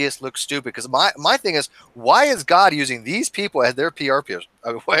make theists look stupid. Because my thing is, why is God using these people as their PR peers?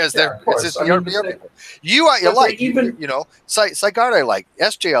 Why is their PR people? You like, even, you know, Sigard I like,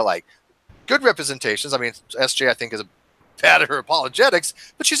 SJ I like, good representations. I mean, SJ I think is bad at her apologetics,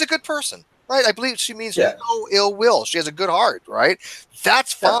 but she's a good person, right? I believe she means no ill will. She has a good heart, right?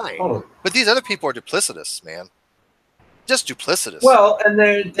 That's fine. Totally. But these other people are duplicitous, man. Just duplicitous. Well, and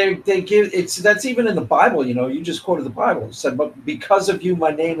they give that's even in the Bible. You know, you just quoted the Bible. It said, "But because of you, my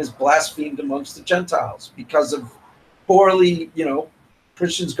name is blasphemed amongst the Gentiles." Because of poorly, you know,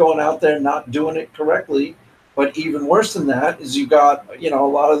 Christians going out there not doing it correctly. But even worse than that is you got, you know,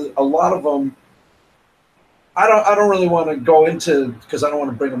 a lot of them. I don't really want to go into, because I don't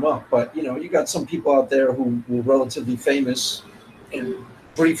want to bring them up. But you know, you got some people out there who were relatively famous, and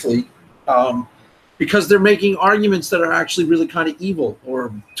briefly. Because they're making arguments that are actually really kind of evil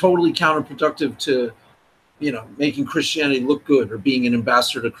or totally counterproductive to, you know, making Christianity look good or being an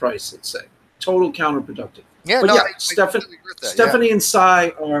ambassador to Christ, let's say. Total counterproductive. Yeah, but no, yeah, Stephanie and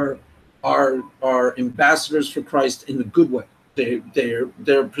Cy are ambassadors for Christ in the good way.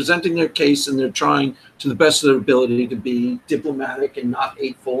 They're presenting their case, and they're trying to the best of their ability to be diplomatic and not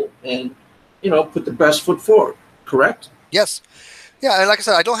hateful, and, you know, put the best foot forward. Correct? Yes. Yeah, and like I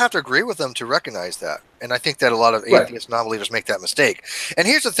said, I don't have to agree with them to recognize that. And I think that a lot of atheist non-believers make that mistake. And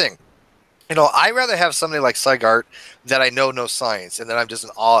here's the thing. You know, I'd rather have somebody like Sigart that I know knows science and that I'm just in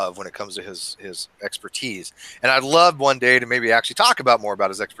awe of when it comes to his expertise. And I'd love one day to maybe actually talk about more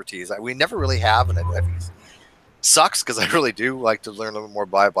about his expertise. We never really have, and I think it sucks, because I really do like to learn a little more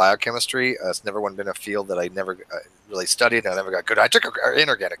biochemistry. It's never been a field that I never really studied, and I never got good. I took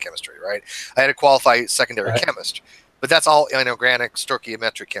inorganic chemistry, right? I had to qualify secondary chemist. But that's all inorganic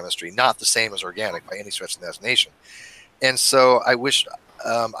stoichiometric chemistry, not the same as organic by any stretch of the imagination. And so I wish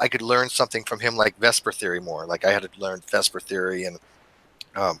I could learn something from him, like Vesper theory more. Like I had to learn Vesper theory and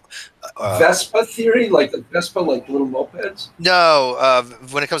Vespa theory, like the Vespa, like little mopeds. No,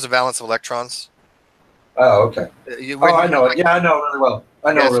 when it comes to valence of electrons. Oh, okay. I know it. Yeah, I know really well.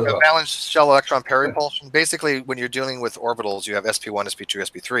 I know really well. Valence shell electron peripulsion. Basically, when you're dealing with orbitals, you have sp1, sp2,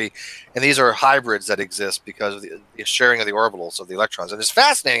 sp3, and these are hybrids that exist because of the sharing of the orbitals of the electrons. And it's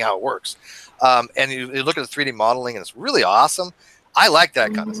fascinating how it works. And you look at the 3D modeling, and it's really awesome. I like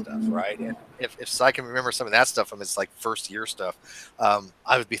that kind of stuff, right? And if I can remember some of that stuff from his like first year stuff,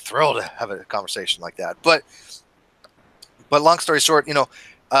 I would be thrilled to have a conversation like that. But long story short, you know,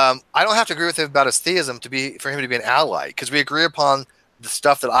 I don't have to agree with him about his theism for him to be an ally, because we agree upon the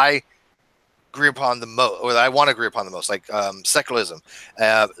stuff that I agree upon the most, or that I want to agree upon the most, like secularism,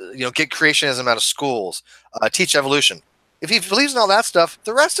 you know, get creationism out of schools, teach evolution. If he believes in all that stuff,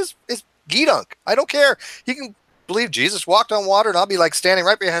 the rest is geedunk. I don't care. He can believe Jesus walked on water, and I'll be like standing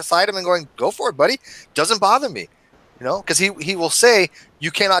right beside him and going, "Go for it, buddy." Doesn't bother me, you know, because he will say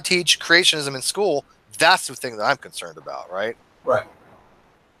you cannot teach creationism in school. That's the thing that I'm concerned about, right? Right.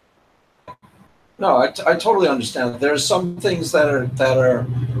 No, I totally understand. There's some things that are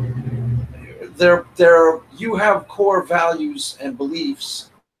you have core values and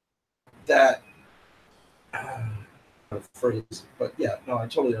beliefs that phrase, but yeah, no, I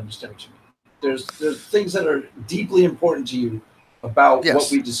totally understand what you mean. There's things that are deeply important to you about what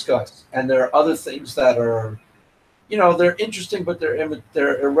Yes. we discuss, and there are other things that are, you know, they're interesting, but they're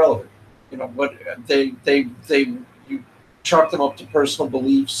irrelevant. You know what they you chalk them up to personal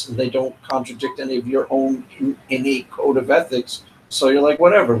beliefs, and they don't contradict any of your own innate code of ethics. So you're like,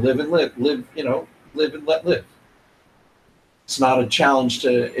 whatever, live and live, you know, live and let live. It's not a challenge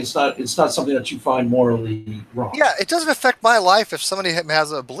to. It's not something that you find morally wrong. Yeah, it doesn't affect my life if somebody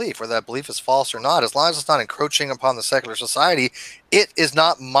has a belief, whether that belief is false or not. As long as it's not encroaching upon the secular society, it is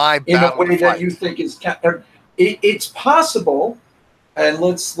not my In a battle way to that fight. you think is it's possible, and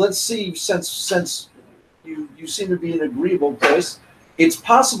let's see, since you seem to be in an agreeable place, it's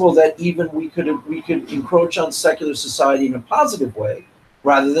possible that even we could encroach on secular society in a positive way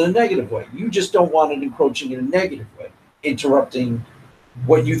rather than a negative way. You just don't want it encroaching in a negative way, interrupting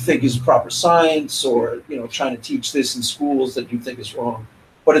what you think is proper science, or, you know, trying to teach this in schools that you think is wrong.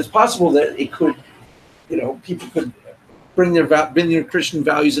 But it's possible that it could, you know, people could bring their Christian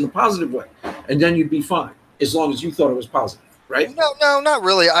values in a positive way, and then you'd be fine as long as you thought it was positive, right? No, not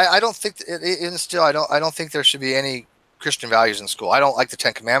really. I don't think even still I don't think there should be any Christian values in school. I don't like the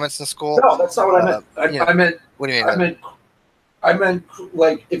Ten Commandments in school. No, that's not what I meant. You know, I meant. what do you mean? I meant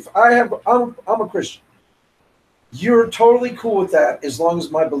like, if I'm a Christian, you're totally cool with that as long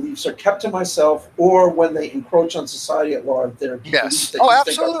as my beliefs are kept to myself, or when they encroach on society at large, they're Yes. beliefs that Oh, you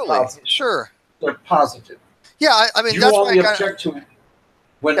think are absolutely. positive. Sure. They're positive. Yeah, I mean You that's only why I object to it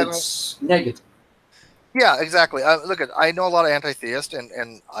when it's negative. Yeah, exactly. Look, I know a lot of anti-theists, and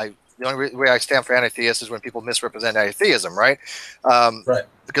the only way I stand for anti-theist is when people misrepresent atheism, right? Right.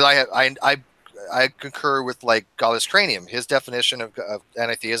 Because I concur with, like, Godless Cranium. His definition of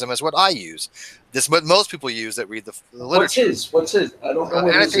anti-theism is what I use. This is what most people use that read the literature. What's his? I don't know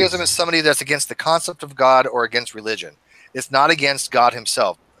what Anti-theism is somebody that's against the concept of God or against religion. It's not against God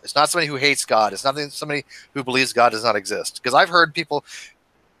himself. It's not somebody who hates God. It's not somebody who believes God does not exist. Because I've heard people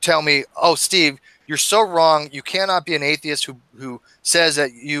tell me, "Oh, Steve, you're so wrong. You cannot be an atheist who says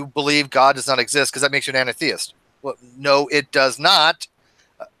that you believe God does not exist, because that makes you an anti-theist." Well, no, it does not.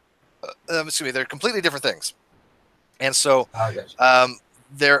 Excuse me, they're completely different things. And so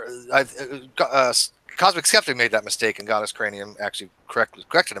Cosmic Skeptic made that mistake, and Goddess Cranium actually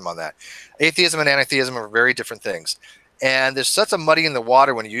corrected him on that. Atheism and anti-theism are very different things. And there's such a muddy in the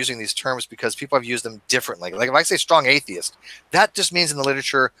water when you're using these terms, because people have used them differently. Like if I say strong atheist, that just means in the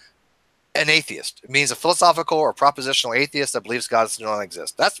literature an atheist. It means a philosophical or propositional atheist that believes God does not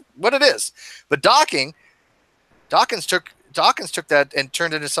exist. That's what it is. But Dawkins took that and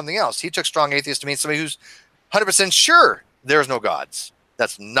turned it into something else. He took strong atheist to mean somebody who's 100% sure there's no gods.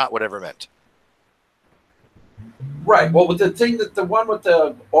 That's not what ever meant. Right. Well, with the one with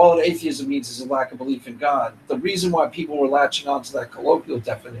all that atheism means is a lack of belief in God. The reason why people were latching onto that colloquial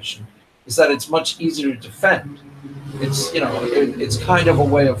definition is that it's much easier to defend. It's, you know, it's kind of a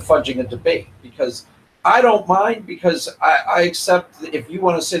way of fudging a debate, because I don't mind, because I accept that if you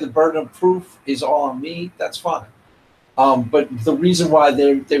want to say the burden of proof is all on me, that's fine. But the reason why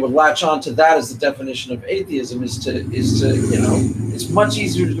they would latch on to that as the definition of atheism is to you know, it's much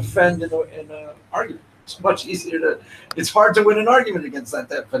easier to defend in an argument. It's much easier it's hard to win an argument against that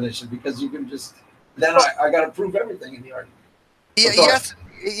definition, because you can just, then I got to prove everything in the argument. Yeah, yes,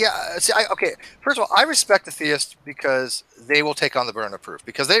 yeah. See, okay. First of all, I respect the theists because they will take on the burden of proof,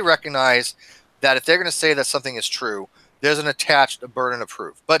 because they recognize that if they're going to say that something is true, there's an attached burden of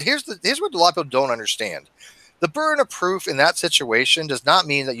proof. But here's what a lot of people don't understand. The burden of proof in that situation does not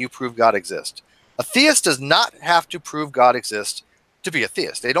mean that you prove God exists. A theist does not have to prove God exists to be a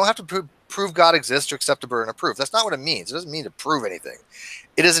theist. They don't have to prove God exists to accept a burden of proof. That's not what it means. It doesn't mean to prove anything.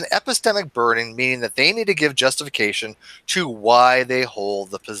 It is an epistemic burden, meaning that they need to give justification to why they hold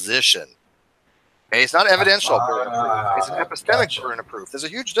the position. Okay? It's not evidential burden of proof. It's an epistemic burden of proof. There's a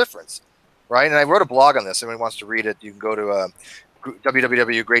huge difference, right? And I wrote a blog on this. If anyone wants to read it, you can go to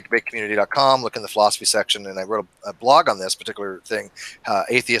www.greatdebatecommunity.com, look in the philosophy section, and I wrote a blog on this particular thing,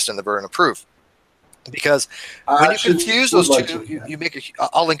 atheist and the burden of proof. Because when you confuse those two, you make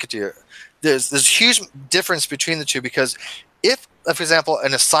I'll link it to you. There's a huge difference between the two, because if, for example,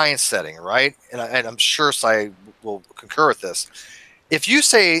 in a science setting, right, and I'm sure Sai will concur with this, if you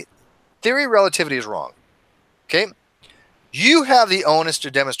say theory of relativity is wrong, okay, you have the onus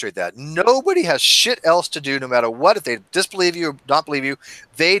to demonstrate that. Nobody has shit else to do, no matter what. If they disbelieve you or not believe you,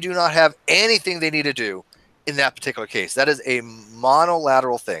 they do not have anything they need to do in that particular case. That is a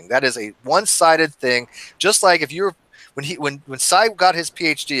monolateral thing. That is a one-sided thing. Just like if you're when Cy got his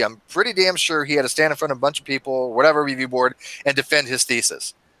PhD, I'm pretty damn sure he had to stand in front of a bunch of people, whatever review board, and defend his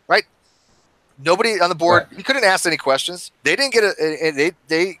thesis, right? Nobody on the board. Right. He couldn't ask any questions. They didn't get it.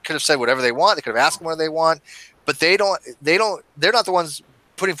 They could have said whatever they want. They could have asked him what they want, but they don't. They're not the ones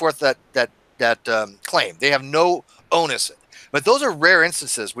putting forth that claim. They have no onus. But those are rare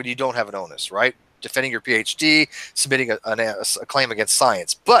instances when you don't have an onus, right? Defending your PhD, submitting a claim against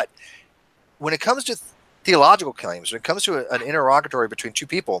science. But when it comes to theological claims, when it comes to an interrogatory between two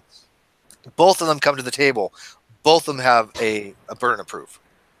people, both of them come to the table. Both of them have a burden of proof,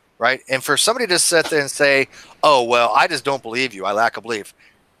 right? And for somebody to sit there and say, oh, well, I just don't believe you, I lack a belief,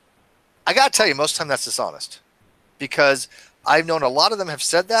 I got to tell you, most of the time that's dishonest, because I've known a lot of them have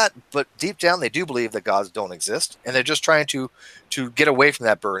said that, but deep down they do believe that gods don't exist, and they're just trying to get away from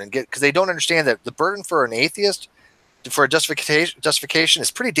that burden, because they don't understand that the burden for an atheist for a justification is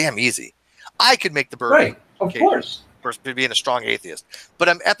pretty damn easy. I could make the burden, right? Of course, for being a strong atheist, but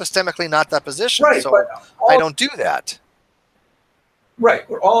I'm epistemically not that position, right? So I don't do that. Right.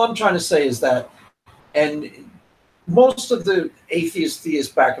 All I'm trying to say is that, and most of the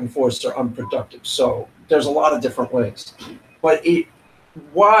theist back and forths are unproductive. So there's a lot of different ways, but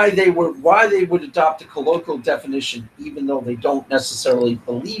why they would adopt a colloquial definition, even though they don't necessarily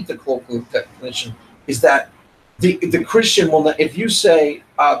believe the colloquial definition, is that the Christian will not, if you say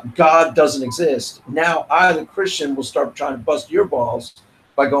God doesn't exist, now I, the Christian, will start trying to bust your balls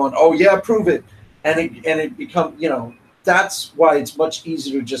by going, oh yeah, prove it, and it becomes, you know, that's why it's much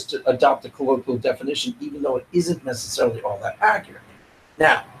easier just to adopt a colloquial definition, even though it isn't necessarily all that accurate.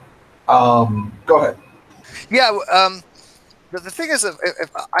 Now, go ahead. Yeah. The thing is,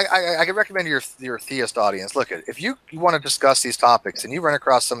 if I can recommend your theist audience, look at, if you want to discuss these topics and you run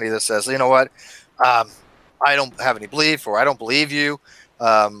across somebody that says, you know what, I don't have any belief, or I don't believe you,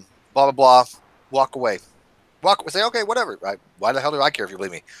 blah blah blah, walk away. Say, okay, whatever. Right? Why the hell do I care if you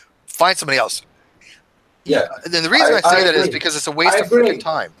believe me? Find somebody else. Yeah. And then the reason I say that is because it's a waste of freaking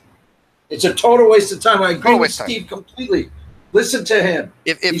time. It's a total waste of time. I agree with Steve completely. Listen to him.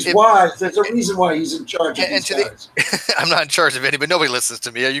 He's wise. There's a reason why he's in charge of these guys. I'm not in charge of any, but nobody listens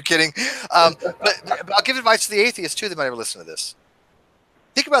to me. Are you kidding? But I'll give advice to the atheists too that might ever listen to this.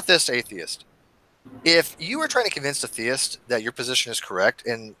 Think about this, atheist. If you were trying to convince a theist that your position is correct,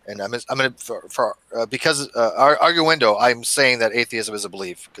 and I'm going to because arguendo, I'm saying that atheism is a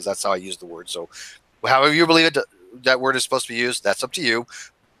belief, because that's how I use the word. So, however you believe it, that word is supposed to be used. That's up to you.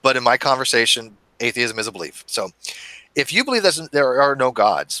 But in my conversation, atheism is a belief. So, if you believe that there are no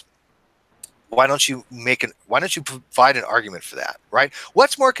gods, why don't you provide an argument for that, right?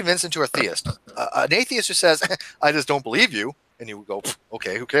 What's more convincing to a theist? An atheist who says, "I just don't believe you," and you go,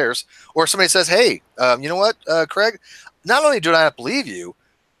 "Okay, who cares?" Or somebody says, "Hey, you know what, Craig? Not only do I not believe you,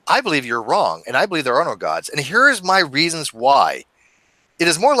 I believe you're wrong, and I believe there are no gods, and here's my reasons why." It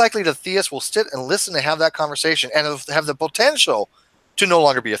is more likely the theist will sit and listen to have that conversation and have the potential to no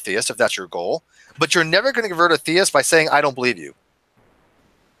longer be a theist if that's your goal. But you're never going to convert a theist by saying, "I don't believe you."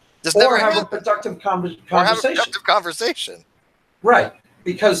 Just never have a productive conversation. Or have a productive conversation. Right.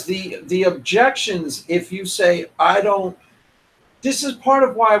 Because the objections, if you say, I don't, this is part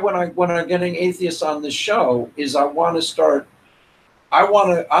of why when I'm getting atheists on this show, is I'm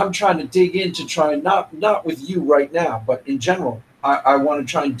trying to dig in to try, not with you right now, but in general, I want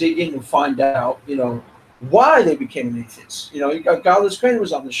to try and dig in and find out, you know, why they became an atheist. You know, you got Godless Crane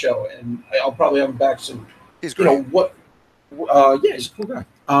was on the show, and I'll probably have him back soon. He's great. You know what? Yeah, he's a cool guy.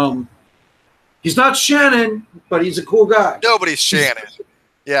 He's not Shannon, but he's a cool guy. Nobody's Shannon.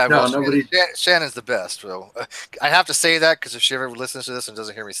 Yeah, no, well, nobody. Shannon's the best. So I have to say that, because if she ever listens to this and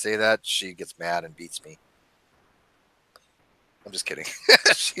doesn't hear me say that, she gets mad and beats me. I'm just kidding.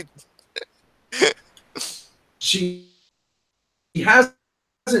 She hasn't.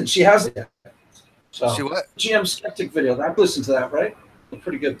 She hasn't yet. So, she what? GM Skeptic video. I've listened to that, right?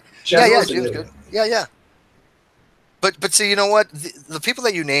 Pretty good. Yeah, she was good. Yeah. But see, you know what? The people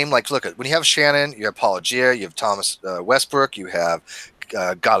that you name, like, look at, when you have Shannon, you have Apologia, you have Thomas Westbrook, you have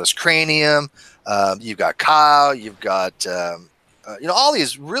Goddess Cranium, you've got Kyle, you've got you know, all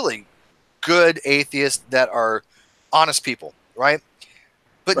these really good atheists that are honest people, right?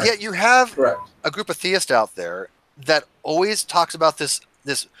 But right. Yet you have Correct. a group of theists out there that always talks about this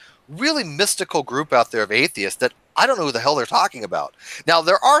really mystical group out there of atheists that I don't know who the hell they're talking about. Now,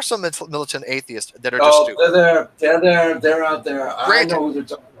 there are some militant atheists that are just stupid. They're out there. Granted, I know who they're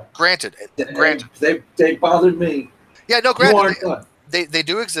talking about. Granted. They bothered me. Yeah, no, granted. They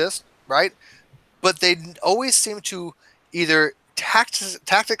do exist, right? But they always seem to either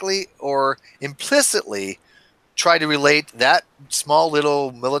tactically or implicitly try to relate that small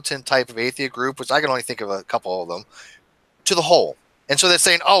little militant type of atheist group, which I can only think of a couple of them, to the whole. And so they're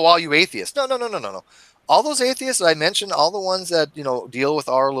saying, oh, all you atheists. No, no, no, no, no, no. All those atheists that I mentioned, all the ones that, you know, deal with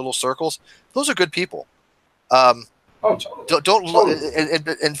our little circles, those are good people. Oh, totally.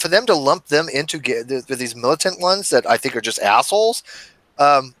 And for them to lump them into these militant ones that I think are just assholes,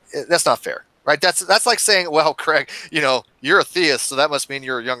 that's not fair, right? That's like saying, well, Craig, you know, you're a theist, so that must mean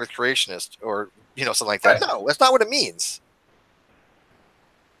you're a younger creationist, or, you know, something like that. Right. No, that's not what it means.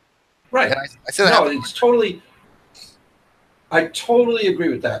 Right. I said no, it's totally. I totally agree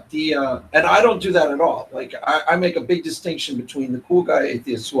with that. And I don't do that at all. Like I make a big distinction between the cool guy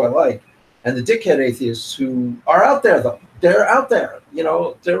atheists who I like and the dickhead atheists who are out there, though. They're out there. You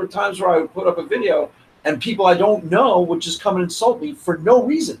know, there were times where I would put up a video and people I don't know would just come and insult me for no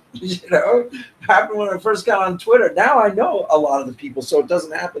reason. You know, happened when I first got on Twitter. Now I know a lot of the people, so it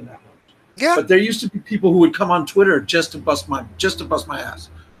doesn't happen that much. Yeah. But there used to be people who would come on Twitter just to bust my ass,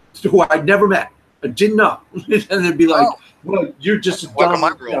 who I'd never met, I didn't know, and they'd be like, "Well, you're just a dumb."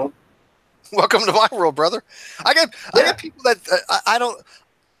 You know. Welcome to my world, brother. I get people that I don't.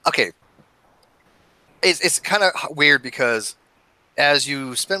 Okay. It's kind of weird because as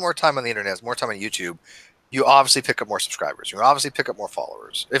you spend more time on the internet, more time on YouTube, you obviously pick up more subscribers. You obviously pick up more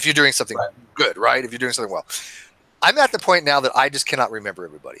followers if you're doing something good, right? If you're doing something well. I'm at the point now that I just cannot remember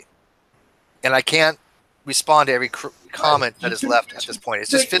everybody, and I can't respond to every comment that is left at this point.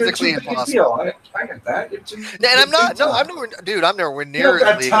 It's just physically impossible. I get that. And I'm not. No, I'm nowhere. Dude, I'm nowhere near. You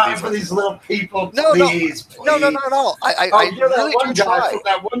don't got time for these little people. No, please. No. You're really that one guy from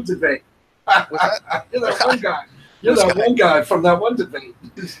that one debate. You're that one guy. You're that one guy from that one debate.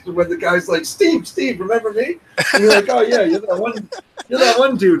 When the guy's like, Steve, remember me? And you're like, oh yeah, you're that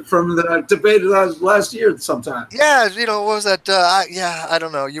one dude from the debate last year sometime. Yeah, you know, what was that? Yeah, I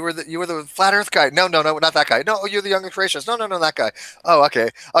don't know. You were the flat Earth guy. No, not that guy. No, you're the younger creationist. No, that guy. Oh, okay.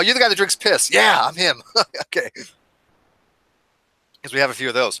 Oh, you're the guy that drinks piss. Yeah, I'm him. Okay. Because we have a few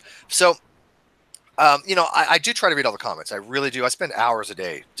of those. So, you know, I do try to read all the comments. I really do. I spend hours a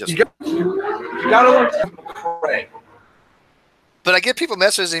day just. You gotta learn McRae. But I get people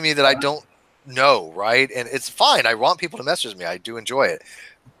messaging me that I don't know, right? And it's fine. I want people to message me. I do enjoy it.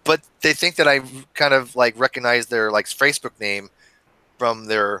 But they think that I kind of like recognize their like Facebook name from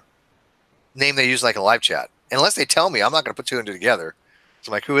their name they use like a live chat. Unless they tell me, I'm not going to put two and two together.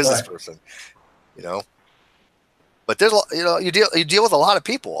 So I'm like, who is this person? You know. But there's, you know, you deal with a lot of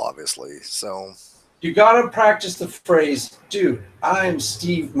people, obviously. So you got to practice the phrase, dude, I'm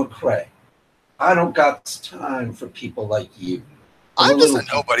Steve McRae. I don't got time for people like you. I'm just a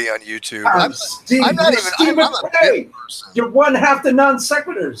nobody on YouTube. I'm not even Steve McRae. You're one half the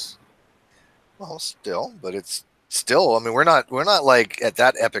non-sequiturs. Well, still, but it's still. I mean, we're not like at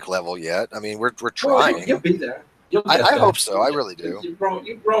that epic level yet. I mean, we're trying. Well, you'll be there. I hope so. I really do. You've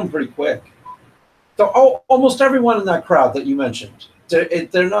grown pretty quick. So, almost everyone in that crowd that you mentioned,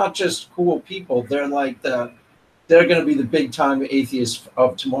 they're not just cool people. They're like they're going to be the big time atheists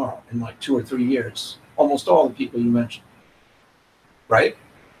of tomorrow in like 2 or 3 years. Almost all the people you mentioned. Right?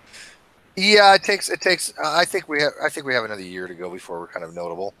 Yeah, it takes. I think we have another year to go before we're kind of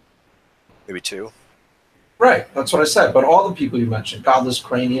notable. Maybe 2. Right, that's what I said. But all the people you mentioned, Godless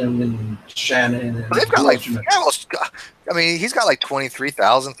Cranium and Shannon, and they've got like, I mean, he's got like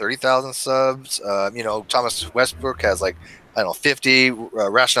 23,000, 30,000 subs. You know, Thomas Westbrook has like, I don't know, 50.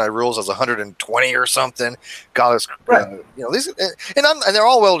 Rational Rules has 120 or something. Godless, you know, these, and they're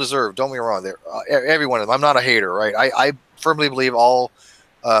all well deserved. Don't get me wrong. They're every one of them. I'm not a hater, right? I firmly believe all,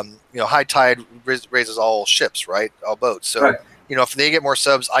 you know, high tide raises all ships, right? All boats. So, you know, if they get more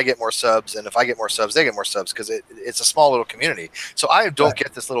subs, I get more subs, and if I get more subs, they get more subs because it's a small little community. So I don't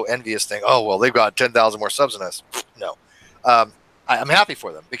get this little envious thing. Oh, well, they've got 10,000 more subs than us. No, I'm happy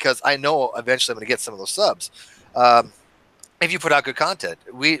for them because I know eventually I'm going to get some of those subs. If you put out good content,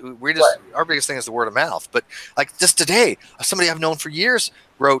 we just our biggest thing is the word of mouth. But like just today, somebody I've known for years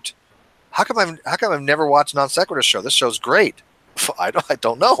wrote, How come I've never watched NonSequitur Show? This show's great. I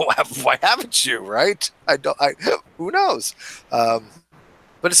don't know. Why haven't you? Right? Who knows? But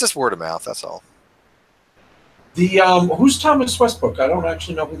it's just word of mouth. That's all. The who's Thomas Westbrook? I don't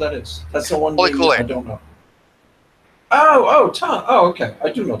actually know who that is. That's the one name I don't know. Tom. Oh, okay.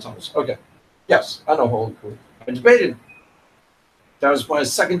 I do know Thomas. Okay. Yes, I know Holy Cool. I debated. That was my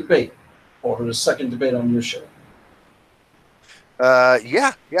second debate, or the second debate on your show.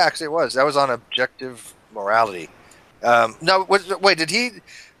 Yeah, actually it was. That was on objective morality. No, wait, did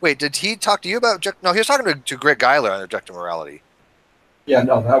he talk to you about no, he was talking to Greg Geiler on objective morality. Yeah,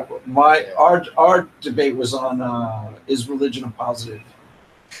 no, our debate was on is religion a positive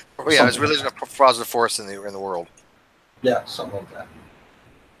Oh, yeah, it's religion a positive force in the world. Yeah, something like that.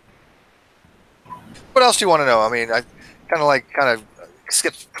 What else do you want to know? I mean, I kind of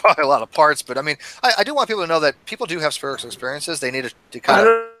skipped probably a lot of parts, but I mean, I do want people to know that people do have spiritual experiences. They need to kind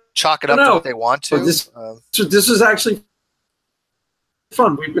of chalk it up to what they want to. So this is actually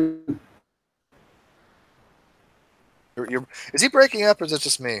fun. We've been. Is he breaking up, or is it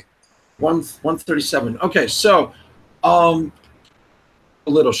just me? 137. Okay, so, a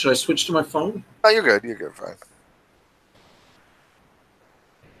little. Should I switch to my phone? Oh, you're good. You're good. Fine.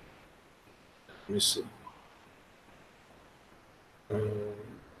 Let me see.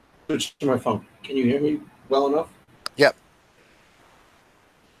 Switch to my phone. Can you hear me well enough? Yep.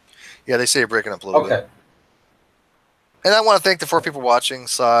 Yeah, they say you're breaking up a little bit. And I want to thank the 4 people watching: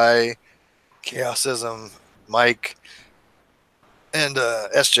 Sai, Chaosism, Mike, and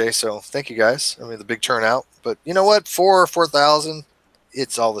SJ. So thank you guys. I mean, the big turnout. But you know what? 4,000,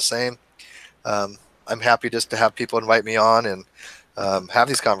 it's all the same. I'm happy just to have people invite me on and have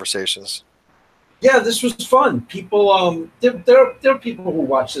these conversations. Yeah, this was fun. People, there are people who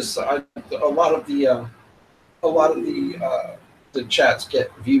watch this. A lot of the chats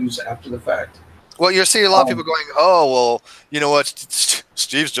get views after the fact. Well, you'll see a lot of people going, "Oh, well, you know what?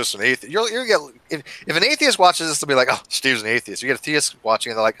 Steve's just an atheist." If an atheist watches this, they'll be like, "Oh, Steve's an atheist." You get a theist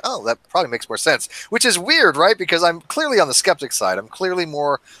watching, and they're like, "Oh, that probably makes more sense," which is weird, right? Because I'm clearly on the skeptic side. I'm clearly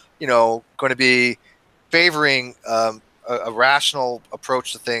more, going to be favoring a rational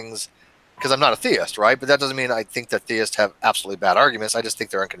approach to things because I'm not a theist, right? But that doesn't mean I think that theists have absolutely bad arguments. I just think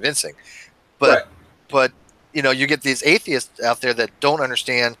they're unconvincing. But you get these atheists out there that don't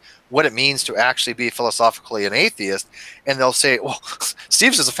understand what it means to actually be philosophically an atheist, and they'll say, "Well,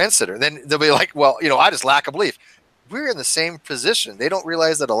 Steve's just a fence sitter." Then they'll be like, "Well, I just lack a belief." We're in the same position. They don't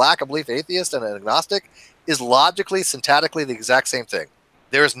realize that a lack of belief atheist and an agnostic is logically, syntactically the exact same thing.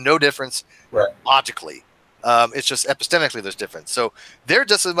 There is no difference logically. It's just epistemically there's difference. So they're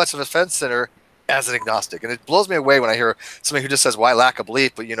just as much of a fence sitter as an agnostic. And it blows me away when I hear somebody who just says, "Why lack a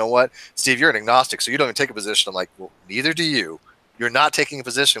belief?" But you know what, Steve, you're an agnostic, so you don't even take a position. I'm like, well, neither do you. You're not taking a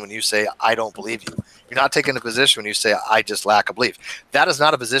position when you say, "I don't believe you." You're not taking a position when you say, "I just lack a belief." That is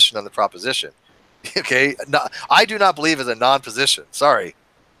not a position on the proposition. Okay? No, I do not believe as a non-position. Sorry.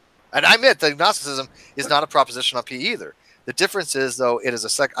 And I admit that agnosticism is not a proposition on P either. The difference is, though, it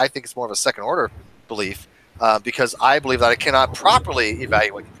is I think it's more of a second order belief because I believe that I cannot properly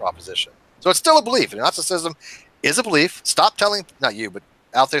evaluate the proposition. So it's still a belief. Agnosticism is a belief. Stop telling, not you, but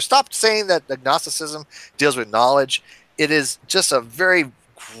out there, stop saying that agnosticism deals with knowledge. It is just a very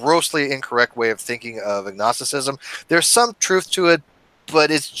grossly incorrect way of thinking of agnosticism. There's some truth to it,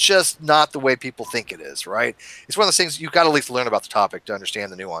 but it's just not the way people think it is, right? It's one of those things you've got to at least learn about the topic to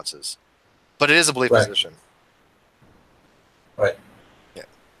understand the nuances. But it is a belief position. Right. Yeah.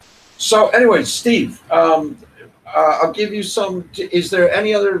 So anyway, Steve, I'll give you some. Is there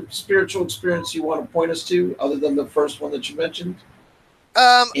any other spiritual experience you want to point us to other than the first one that you mentioned?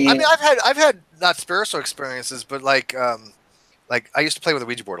 I mean, I've had not spiritual experiences, but like I used to play with a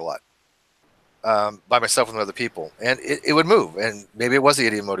Ouija board a lot by myself with other people, and it would move, and maybe it was the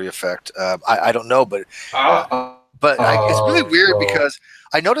ideology effect. I don't know, but it's really weird because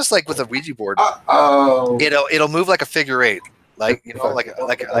I noticed like with a Ouija board, it'll move like a figure eight, like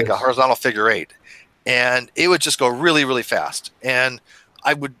like a horizontal figure eight, and it would just go really, really fast, and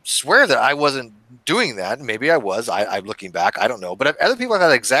I would swear that I wasn't doing that. Maybe I was. I'm looking back. I don't know. But other people have had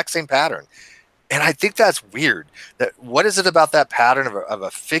the exact same pattern. And I think that's weird. That what is it about that pattern of a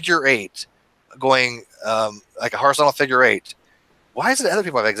figure eight going like a horizontal figure eight? Why is it other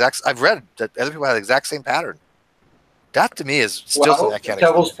people have I've read that other people have the exact same pattern. That to me is still something I can't explain. The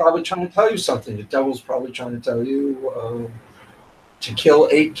devil's probably trying to tell you something. The devil's probably trying to tell you to kill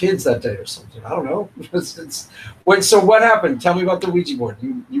 8 kids that day or something. I don't know. Wait, so what happened? Tell me about the Ouija board.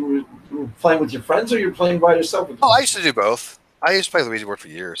 You were playing with your friends, or you were playing by yourself? I used to do both. I used to play the Ouija board for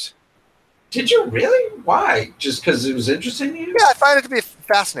years. Did you really? Why? Just because it was interesting to you? Yeah, I find it to be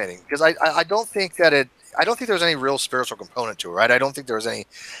fascinating because I don't think that I don't think there's any real spiritual component to it, right? I don't think there was any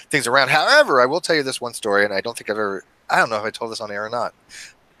things around. However, I will tell you this one story, and I don't think I don't know if I told this on air or not.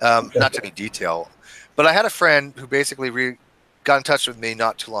 Not to any detail, but I had a friend who basically got in touch with me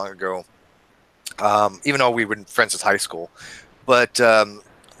not too long ago, even though we were friends since high school. But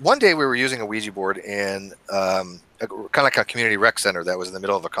one day we were using a Ouija board in kind of like a community rec center that was in the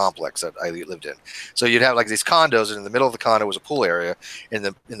middle of a complex that I lived in. So you'd have like these condos, and in the middle of the condo was a pool area. In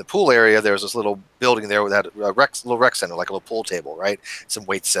the pool area, there was this little building there that had a little rec center, like a little pool table, right? Some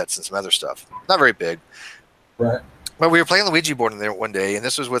weight sets and some other stuff. Not very big. Right. But we were playing the Ouija board in there one day, and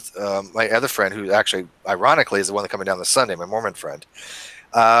this was with my other friend, who actually, ironically, is the one that coming down this Sunday, my Mormon friend.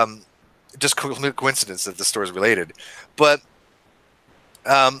 Just coincidence that the story is related. But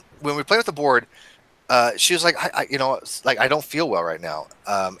when we played with the board, she was like, you know, like, I don't feel well right now.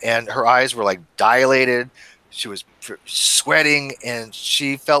 And her eyes were like dilated. She was sweating, and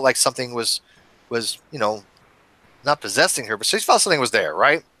she felt like something was, you know, not possessing her, but she felt something was there,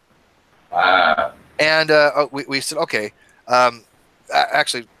 right? And we said, okay.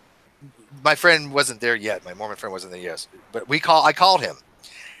 Actually, my friend wasn't there yet. My Mormon friend wasn't there yet. But I called him,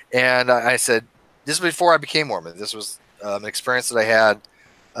 and I said, this was before I became Mormon. This was an experience that I had.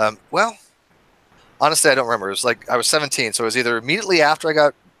 Well, honestly, I don't remember. It was like I was 17, so it was either immediately after I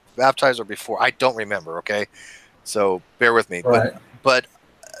got baptized or before. I don't remember. Okay, so bear with me. Right. But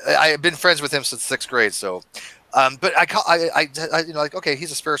I have been friends with him since 6th grade. So, but I you know, like, okay,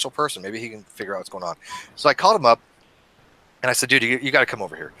 he's a spiritual person. Maybe he can figure out what's going on. So I called him up, and I said, dude, you got to come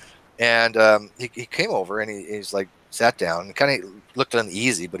over here. And he came over, and he's like, sat down and kind of looked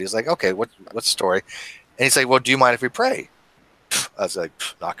uneasy, but he's like, okay, what's the story? And he's like, well, do you mind if we pray? I was like,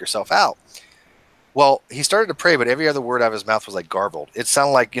 knock yourself out. Well, he started to pray, but every other word out of his mouth was like garbled. It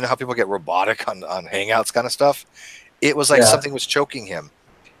sounded like, you know how people get robotic on Hangouts kind of stuff? It was like something was choking him.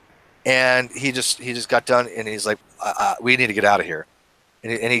 And he just got done, and he's like, we need to get out of here.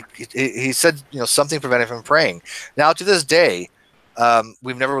 And he said, you know, something prevented him from praying. Now, to this day,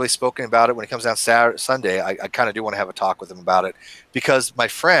 we've never really spoken about it. When it comes down Sunday, I kind of do want to have a talk with him about it, because my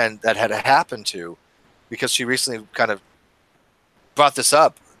friend that had happened to, because she recently kind of brought this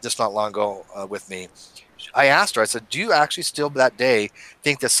up just not long ago with me. I asked her, I said, do you actually still that day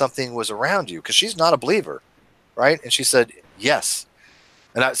think that something was around you? Because she's not a believer, right? And she said, yes.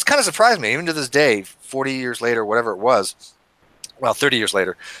 And it's kind of surprised me, even to this day, 40 years later, whatever it was, well, 30 years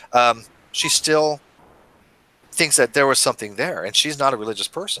later, she still thinks that there was something there, and she's not a religious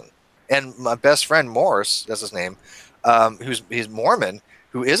person. And my best friend, Morris, that's his name, he's Mormon,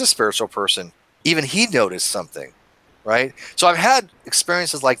 who is a spiritual person, even he noticed something, right? So I've had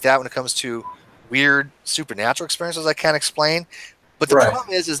experiences like that when it comes to weird supernatural experiences I can't explain. But the problem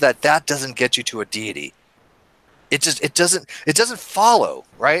is that doesn't get you to a deity. It doesn't follow,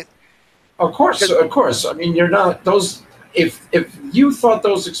 right? Of course. I mean, you're not those. If you thought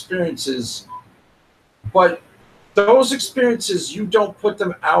those experiences, but those experiences, you don't put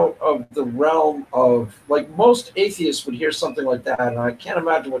them out of the realm of, like, most atheists would hear something like that, and I can't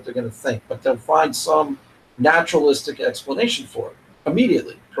imagine what they're going to think, but they'll find some naturalistic explanation for it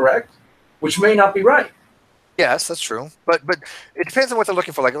immediately, correct? Which may not be right. Yes, that's true. But it depends on what they're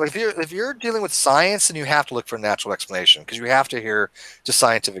looking for. Like if you're dealing with science, then you have to look for a natural explanation, because you have to adhere to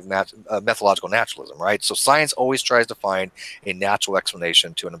scientific methodological naturalism, right? So science always tries to find a natural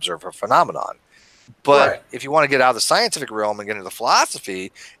explanation to an observable phenomenon. But if you want to get out of the scientific realm and get into the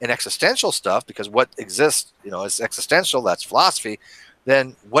philosophy and existential stuff, because what exists, you know, is existential, that's philosophy,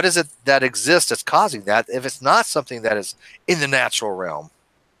 then what is it that exists that's causing that if it's not something that is in the natural realm?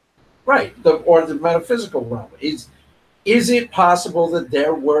 Right, or the metaphysical realm. Is it possible that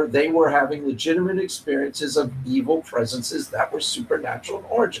they were having legitimate experiences of evil presences that were supernatural in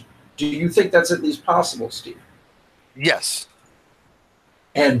origin? Do you think that's at least possible, Steve? Yes.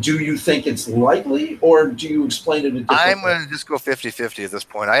 And do you think it's likely, or do you explain it a different way? I'm going to just go 50-50 at this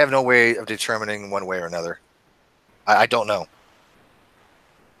point. I have no way of determining one way or another. I don't know.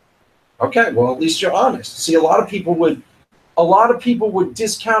 Okay, well, at least you're honest. See, a lot of people would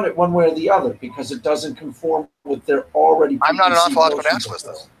discount it one way or the other because it doesn't conform with their already. I'm not an ontological naturalist,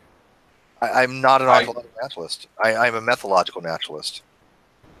 though. I'm not an ontological naturalist. I'm a methodological naturalist.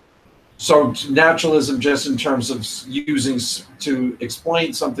 So naturalism, just in terms of using to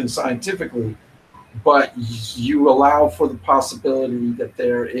explain something scientifically, but you allow for the possibility that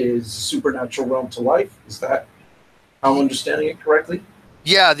there is a supernatural realm to life. Is that how I'm understanding it correctly?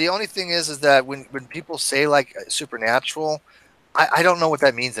 Yeah, the only thing is that when people say like supernatural, I don't know what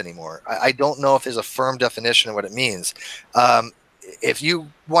that means anymore. I don't know if there's a firm definition of what it means. If you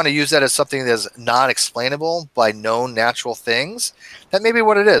want to use that as something that's not explainable by known natural things, that may be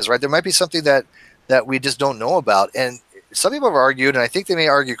what it is, right? There might be something that we just don't know about. And some people have argued, and I think they may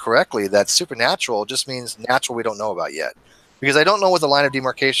argue correctly, that supernatural just means natural we don't know about yet. Because I don't know what the line of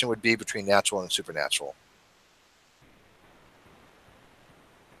demarcation would be between natural and supernatural.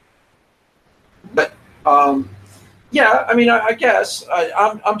 But yeah, I mean, I guess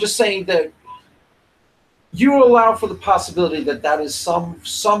I'm just saying that you allow for the possibility that is some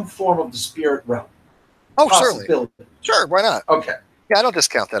form of the spirit realm. Oh, certainly. Sure, why not? Okay. Yeah, I don't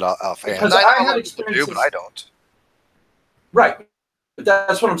discount that offhand. Because I had experiences, but I don't. Right, but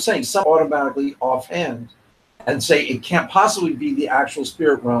that's what I'm saying. Some automatically offhand and say it can't possibly be the actual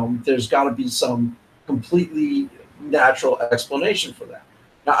spirit realm. There's got to be some completely natural explanation for that.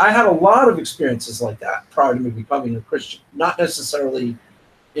 Now, I had a lot of experiences like that prior to me becoming a Christian. Not necessarily,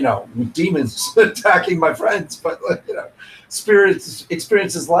 with demons attacking my friends, but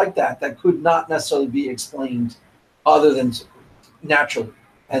experiences like that could not necessarily be explained other than naturally,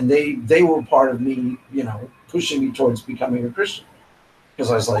 and they were part of me, pushing me towards becoming a Christian,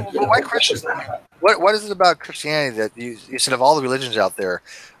 because I was like, why Christian? What is it about Christianity that you said of all the religions out there?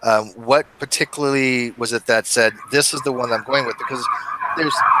 What particularly was it that said this is the one I'm going with? Because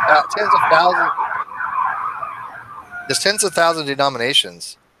there's tens of thousands of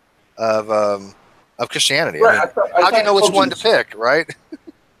denominations of Christianity. Right. How do you know which one to pick, right?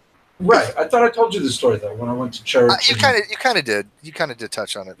 Right. I thought I told you the story though when I went to church. You kind of did. You kind of did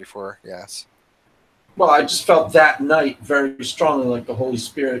touch on it before. Yes. Well, I just felt that night very strongly like the Holy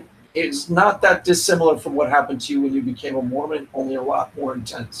Spirit. It's not that dissimilar from what happened to you when you became a Mormon, only a lot more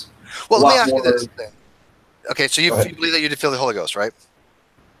intense. Well, let me ask you this thing. Okay, so you believe that you did feel the Holy Ghost, right?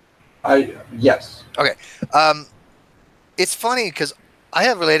 Yes. Okay. It's funny because I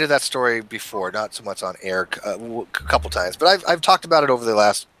have related that story before, not so much on air, a couple times, but I've talked about it over the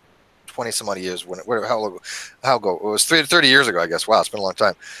last 20 some odd years. How ago? It was 30 years ago, I guess. Wow, it's been a long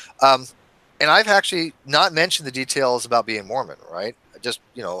time. And I've actually not mentioned the details about being Mormon, right? Just,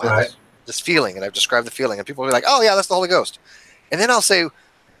 have this feeling, and I've described the feeling, and people will be like, oh, yeah, that's the Holy Ghost. And then I'll say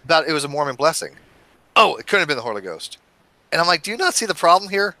about it was a Mormon blessing. Oh, it couldn't have been the Holy Ghost. And I'm like, do you not see the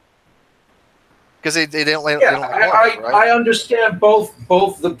problem here? Because they don't let right? I understand both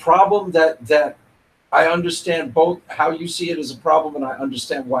the problem that I understand both how you see it as a problem, and I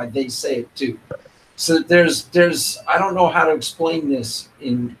understand why they say it too. So there's I don't know how to explain this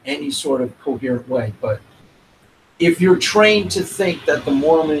in any sort of coherent way, but if you're trained to think that the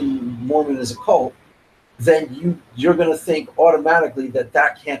Mormon is a cult, then you're going to think automatically that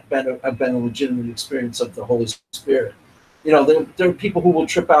can't have been a legitimate experience of the Holy Spirit. There are people who will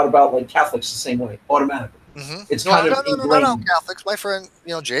trip out about like Catholics the same way automatically. Mm-hmm. It's kind of ingrained. No, Catholics. My friend,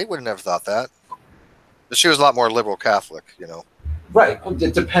 Jade would have never thought that. But she was a lot more liberal Catholic, Right.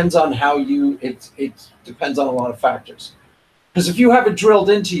 It depends on how it depends on a lot of factors. Because if you have it drilled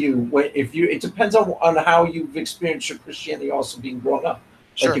into you, it depends on how you've experienced your Christianity also being grown up.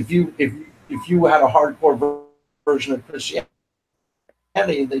 Sure. Like if you had a hardcore version of Christianity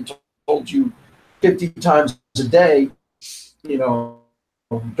and they told you 50 times a day,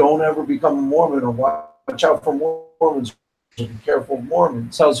 don't ever become a Mormon or watch out for Mormons, be careful of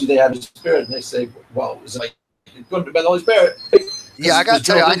Mormons, tells you they have a spirit, and they say, well, it was like it couldn't have been the Holy Spirit. Yeah, I got to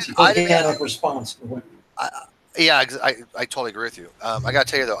tell you, I didn't have a response. Yeah, I totally agree with you. I got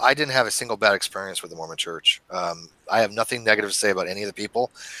to tell you, though, I didn't have a single bad experience with the Mormon Church. I have nothing negative to say about any of the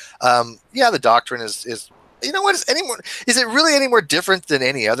people. Yeah, the doctrine is what is it really any more different than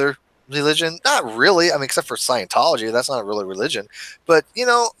any other religion? Not really. I mean, except for Scientology, that's not really religion. But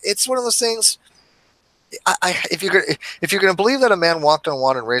it's one of those things. If you're gonna believe that a man walked on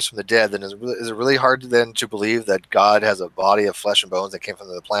water and raised from the dead, then is it really hard then to believe that God has a body of flesh and bones that came from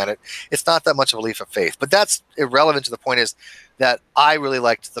the planet? It's not that much of a leap of faith, but that's irrelevant to the point. Is that I really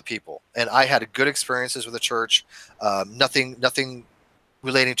liked the people, and I had good experiences with the church. Nothing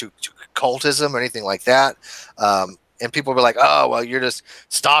relating to cultism or anything like that. And people were like, "Oh, well, you're just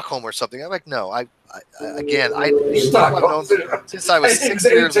Stockholm or something." I'm like, "No, I've known since I was 6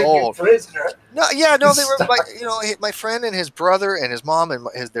 years old." No, they were my friend and his brother and his mom and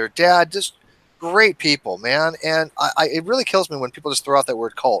their dad, just great people, man. And it really kills me when people just throw out that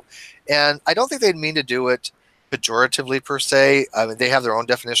word cult. And I don't think they'd mean to do it pejoratively per se. I mean, they have their own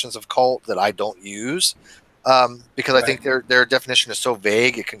definitions of cult that I don't use. Because I think their definition is so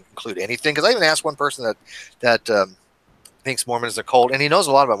vague, it can include anything. Because I even asked one person that thinks Mormon is a cult, and he knows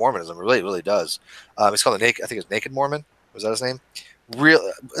a lot about Mormonism. Really, really does. It's called I think it's Naked Mormon. Was that his name?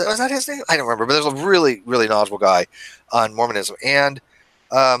 Was that his name? I don't remember. But there's a really, really knowledgeable guy on Mormonism. And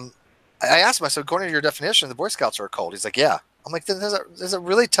I asked him, I said, according to your definition, the Boy Scouts are a cult. He's like, yeah. I'm like, does it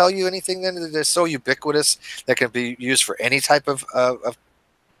really tell you anything then that is so ubiquitous that can be used for any type of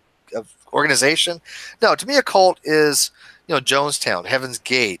organization? No, to me, a cult is, Jonestown, Heaven's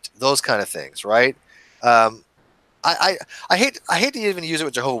Gate, those kind of things, right? I hate to even use it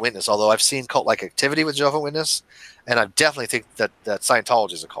with Jehovah's Witness, although I've seen cult-like activity with Jehovah's Witness, and I definitely think that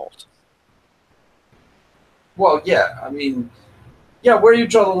Scientology is a cult. Well, yeah, I mean, where you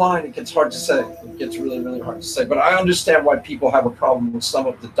draw the line, it gets hard to say. It gets really, really hard to say. But I understand why people have a problem with some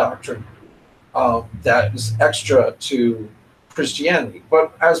of the doctrine that is extra to Christianity.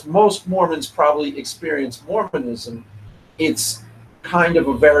 But as most Mormons probably experience Mormonism, it's kind of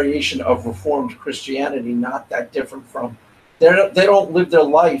a variation of Reformed Christianity, not that different from. They don't live their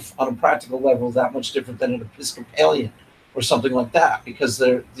life on a practical level that much different than an Episcopalian or something like that, because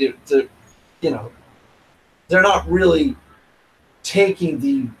they're you know, they're not really taking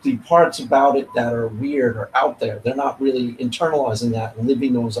the parts about it that are weird or out there. They're not really internalizing that and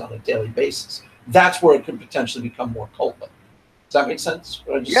living those on a daily basis. That's where it could potentially become more cult-like. Does that make sense?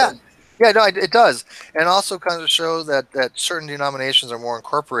 What I just said? Yeah, no, it does, and also kind of show that certain denominations are more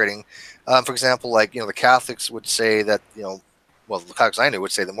incorporating. For example, like the Catholics would say that well, the Catholics I knew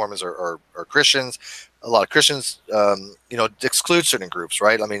would say that Mormons are Christians. A lot of Christians, exclude certain groups,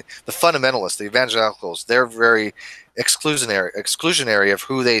 right? I mean, the fundamentalists, the evangelicals, they're very exclusionary of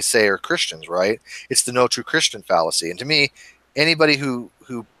who they say are Christians, right? It's the no true Christian fallacy, and to me, anybody who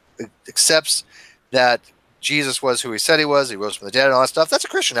accepts that Jesus was who he said he was, he rose from the dead and all that stuff, that's a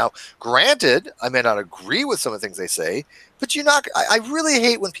Christian. Now, granted, I may not agree with some of the things they say, but I really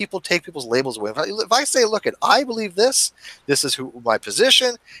hate when people take people's labels away. If I say, look, I believe this is my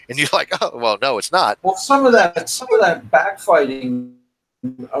position, and you're like, oh, well, no, it's not. Well, some of that backfighting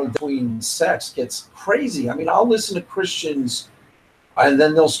between sects gets crazy. I mean, I'll listen to Christians, and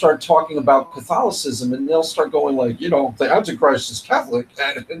then they'll start talking about Catholicism, and they'll start going like, the Antichrist is Catholic,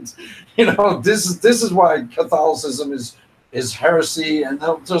 and this is why Catholicism is heresy, and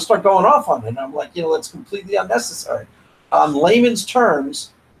they'll start going off on it. And I'm like, that's completely unnecessary. On layman's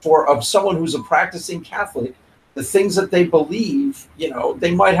terms, for someone who's a practicing Catholic, the things that they believe,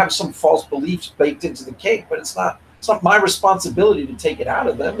 they might have some false beliefs baked into the cake, but it's not my responsibility to take it out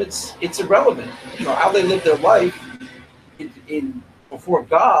of them. It's irrelevant. How they live their life in before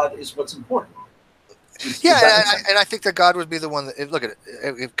God is what's important. And I think that God would be the one that,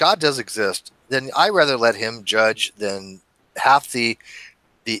 if God does exist, then I rather let him judge than half the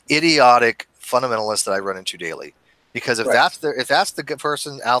idiotic fundamentalists that I run into daily. Because if that's the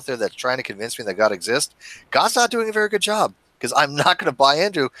person out there that's trying to convince me that God exists, God's not doing a very good job, because I'm not going to buy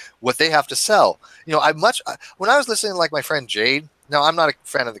into what they have to sell. When I was listening to like my friend Jade, now I'm not a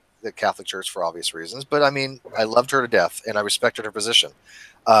fan of the Catholic Church for obvious reasons, but I mean, I loved her to death and I respected her position.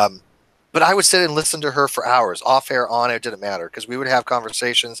 But I would sit and listen to her for hours, off air, on air, it didn't matter, because we would have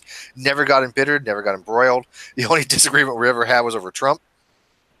conversations, never got embittered, never got embroiled. The only disagreement we ever had was over Trump.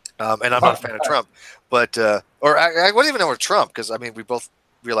 And I'm not a fan of Trump, but or I wasn't even over Trump, because I mean, we both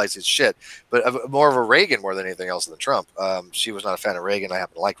realized he's shit, but more of a Reagan more than anything else than Trump. She was not a fan of Reagan. I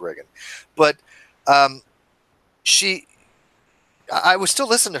happen to like Reagan, but I would still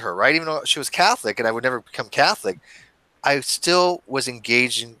listen to her, right? Even though she was Catholic and I would never become Catholic, I still was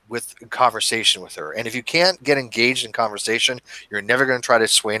engaging with conversation with her. And if you can't get engaged in conversation, you're never going to try to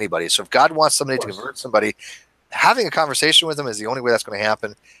sway anybody. So if God wants somebody to convert somebody, having a conversation with them is the only way that's going to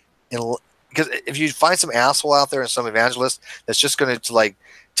happen. Because if you find some asshole out there and some evangelist that's just going to like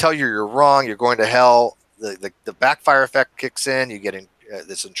tell you you're wrong, you're going to hell, the backfire effect kicks in, you get in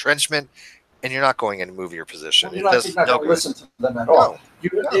this entrenchment, and you're not going in to move your position. You're not going to listen to them at all.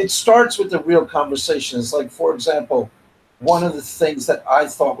 It starts with the real conversation. It's like, for example, one of the things that I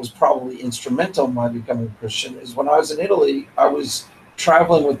thought was probably instrumental in my becoming a Christian is when I was in Italy, I was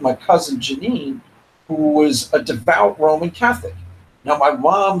traveling with my cousin Janine, who was a devout Roman Catholic. Now, my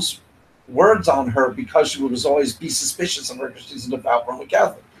mom's words on her, because she would always be suspicious of her because she's a devout Roman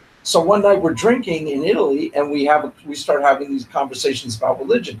Catholic. So one night we're drinking in Italy, and we start having these conversations about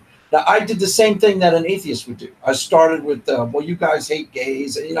religion. Now, I did the same thing that an atheist would do. I started with, well, you guys hate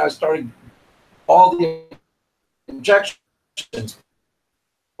gays. And, I started all the objections.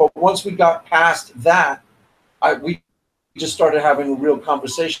 But once we got past that, we just started having a real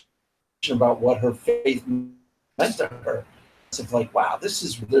conversation about what her faith meant to her. It's like, wow,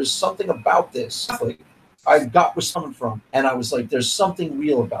 there's something about this. Like, I got where it's coming from. And I was like, there's something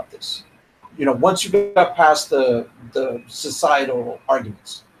real about this. Once you got past the societal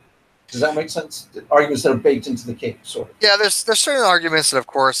arguments. Does that make sense? The arguments that are baked into the cake, sort of. Yeah, there's certain arguments that, of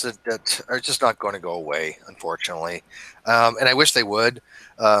course, that are just not going to go away, unfortunately. And I wish they would.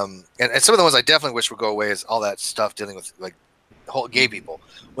 And some of the ones I definitely wish would go away is all that stuff dealing with like whole gay people.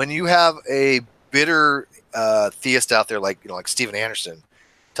 When you have a bitter theist out there, like like Steven Anderson,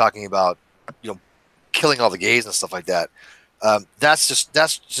 talking about killing all the gays and stuff like that, that's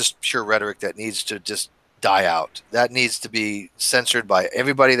just pure rhetoric that needs to just die out. That needs to be censored by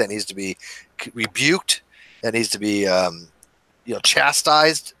everybody. That needs to be rebuked. That needs to be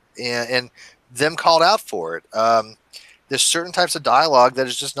chastised and them called out for it. There's certain types of dialogue that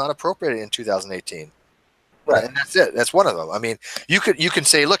is just not appropriate in 2018. Right. And that's it. That's one of them. I mean, you can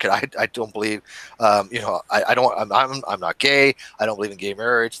say, look, I don't believe, I'm not gay. I don't believe in gay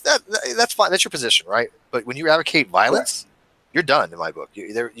marriage. That's fine. That's your position, right? But when you advocate violence, you're done in my book.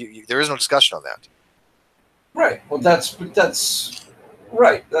 There is no discussion on that. Right. Well, that's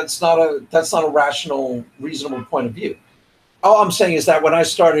right. That's not a rational, reasonable point of view. All I'm saying is that when I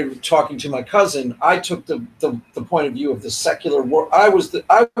started talking to my cousin, I took the point of view of the secular world. I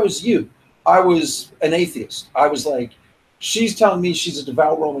was you. I was an atheist. I was like, she's telling me she's a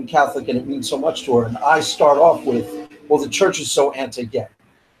devout Roman Catholic and it means so much to her. And I start off with, well, the church is so anti-gay.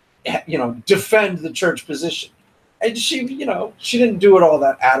 You know, defend the church position. And she, you know, she didn't do it all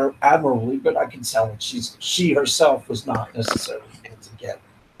that admirably, but I can tell that she herself was not necessarily anti-gay.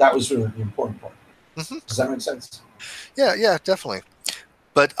 That was really the important part. Mm-hmm. Does that make sense? Yeah, definitely.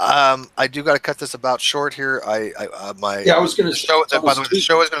 But I do got to cut this about short here. I was going to show. By the way, the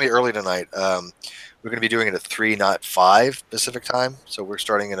show is going to be early tonight. We're going to be doing it at 3, not 5 Pacific time. So we're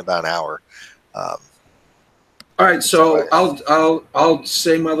starting in about an hour. All right, so I'll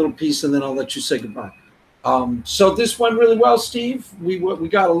say my little piece and then I'll let you say goodbye. So this went really well, Steve. We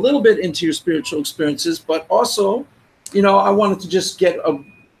got a little bit into your spiritual experiences, but also, you know, I wanted to just get a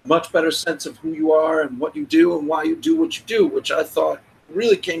much better sense of who you are and what you do and why you do what you do, which I thought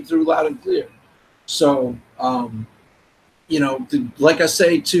really came through loud and clear. So, you know, like I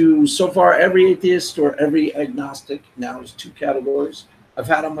say to so far every atheist or every agnostic, now there's 2 categories I've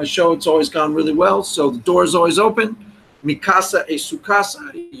had on my show, it's always gone really well. So the door is always open. Mi casa es su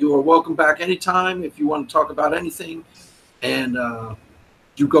casa. You are welcome back anytime if you want to talk about anything. And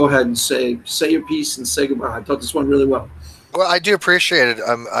you go ahead and say your piece and say goodbye. I thought this went really well. Well, I do appreciate it.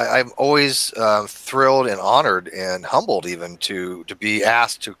 I'm always thrilled and honored and humbled even to be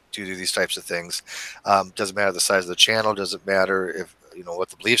asked to do these types of things. Doesn't matter the size of the channel. Doesn't matter if you know what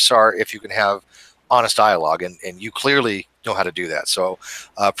the beliefs are. If you can have honest dialogue, and you clearly know how to do that. So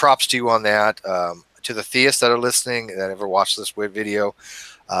props to you on that. To the theists that are listening that ever watched this video,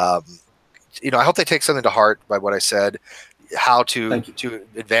 you know, I hope they take something to heart by what I said. How to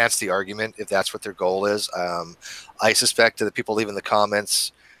advance the argument if that's what their goal is. I suspect that the people leaving the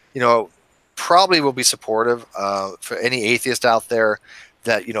comments, you know, probably will be supportive for any atheist out there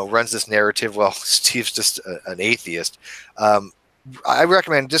that, you know, runs this narrative. Well, Steve's just an atheist. I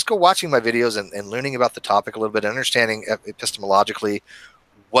recommend just go watching my videos and learning about the topic a little bit, understanding epistemologically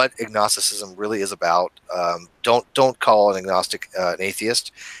what agnosticism really is about. Don't call an agnostic an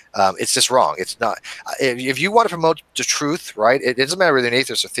atheist. It's just wrong. It's not. If you want to promote the truth, right? It doesn't matter whether you're an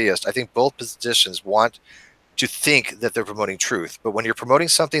atheist or theist. I think both positions want to think that they're promoting truth. But when you're promoting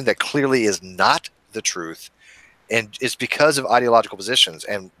something that clearly is not the truth, and it's because of ideological positions,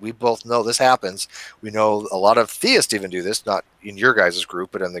 and we both know this happens. We know a lot of theists even do this, not in your guys'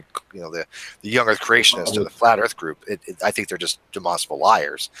 group, but in the the young Earth creationists or the flat Earth group. I think they're just demonstrable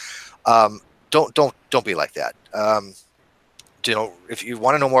liars. Don't be like that. You know, if you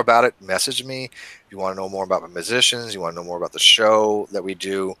want to know more about it, message me. If you want to know more about my musicians, you want to know more about the show that we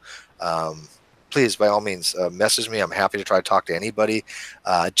do, please, by all means, message me. I'm happy to try to talk to anybody,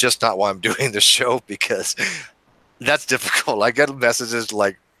 just not while I'm doing the show, because that's difficult. I get messages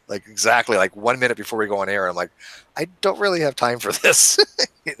like exactly like 1 minute before we go on air. I'm like, I don't really have time for this,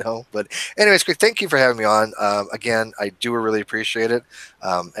 you know. But anyways, Chris, thank you for having me on. Again, I do really appreciate it,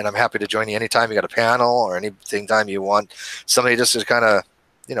 and I'm happy to join you anytime you got a panel or anything time you want somebody just to kind of,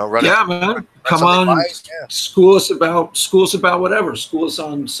 you know, run. Yeah, man, come on, yeah. School us about whatever. School us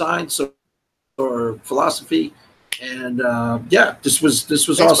on science or philosophy. And yeah, this was Thanks,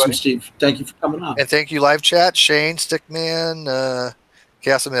 awesome, buddy. Steve. Thank you for coming on. And thank you, live chat, Shane, Stickman,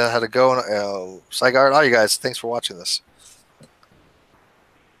 Casimir had to go, Sygard, all you guys. Thanks for watching this.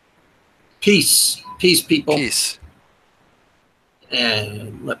 Peace, people. Peace.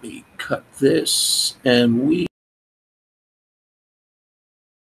 And let me cut this, and we.